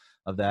example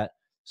of that.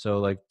 So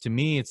like, to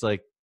me, it's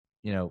like,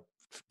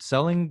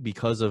 selling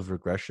because of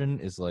regression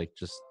is like,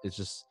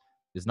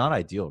 it's not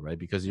ideal, right?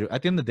 Because you're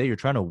at the end of the day, you're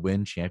trying to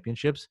win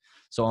championships.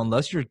 So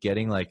unless you're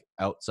getting like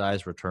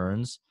outsized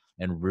returns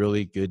and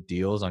really good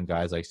deals on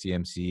guys like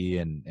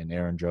CMC and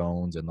Aaron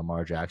Jones and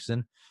Lamar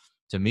Jackson,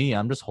 to me,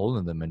 I'm just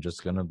holding them and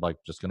just gonna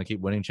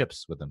keep winning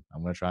chips with them.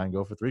 I'm gonna try and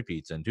go for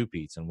 3-peats and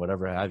 2-peats and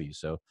whatever have you.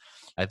 So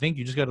I think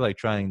you just gotta like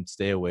try and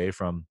stay away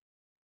from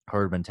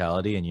herd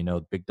mentality.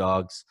 And Big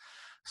Dog's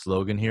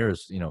slogan here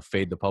is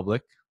fade the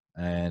public,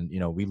 and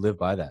we live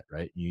by that,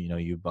 right?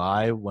 You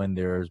buy when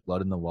there's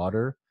blood in the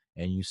water,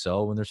 and you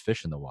sell when there's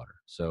fish in the water.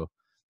 So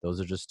those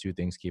are just two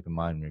things to keep in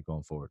mind when you're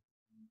going forward.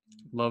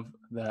 Love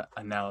that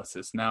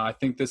analysis. Now, I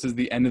think this is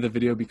the end of the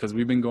video because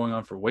we've been going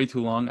on for way too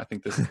long. I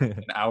think this is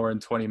an hour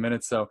and 20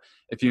 minutes. So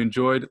if you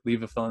enjoyed,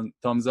 leave a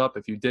thumbs up.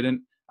 If you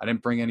didn't, I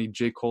didn't bring any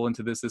J. Cole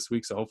into this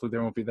week, so hopefully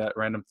there won't be that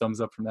random thumbs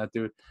up from that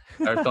dude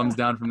or thumbs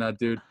down from that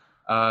dude.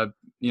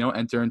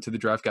 Enter into the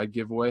Draft Guide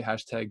giveaway,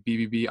 hashtag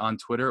BBB on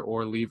Twitter,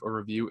 or leave a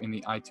review in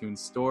the iTunes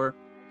store.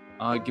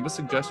 Give us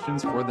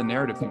suggestions for the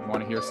narrative if you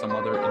want to hear some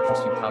other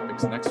interesting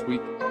topics next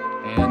week.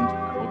 And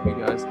I hope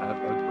you guys have a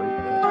great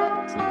day.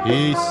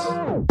 Peace.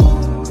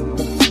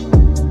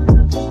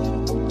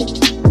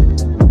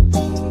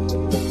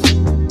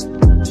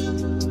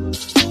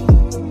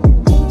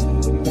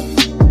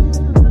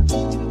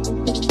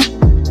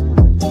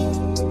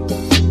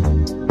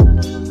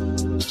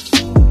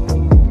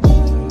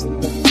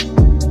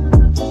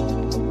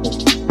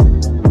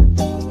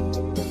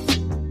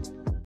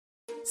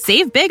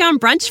 Save big on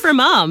brunch for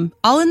mom,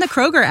 all in the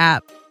Kroger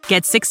app.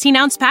 Get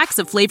 16-ounce packs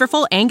of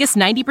flavorful Angus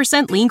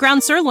 90% lean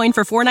ground sirloin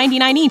for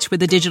 $4.99 each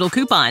with a digital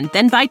coupon.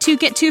 Then buy 2,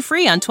 get 2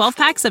 free on 12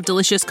 packs of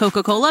delicious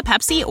Coca-Cola,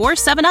 Pepsi, or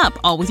 7-Up,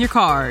 all with your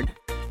card.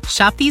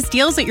 Shop these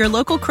deals at your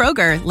local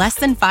Kroger, less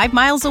than 5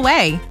 miles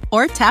away.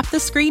 Or tap the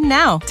screen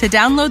now to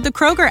download the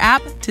Kroger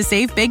app to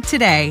save big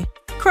today.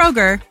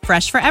 Kroger,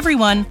 fresh for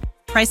everyone.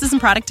 Prices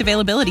and product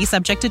availability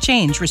subject to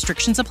change.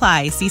 Restrictions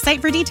apply. See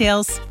site for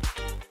details.